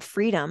safety and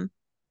freedom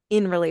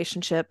in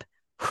relationship,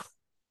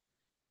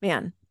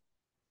 man,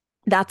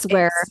 that's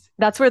where It's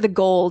that's where the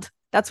gold,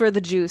 that's where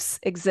the juice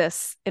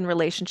exists in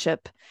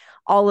relationship.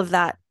 All of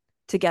that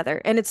together.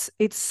 And it's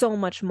so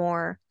much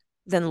more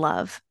than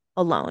love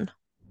alone.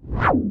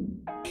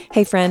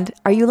 Hey, friend,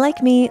 are you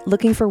like me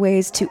looking for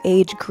ways to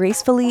age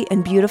gracefully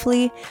and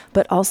beautifully,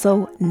 but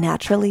also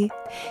naturally?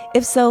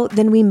 If so,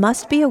 then we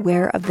must be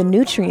aware of the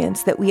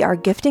nutrients that we are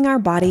gifting our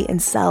body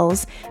and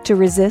cells to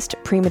resist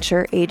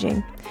premature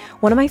aging.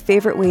 One of my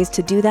favorite ways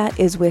to do that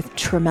is with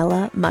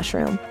tremella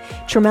mushroom.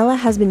 Tremella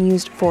has been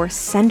used for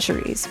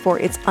centuries for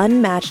its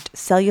unmatched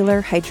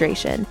cellular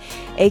hydration,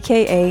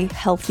 aka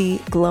healthy,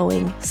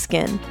 glowing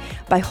skin,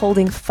 by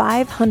holding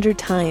 500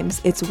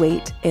 times its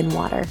weight in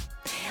water.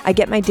 I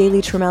get my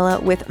daily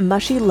tremella with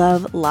Mushy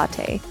Love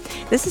Latte.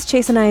 This is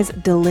Chase and I's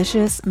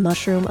delicious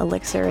mushroom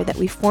elixir that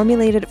we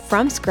formulated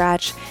from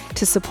scratch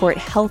to support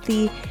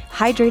healthy,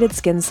 hydrated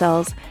skin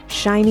cells,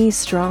 shiny,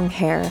 strong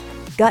hair,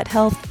 gut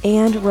health,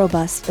 and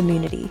robust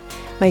immunity.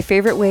 My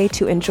favorite way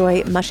to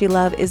enjoy Mushy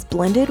Love is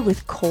blended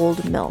with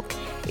cold milk.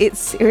 It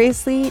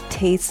seriously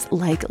tastes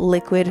like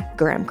liquid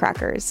graham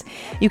crackers.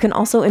 You can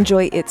also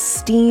enjoy it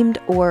steamed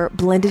or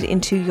blended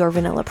into your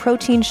vanilla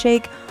protein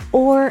shake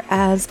or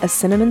as a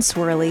cinnamon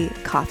swirly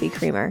coffee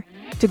creamer.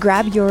 To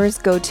grab yours,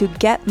 go to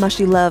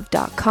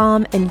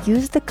getmushylove.com and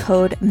use the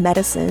code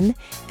MEDICINE,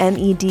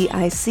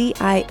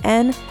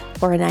 MEDICIN,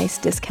 for a nice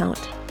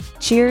discount.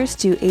 Cheers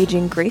to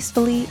aging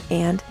gracefully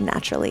and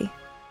naturally.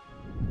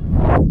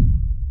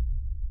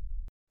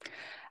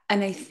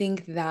 and I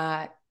think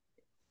that,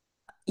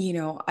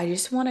 I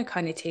just want to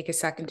kind of take a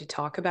second to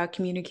talk about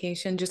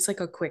communication, just like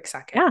a quick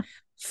second. Yeah.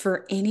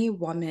 For any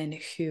woman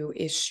who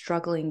is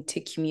struggling to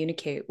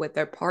communicate with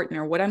their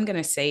partner, what I'm going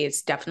to say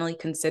is definitely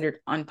considered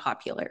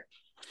unpopular.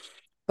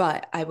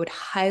 But I would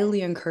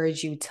highly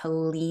encourage you to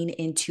lean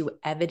into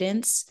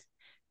evidence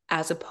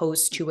as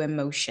opposed to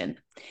emotion.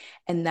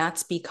 And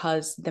that's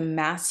because the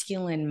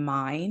masculine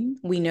mind,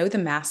 we know the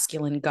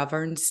masculine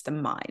governs the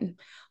mind.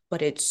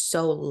 but it's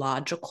so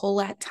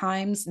logical at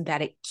times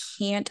that it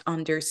can't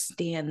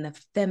understand the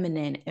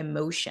feminine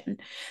emotion.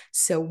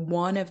 So,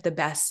 one of the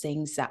best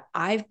things that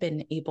I've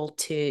been able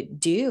to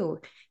do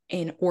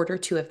in order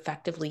to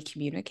effectively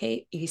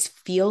communicate is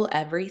feel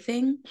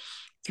everything.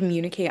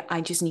 Communicate,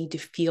 I just need to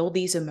feel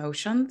these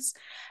emotions.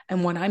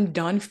 And when I'm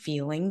done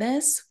feeling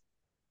this,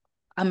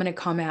 I'm going to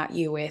come at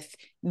you with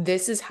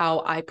this is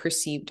how I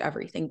perceived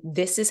everything.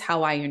 This is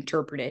how I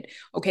interpreted.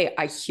 Okay,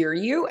 I hear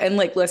you. And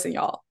like, listen,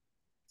 y'all,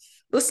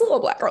 this little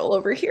black girl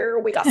over here,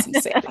 we got some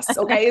sass.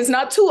 Okay. It's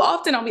not too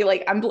often I'll be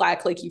like, I'm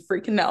black, like you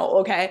freaking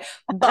know. Okay.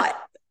 But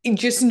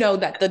just know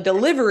that the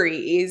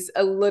delivery is it's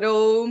a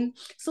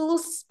little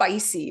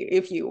spicy,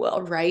 if you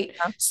will, right?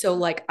 So,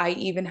 like, I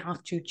even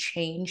have to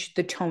change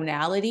the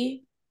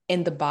tonality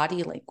in the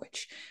body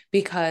language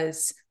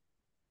because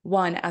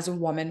one, as a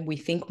woman, we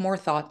think more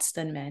thoughts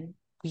than men.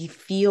 We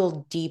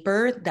feel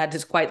deeper. That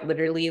is quite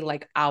literally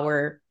like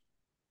our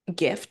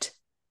gift.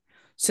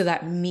 So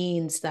that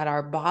means that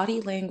our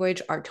body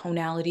language, our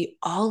tonality,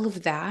 all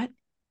of that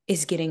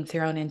is getting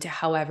thrown into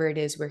however it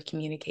is we're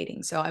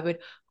communicating. So I would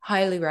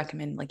highly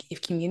recommend, like,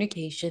 if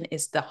communication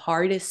is the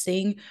hardest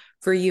thing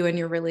for you in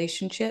your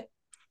relationship,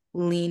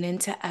 lean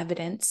into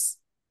evidence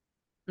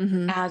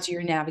Mm-hmm. as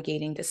you're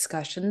navigating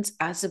discussions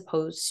as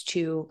opposed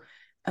to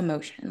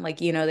emotion. Like,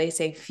 they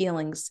say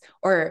feelings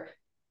or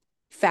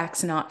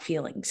facts, not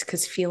feelings,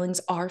 because feelings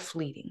are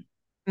fleeting.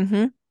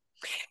 Mm-hmm.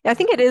 I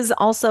think it is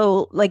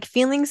also like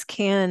feelings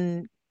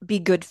can be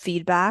good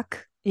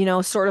feedback,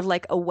 sort of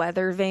like a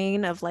weather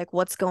vane of like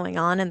what's going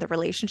on in the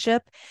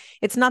relationship.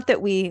 It's not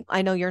that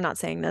I know you're not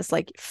saying this,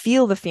 like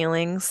feel the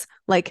feelings,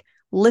 like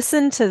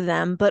listen to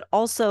them, but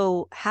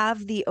also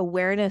have the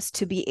awareness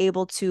to be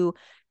able to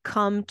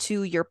come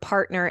to your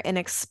partner and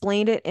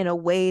explain it in a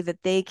way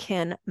that they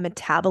can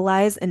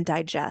metabolize and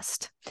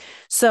digest.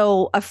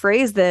 So, a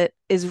phrase that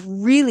is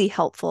really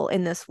helpful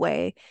in this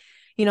way,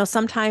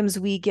 sometimes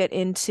we get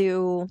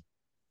into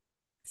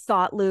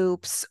thought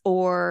loops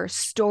or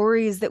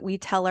stories that we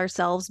tell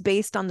ourselves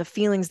based on the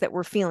feelings that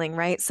we're feeling,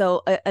 right?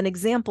 So an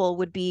example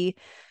would be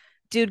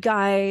dude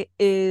guy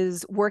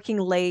is working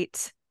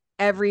late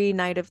every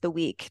night of the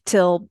week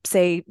till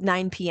say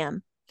 9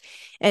 p.m.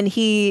 and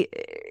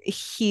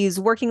he's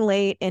working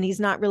late and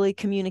he's not really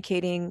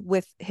communicating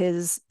with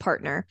his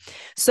partner.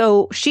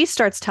 So she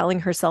starts telling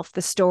herself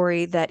the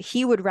story that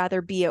he would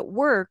rather be at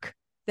work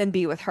than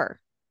be with her.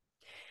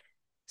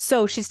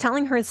 So she's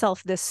telling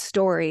herself this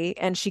story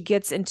and she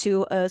gets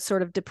into a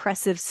sort of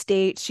depressive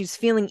state. She's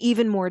feeling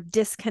even more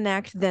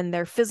disconnect than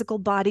their physical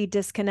body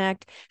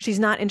disconnect. She's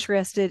not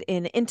interested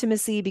in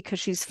intimacy because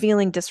she's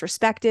feeling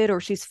disrespected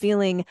or she's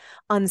feeling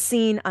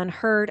unseen,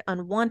 unheard,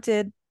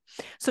 unwanted.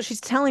 So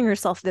she's telling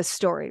herself this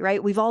story,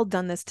 right? We've all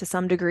done this to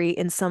some degree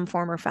in some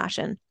form or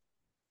fashion.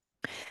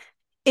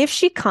 If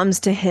she comes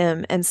to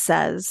him and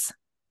says,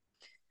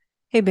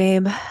 "Hey,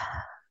 babe,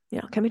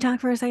 can we talk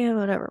for a second?"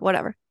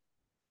 Whatever.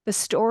 The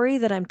story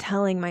that I'm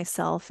telling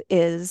myself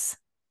is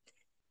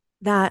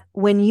that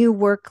when you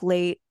work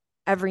late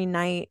every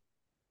night,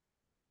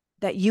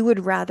 that you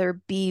would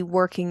rather be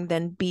working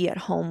than be at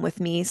home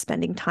with me,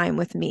 spending time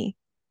with me.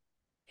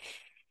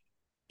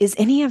 Is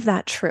any of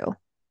that true?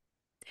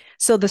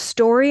 So the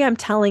story I'm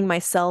telling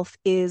myself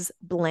is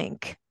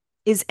blank.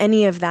 Is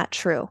any of that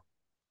true?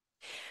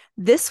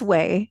 This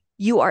way,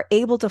 you are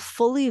able to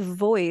fully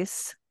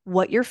voice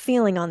what you're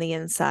feeling on the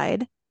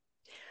inside,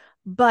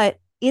 but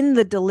in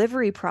the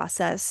delivery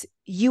process,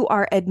 you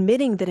are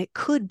admitting that it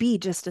could be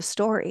just a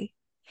story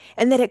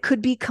and that it could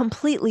be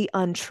completely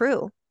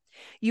untrue.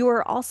 You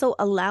are also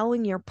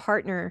allowing your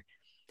partner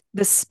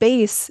the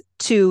space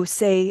to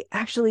say,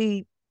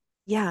 actually,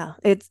 yeah,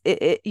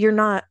 you're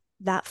not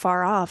that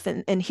far off,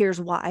 and here's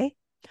why.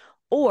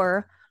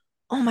 Or,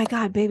 oh my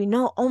God, baby,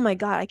 no, oh my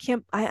God, I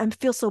can't, I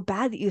feel so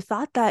bad that you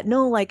thought that.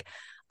 No, like,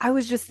 I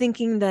was just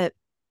thinking that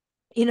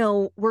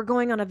we're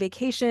going on a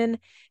vacation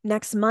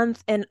next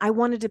month and I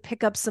wanted to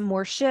pick up some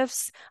more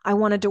shifts. I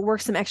wanted to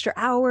work some extra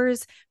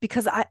hours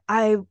because I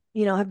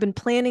have been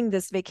planning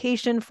this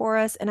vacation for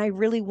us and I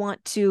really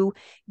want to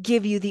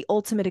give you the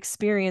ultimate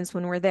experience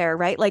when we're there,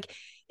 right? Like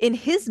in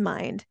his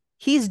mind,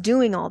 he's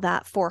doing all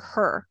that for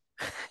her.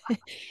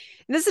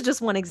 This is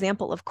just one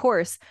example, of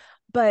course,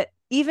 but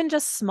even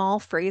just small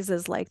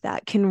phrases like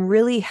that can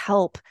really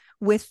help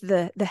with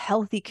the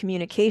healthy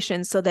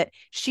communication so that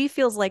she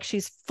feels like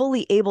she's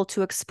fully able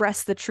to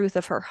express the truth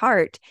of her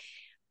heart,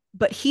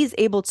 but he's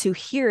able to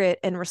hear it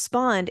and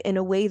respond in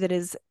a way that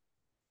is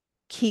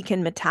he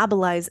can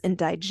metabolize and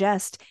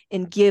digest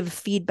and give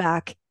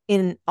feedback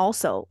in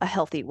also a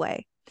healthy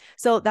way.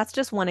 So that's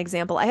just one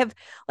example. I have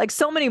like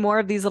so many more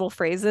of these little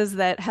phrases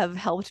that have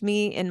helped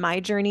me in my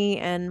journey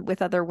and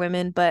with other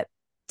women, but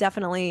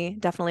definitely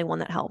one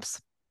that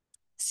helps.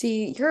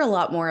 See, you're a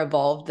lot more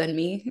evolved than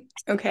me.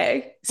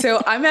 Okay.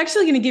 So I'm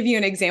actually going to give you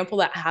an example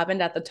that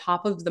happened at the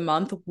top of the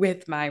month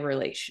with my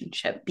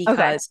relationship Okay.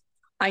 because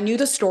I knew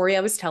the story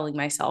I was telling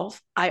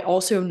myself. I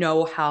also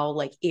know how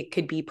like it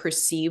could be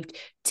perceived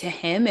to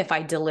him if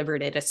I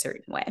delivered it a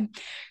certain way.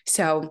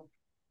 So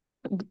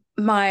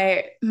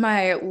My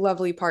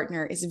lovely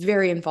partner is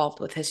very involved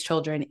with his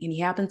children, and he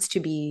happens to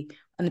be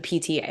on the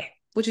PTA,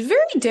 which is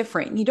very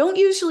different. You don't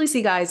usually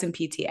see guys in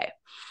PTA.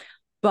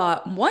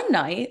 But one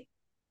night,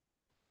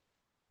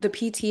 the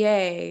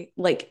PTA,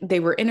 like they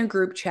were in a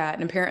group chat,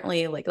 and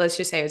apparently, like, let's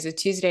just say it was a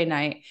Tuesday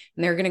night,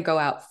 and they're gonna go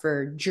out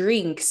for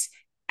drinks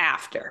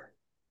after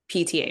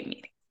PTA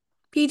meeting.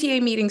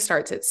 PTA meeting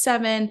starts at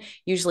 7,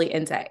 usually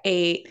ends at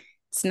 8.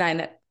 It's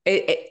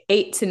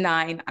 8 to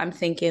 9. I'm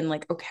thinking,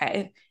 like,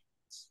 okay,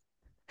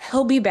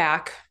 he'll be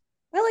back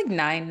by like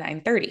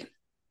 9:30.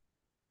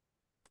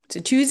 It's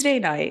a Tuesday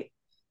night.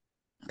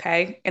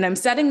 Okay. And I'm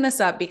setting this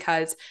up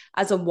because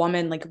as a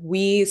woman, like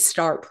we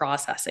start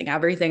processing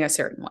everything a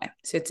certain way.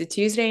 So it's a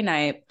Tuesday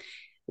night.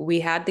 We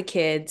had the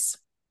kids.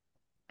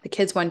 The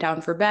kids went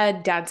down for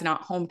bed. Dad's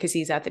not home because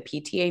he's at the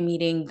PTA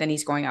meeting. Then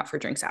he's going out for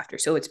drinks after.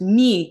 So it's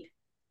me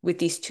with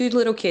these two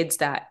little kids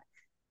that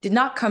did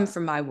not come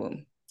from my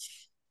womb.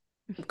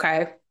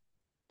 Okay.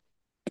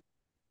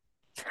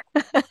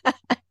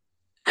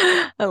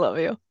 I love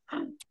you.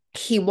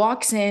 He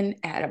walks in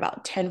at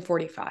about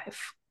 10:45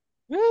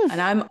 Mm,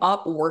 and I'm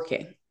up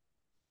working.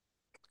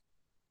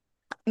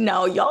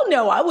 No, y'all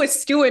know I was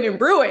stewing and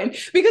brewing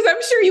because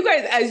I'm sure you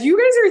guys, as you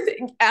guys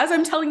as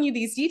I'm telling you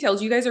these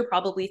details, you guys are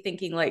probably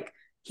thinking like,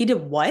 he did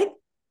what?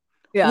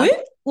 yeah.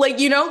 What? Like,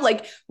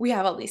 like we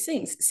have all these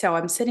things. So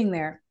I'm sitting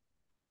there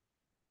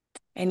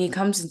and he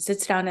comes and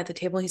sits down at the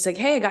table. He's like,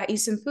 hey, I got you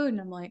some food.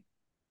 And I'm like,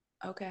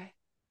 okay.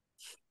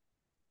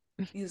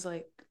 He's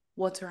like,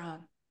 what's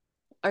wrong?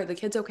 Are the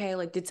kids okay?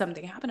 Like, did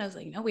something happen? I was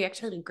like, no, we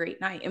actually had a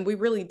great night. And we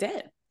really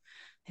did.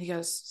 He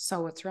goes,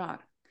 so what's wrong?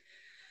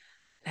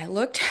 And I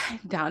looked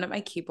down at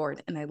my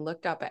keyboard and I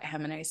looked up at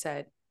him and I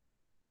said,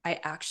 I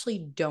actually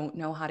don't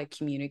know how to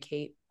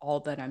communicate all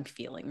that I'm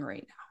feeling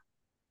right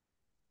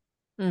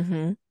now.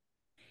 Mm-hmm.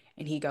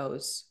 And he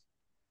goes,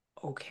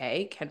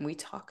 okay, can we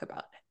talk about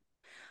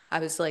it? I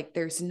was like,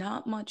 there's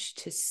not much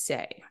to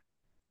say,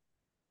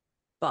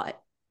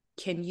 but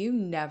can you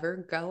never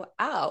go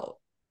out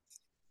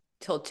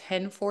till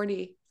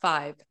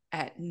 10:45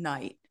 at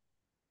night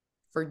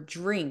for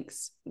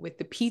drinks with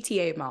the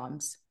PTA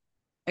moms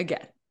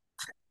again?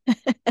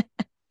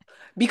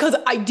 Because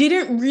I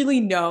didn't really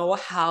know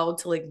how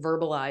to like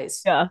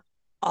verbalize Yeah.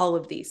 all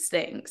of these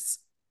things.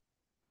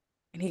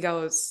 And he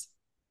goes,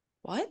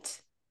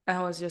 what? And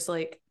I was just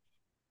like,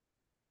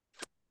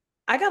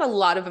 I got a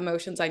lot of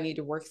emotions I need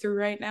to work through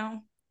right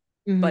now,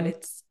 but Mm-hmm.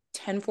 it's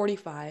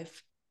 10:45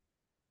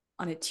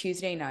 on a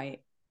Tuesday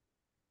night.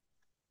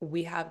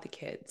 We have the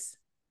kids.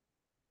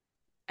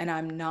 And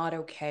I'm not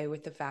okay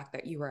with the fact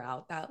that you were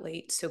out that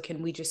late. So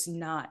can we just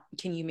not,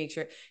 can you make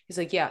sure? He's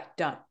like, yeah,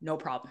 done. No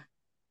problem.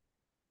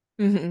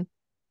 Mm-hmm.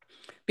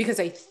 Because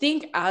I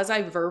think as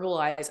I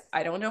verbalize,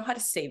 I don't know how to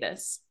say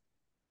this,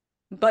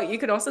 but you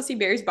can also see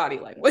Barry's body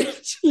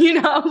language,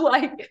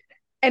 like,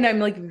 and I'm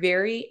like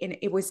very, and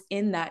it was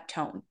in that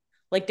tone.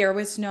 Like there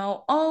was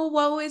no, oh,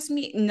 woe is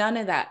me. None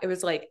of that. It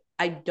was like,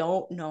 I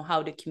don't know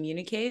how to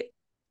communicate,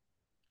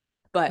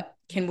 but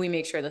can we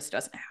make sure this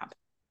doesn't happen?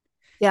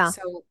 Yeah.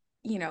 So,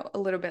 a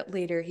little bit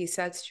later, he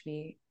says to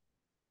me,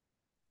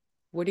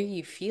 what are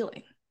you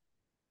feeling?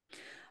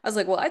 I was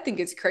like, well, I think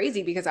it's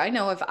crazy because I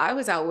know if I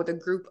was out with a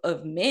group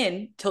of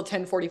men till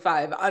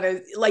 10:45 on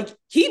a like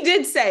he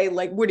did say,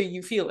 like, what are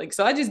you feeling?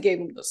 So I just gave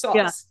him the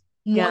Yeah. sauce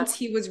Yeah. once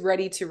he was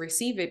ready to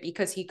receive it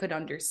because he could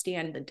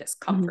understand the Mm-hmm.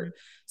 discomfort.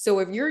 So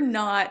if you're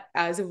not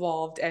as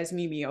evolved as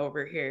Mimi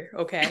over here,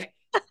 okay,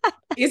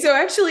 it's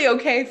actually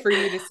okay for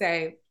you to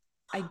say,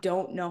 I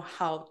don't know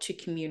how to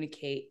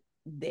communicate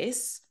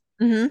this.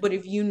 Mm-hmm. But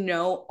if you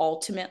know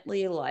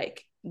ultimately,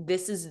 like,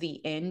 this is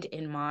the end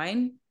in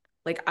mind,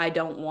 like, I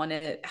don't want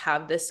to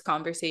have this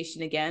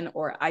conversation again,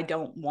 or I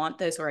don't want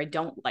this, or I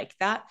don't like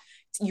that,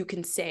 you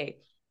can say,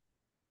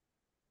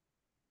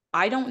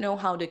 I don't know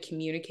how to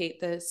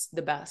communicate this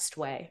the best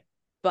way,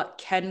 but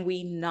can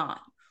we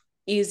not?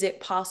 Is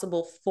it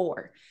possible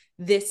for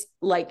this?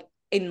 Like,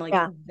 and like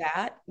Yeah.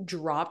 that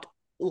dropped,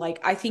 like,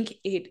 I think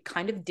it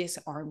kind of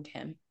disarmed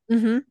him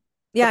Mm-hmm.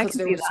 Yeah, I because can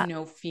there see was that.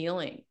 no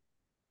feeling.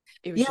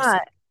 It was just Yeah,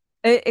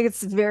 like,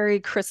 it's very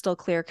crystal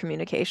clear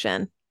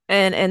communication,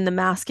 and the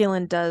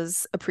masculine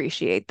does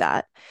appreciate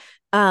that.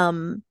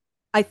 Um,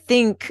 I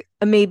think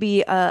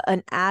maybe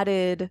an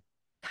added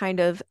kind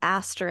of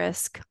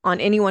asterisk on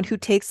anyone who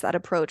takes that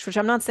approach, which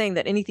I'm not saying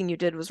that anything you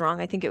did was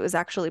wrong. I think it was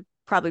actually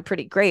probably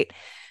pretty great.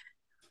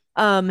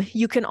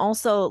 You can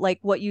also, like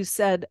what you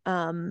said,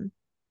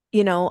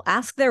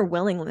 ask their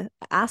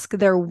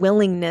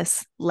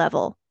willingness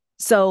level.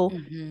 So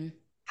mhm.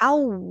 how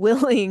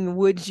willing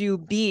would you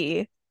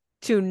be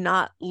to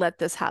not let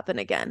this happen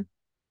again?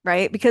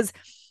 Right? Because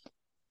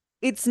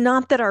it's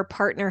not that our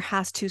partner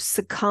has to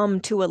succumb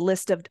to a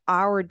list of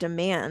our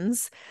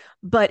demands,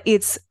 but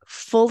it's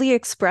fully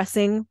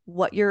expressing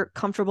what you're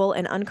comfortable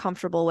and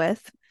uncomfortable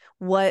with,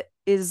 what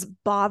is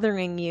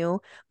bothering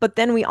you. But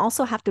then we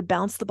also have to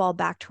bounce the ball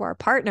back to our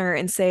partner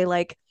and say,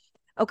 like,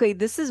 okay,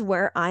 this is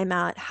where I'm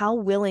at. How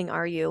willing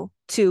are you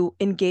to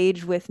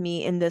engage with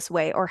me in this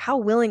way? Or how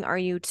willing are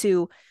you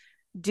to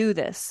do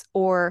this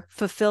or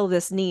fulfill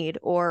this need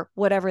or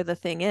whatever the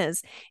thing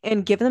is,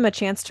 and give them a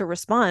chance to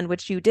respond,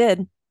 which you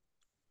did.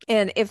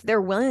 And if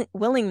their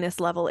willingness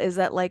level is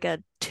at like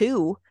a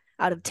 2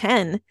 out of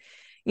 10,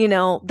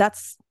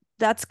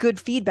 that's good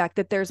feedback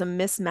that there's a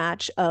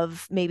mismatch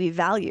of maybe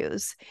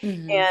values.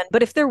 Hmm. And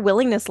but if their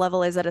willingness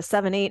level is at a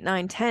 7, 8,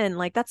 9, 10,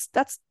 like that's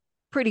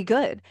pretty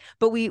good.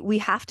 But we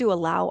have to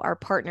allow our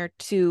partner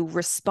to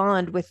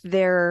respond with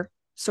their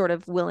sort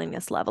of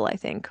willingness level, I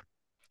think.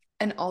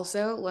 And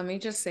also, let me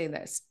just say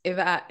this. If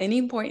at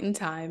any point in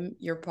time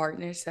your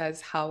partner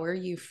says, "How are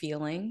you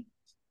feeling?"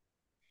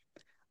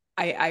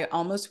 I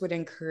almost would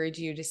encourage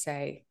you to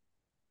say,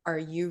 "Are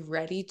you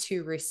ready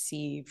to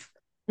receive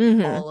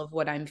Hmm. all of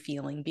what I'm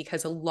feeling?"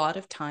 Because a lot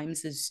of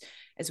times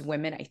as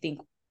women, I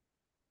think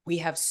we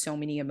have so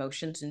many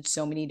emotions and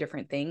so many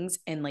different things.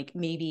 And like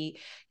maybe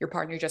your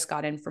partner just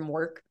got in from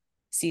work,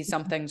 sees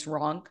something's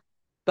wrong,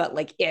 but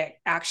like it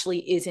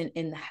actually isn't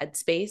in the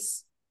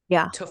headspace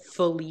Yeah. to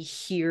fully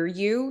hear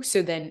you.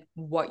 So then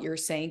what you're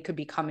saying could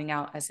be coming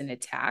out as an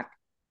attack.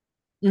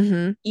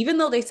 Hmm. Even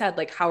though they said,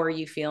 like, how are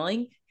you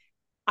feeling?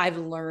 I've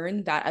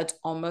learned that it's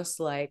almost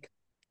like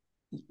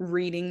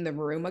reading the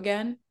room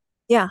again,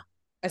 Yeah.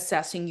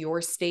 assessing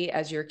your state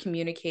as you're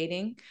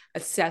communicating,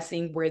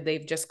 assessing where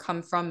they've just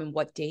come from and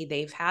what day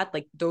they've had.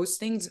 Like those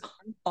things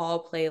all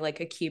play like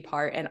a key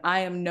part. And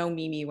I am no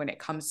Mimi when it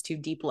comes to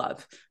deep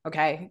love.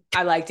 Okay.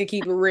 I like to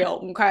keep it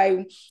real.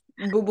 Okay.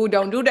 Boo boo,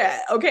 don't do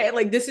that. Okay.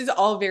 Like this is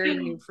all very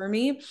new for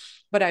me,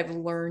 but I've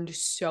learned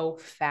so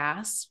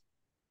fast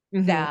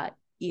Hmm. that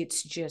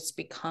it's just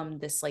become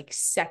this like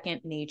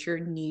second nature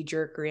knee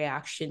jerk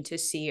reaction to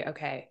see,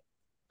 okay,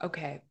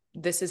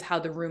 this is how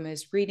the room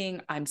is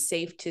reading. I'm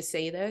safe to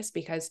say this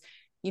because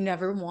you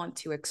never want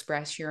to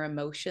express your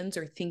emotions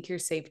or think you're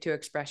safe to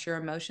express your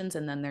emotions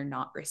and then they're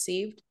not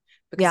received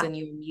because Yeah. then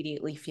you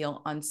immediately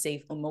feel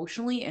unsafe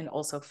emotionally and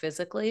also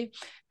physically.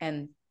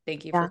 And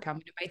thank you for Yeah.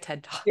 coming to my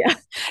TED Talk. Yeah.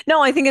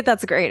 No, I think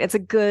that's great.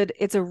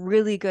 It's a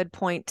really good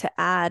point to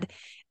add,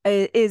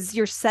 is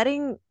you're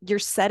setting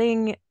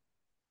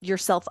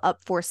yourself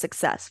up for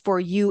success for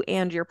you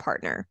and your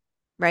partner,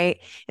 right?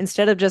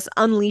 Instead of just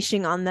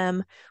unleashing on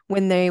them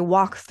when they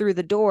walk through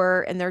the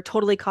door and they're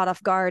totally caught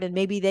off guard and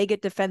maybe they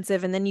get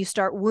defensive and then you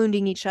start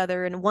wounding each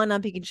other and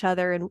one-upping each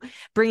other and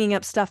bringing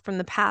up stuff from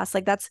the past.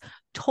 Like that's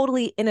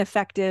totally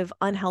ineffective,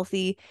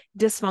 unhealthy,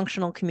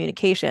 dysfunctional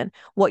communication.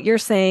 What you're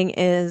saying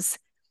is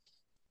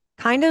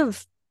kind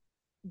of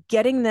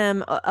getting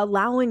them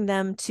allowing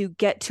them to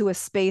get to a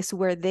space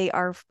where they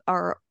are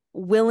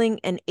willing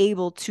and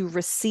able to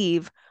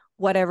receive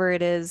whatever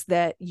it is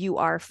that you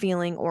are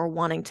feeling or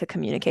wanting to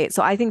communicate.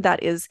 So I think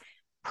that is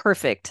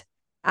perfect.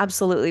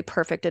 Absolutely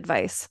perfect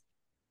advice.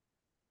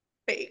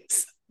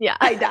 Thanks. Yeah.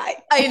 I die.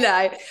 I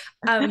die.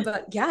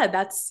 But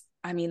yeah,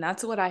 I mean,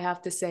 that's what I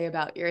have to say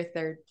about your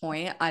third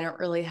point. I don't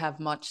really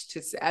have much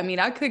to say. I mean,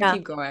 I could Yeah.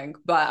 keep going,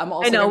 but I'm I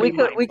also know going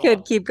to be we could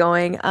mindful. keep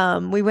going.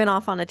 We went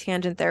off on a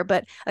tangent there,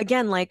 but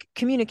again, like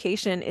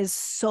communication is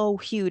so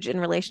huge in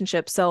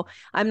relationships. So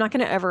I'm not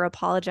going to ever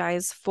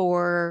apologize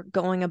for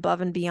going above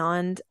and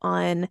beyond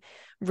on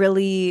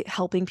really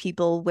helping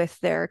people with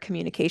their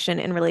communication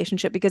in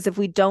relationship because if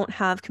we don't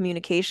have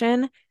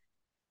communication,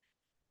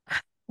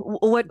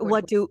 What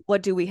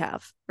what do we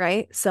have,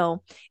 right?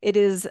 So it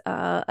is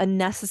a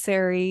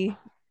necessary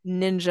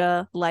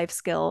ninja life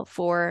skill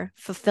for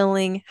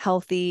fulfilling,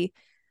 healthy,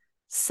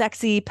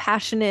 sexy,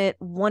 passionate,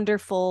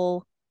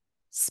 wonderful,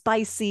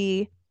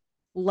 spicy,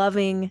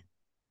 loving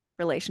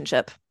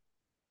relationship.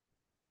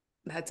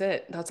 That's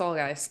it. That's all,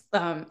 guys.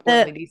 Or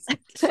That ladies.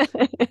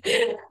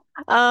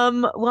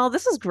 well,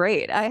 this was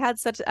great. I had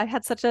such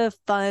a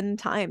fun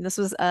time. This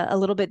was a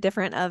little bit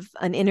different of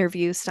an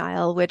interview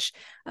style, which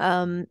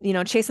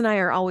Chase and I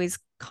are always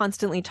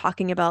constantly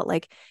talking about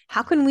like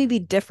how can we be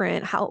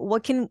different?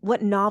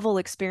 What novel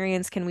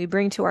experience can we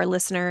bring to our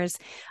listeners?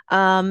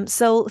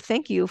 So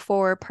thank you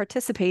for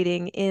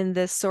participating in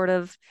this sort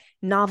of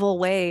novel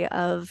way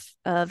of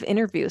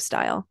interview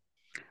style.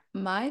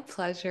 My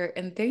pleasure.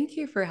 And thank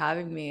you for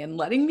having me and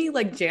letting me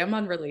like jam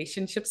on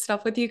relationship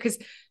stuff with you because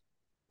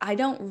I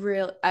don't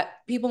really,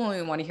 people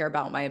only want to hear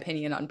about my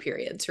opinion on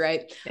periods,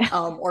 right?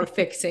 Or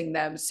fixing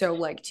them. So,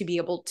 like, to be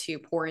able to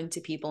pour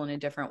into people in a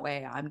different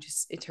way, I'm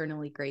just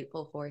eternally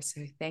grateful for.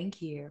 So,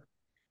 thank you.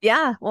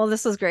 Yeah, well,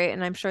 this was great,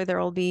 and I'm sure there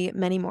will be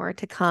many more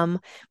to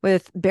come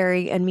with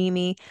Barry and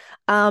Mimi.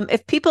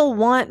 If people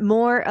want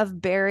more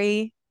of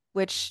Barry,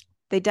 which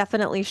they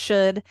definitely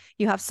should,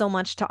 you have so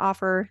much to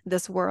offer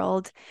this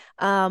world.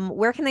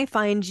 Where can they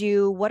find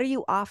you? What are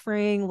you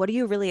offering? What are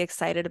you really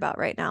excited about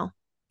right now?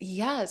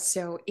 Yeah,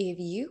 so if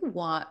you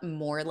want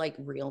more like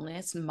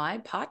realness, my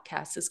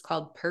podcast is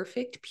called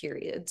Perfect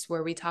Periods,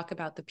 where we talk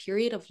about the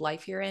period of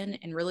life you're in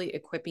and really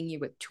equipping you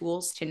with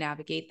tools to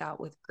navigate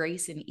that with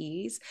grace and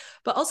ease,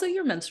 but also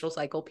your menstrual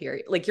cycle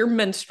period, like your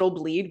menstrual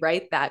bleed,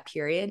 right? That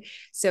period.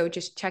 So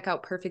just check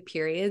out Perfect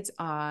Periods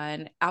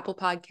on Apple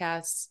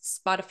Podcasts,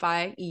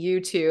 Spotify,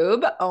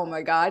 YouTube. Oh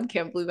my God,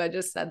 can't believe I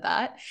just said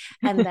that.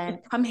 And then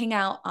come hang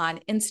out on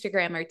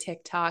Instagram or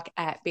TikTok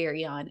at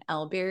Berrion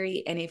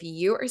Berry. And if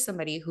you are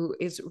somebody who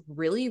is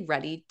really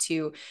ready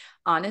to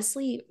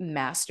honestly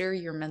master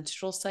your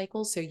menstrual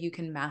cycle so you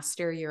can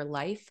master your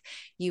life,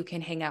 you can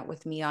hang out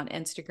with me on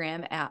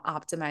Instagram at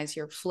Optimize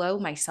Your Flow.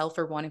 Myself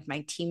or one of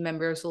my team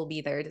members will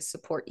be there to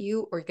support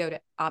you, or go to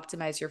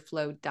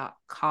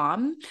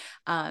optimizeyourflow.com.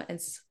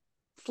 It's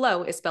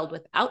Flow is spelled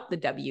without the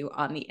W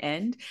on the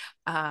end.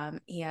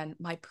 And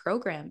my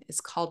program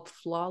is called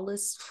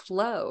Flawless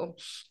Flow.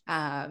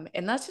 And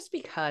that's just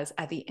because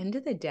at the end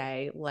of the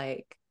day,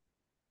 like,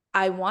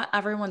 I want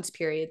everyone's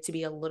period to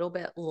be a little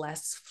bit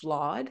less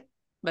flawed,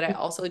 but I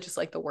also just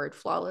like the word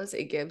flawless.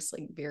 It gives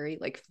like very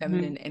like Mhm.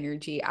 feminine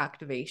energy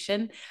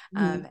activation.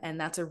 Mhm.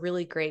 And that's a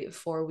really great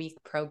 4 week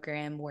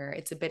program where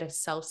it's a bit of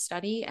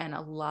self-study and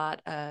a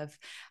lot of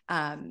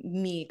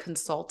me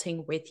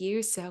consulting with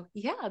you. So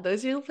yeah,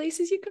 those are the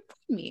places you can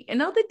find me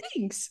and all the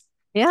things.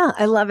 Yeah,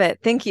 I love it.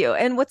 Thank you.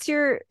 And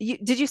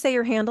did you say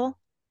your handle?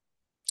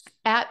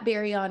 At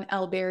Berrion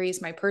Berry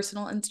is my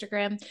personal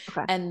Instagram.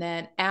 Okay. And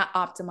then at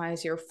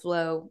Optimize Your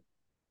Flow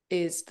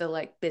is the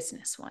like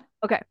business one.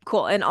 Okay,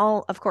 cool. And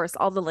of course,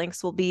 all the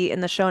links will be in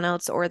the show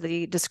notes or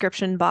the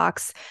description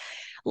box.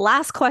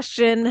 Last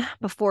question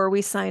before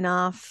we sign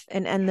off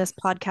and end this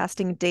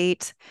podcasting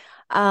date.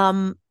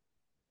 Um,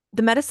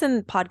 the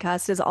medicine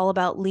podcast is all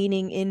about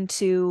leaning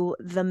into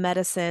the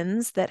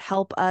medicines that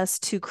help us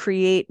to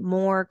create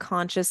more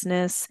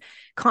consciousness,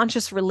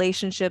 conscious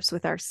relationships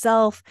with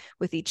ourself,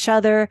 with each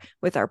other,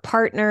 with our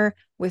partner,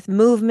 with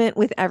movement,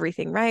 with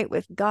everything, right?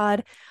 With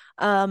God.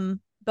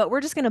 But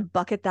we're just going to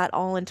bucket that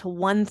all into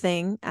one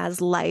thing as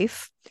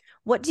life.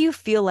 What do you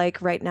feel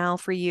like right now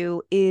for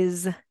you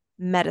is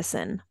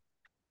medicine?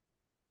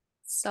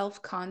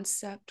 Self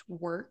concept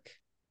work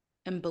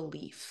and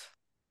belief.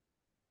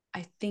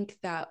 I think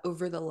that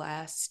over the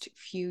last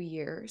few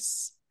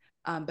years,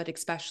 but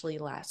especially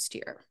last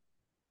year,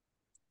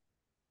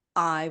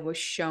 I was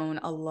shown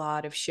a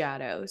lot of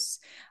shadows.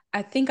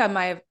 I think I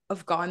might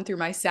have gone through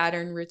my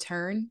Saturn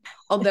return,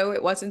 although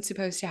it wasn't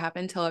supposed to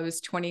happen until I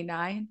was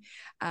 29.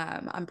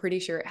 I'm pretty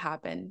sure it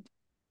happened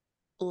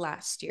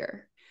last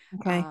year.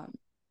 Okay. Um,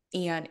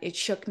 and it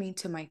shook me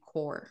to my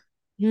core,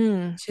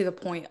 Mm, to the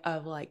point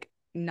of like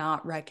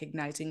not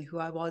recognizing who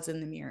I was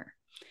in the mirror.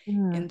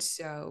 mm, And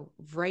so,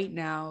 right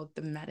now,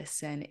 the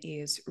medicine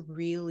is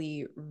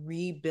really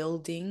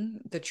rebuilding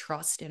the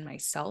trust in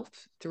myself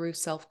through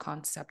self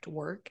concept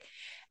work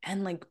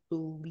and like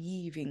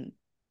believing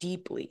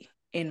deeply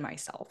in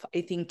myself.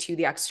 I think to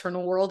the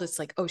external world, it's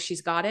like, oh,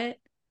 she's got it.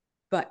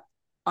 But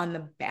on the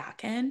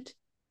back end,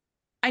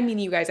 I mean,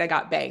 you guys, I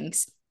got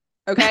bangs.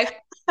 Okay.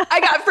 I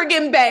got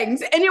freaking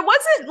bangs. And it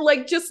wasn't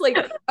like just like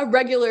a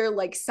regular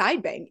like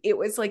side bang. It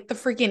was like the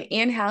freaking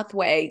Anne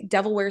Hathaway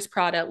Devil Wears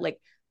Prada, like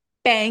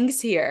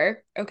bangs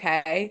here.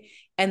 Okay.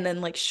 And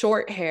then like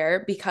short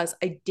hair because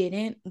I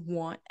didn't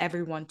want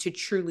everyone to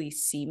truly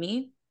see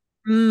me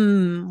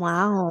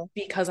wow.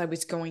 because I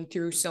was going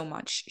through so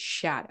much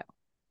shadow.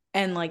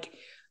 And like,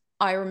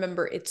 I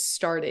remember it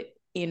started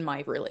in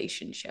my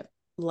relationship,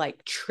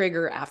 like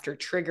trigger after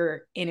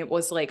trigger. And it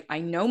was like, I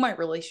know my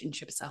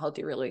relationship is a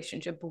healthy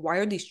relationship, but why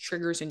are these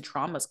triggers and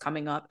traumas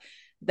coming up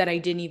that I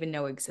didn't even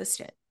know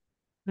existed?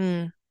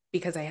 Mm,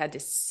 Because I had to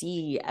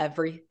see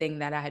everything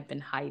that I had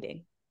been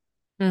hiding.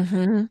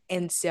 hmm.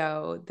 And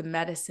so the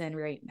medicine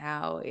right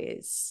now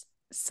is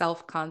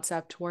self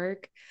concept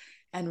work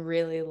and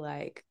really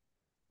like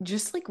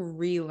just like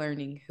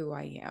relearning who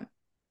I am, Mm,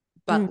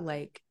 but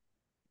like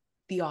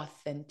the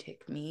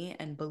authentic me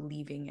and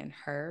believing in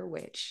her,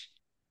 which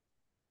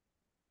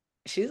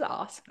she's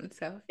awesome.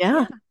 So yeah.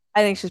 yeah.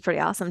 I think she's pretty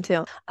awesome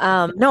too.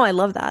 No, I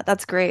love that.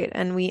 That's great.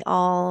 And we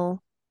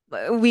all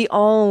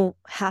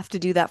have to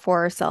do that for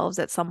ourselves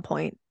at some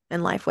point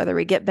in life, whether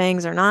we get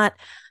bangs or not.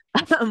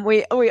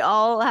 We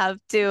all have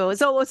to.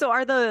 So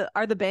are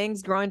the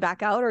bangs growing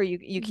back out, or you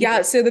keep Yeah,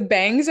 it? so the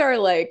bangs are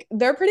like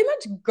they're pretty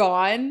much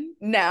gone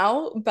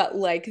now, but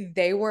like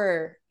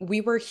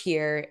we were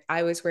here.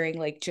 I was wearing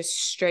like just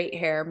straight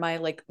hair. My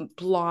like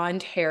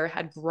blonde hair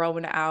had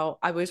grown out.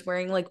 I was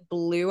wearing like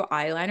blue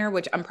eyeliner,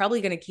 which I'm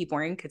probably gonna keep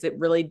wearing because it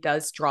really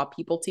does draw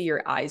people to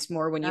your eyes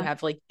more when you Yeah.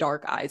 have like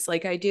dark eyes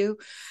like I do.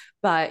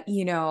 But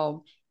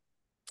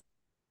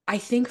I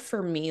think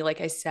for me,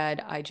 like I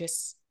said,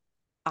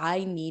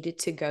 I needed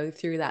to go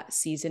through that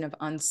season of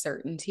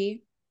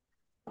uncertainty,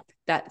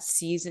 that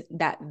season,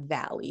 that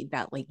valley,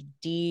 that like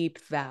deep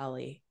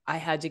valley. I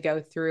had to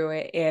go through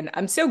it. And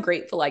I'm so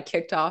grateful I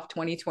kicked off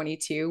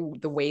 2022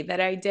 the way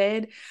that I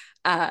did,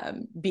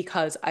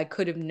 because I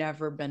could have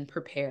never been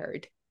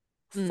prepared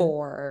Mm,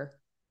 for,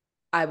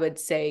 I would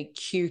say,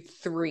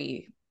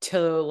 Q3 to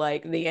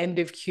like the end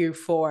of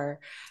Q4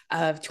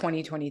 of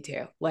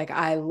 2022. Like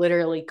I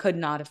literally could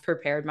not have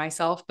prepared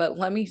myself. But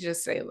let me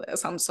just say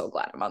this. I'm so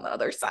glad I'm on the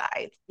other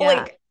side. Yeah.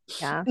 Like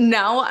Yeah.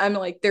 now I'm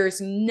like,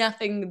 there's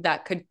nothing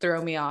that could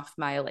throw me off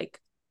my like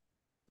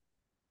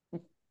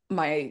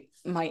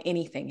my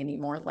anything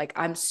anymore. Like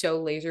I'm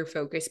so laser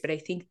focused, but I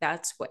think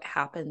that's what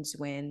happens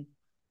when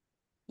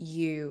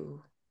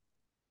you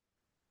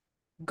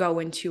go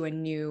into a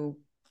new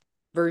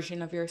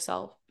version of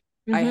yourself.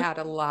 I Hmm. had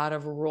a lot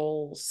of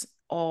roles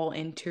all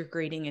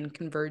integrating and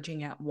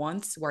converging at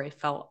once where I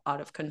felt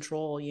out of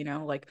control,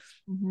 like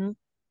Hmm.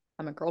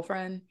 I'm a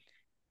girlfriend,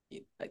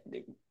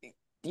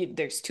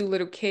 there's two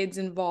little kids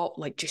involved,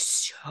 like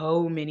just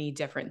so many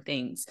different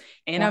things.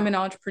 And I'm Yeah. an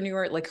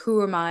entrepreneur. Like,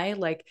 who am I?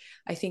 Like,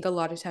 I think a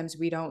lot of times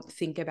we don't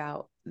think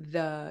about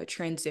the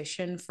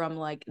transition from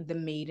like the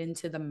maiden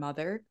to the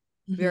mother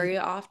Hmm. very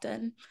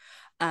often.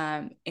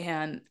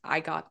 And I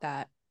got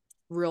that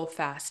real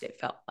fast, it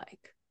felt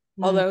like.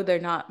 Mm. Although they're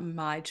not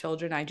my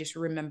children, I just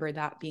remember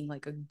that being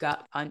like a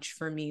gut punch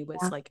for me was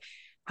Yeah. like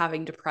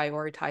having to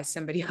prioritize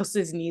somebody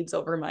else's needs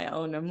over my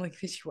own. I'm like,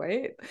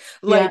 wait,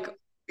 Yeah. like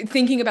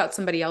thinking about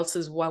somebody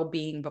else's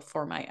well-being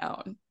before my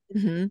own.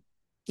 Hmm.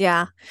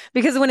 Yeah.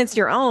 Because when it's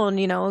your own,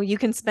 you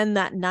can spend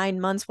that 9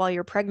 months while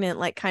you're pregnant,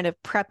 like kind of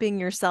prepping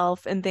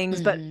yourself and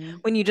things. But Mm-hmm.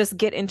 when you just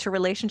get into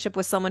relationship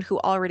with someone who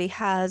already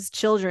has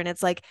children,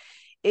 it's like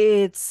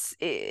it's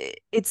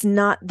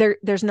not there.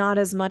 There's not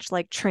as much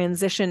like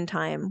transition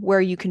time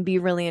where you can be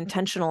really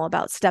intentional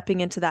about stepping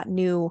into that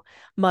new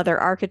mother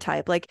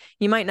archetype. Like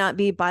you might not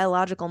be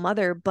biological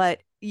mother,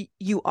 but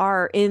you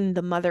are in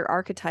the mother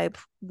archetype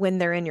when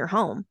they're in your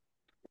home.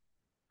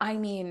 I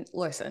mean,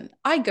 listen,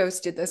 I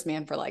ghosted this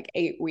man for like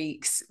 8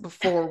 weeks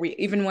before we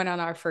even went on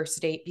our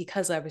first date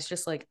because I was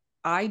just like,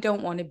 I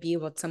don't want to be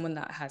with someone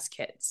that has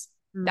kids.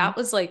 Mm. That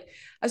was like,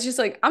 I was just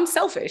like, I'm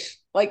selfish.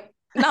 Like,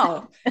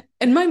 no.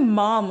 And my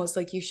mom was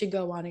like, you should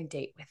go on a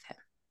date with him.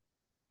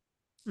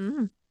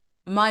 Mm.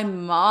 My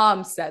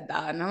mom said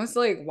that. And I was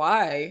like,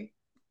 why?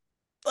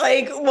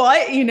 Like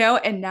what,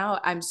 and now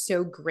I'm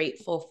so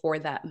grateful for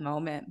that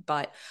moment.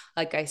 But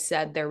like I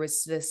said, there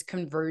was this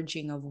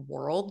converging of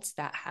worlds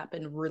that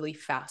happened really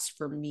fast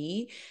for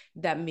me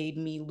that made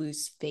me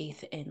lose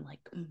faith in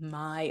like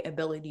my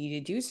ability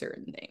to do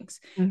certain things.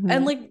 And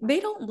Hmm. like they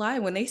don't lie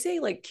when they say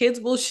like kids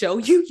will show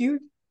you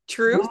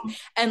truth, Yeah.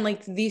 and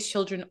like these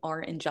children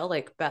are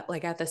angelic, but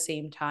like at the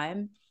same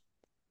time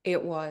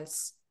it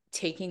was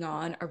taking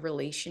on a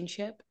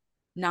relationship,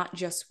 not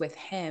just with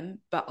him,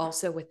 but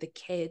also with the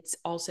kids,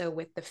 also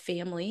with the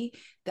family,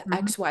 the Mhm.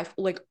 ex-wife,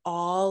 like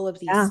all of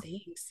these Yeah.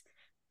 things.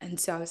 And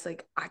so I was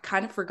like, I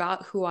kind of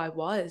forgot who I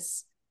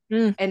was.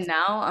 Mm. And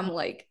now I'm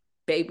like,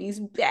 baby's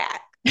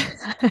back.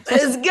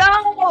 Let's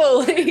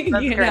go. That's you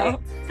great. know?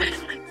 No,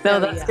 So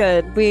that's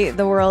yeah. good.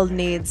 The world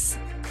needs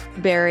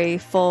Barry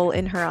full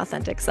in her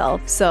authentic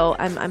self. So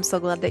I'm so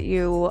glad that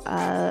you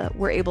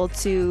were able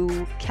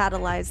to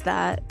catalyze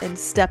that and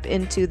step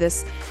into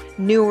this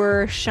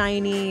newer,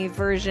 shiny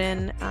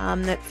version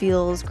that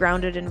feels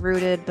grounded and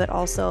rooted, but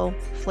also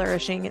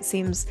flourishing, it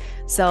seems.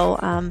 So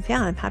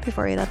yeah, I'm happy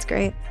for you. That's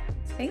great.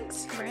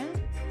 Thanks, friend.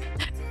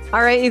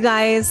 All right, you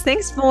guys,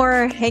 thanks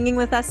for hanging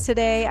with us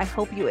today. I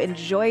hope you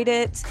enjoyed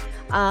it.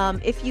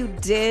 If you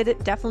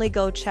did, definitely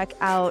go check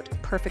out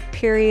Perfect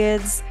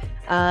Periods.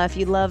 If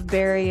you love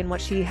Barry and what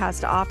she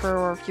has to offer,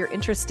 or if you're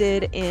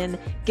interested in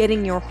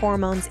getting your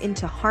hormones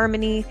into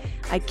harmony,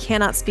 I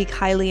cannot speak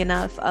highly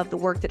enough of the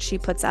work that she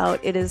puts out.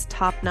 It is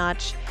top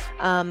notch.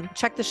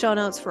 Check the show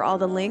notes for all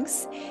the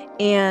links,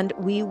 and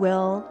we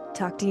will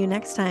talk to you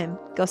next time.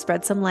 Go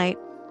spread some light.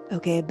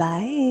 Okay,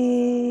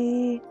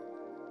 bye.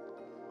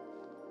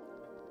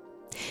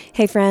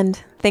 Hey, friend,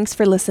 thanks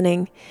for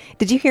listening.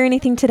 Did you hear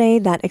anything today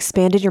that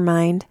expanded your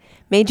mind,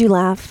 made you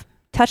laugh,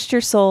 touched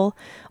your soul,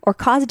 or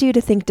caused you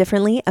to think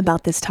differently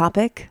about this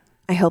topic?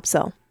 I hope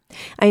so.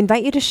 I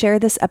invite you to share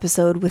this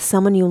episode with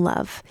someone you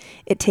love.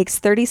 It takes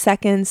 30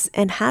 seconds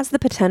and has the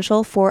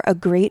potential for a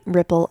great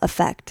ripple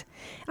effect.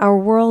 Our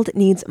world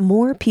needs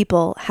more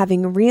people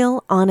having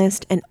real,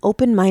 honest, and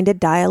open minded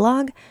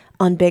dialogue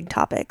on big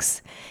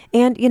topics.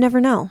 And you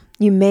never know,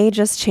 you may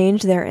just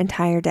change their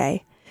entire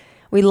day.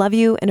 We love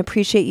you and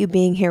appreciate you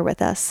being here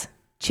with us.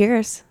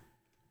 Cheers.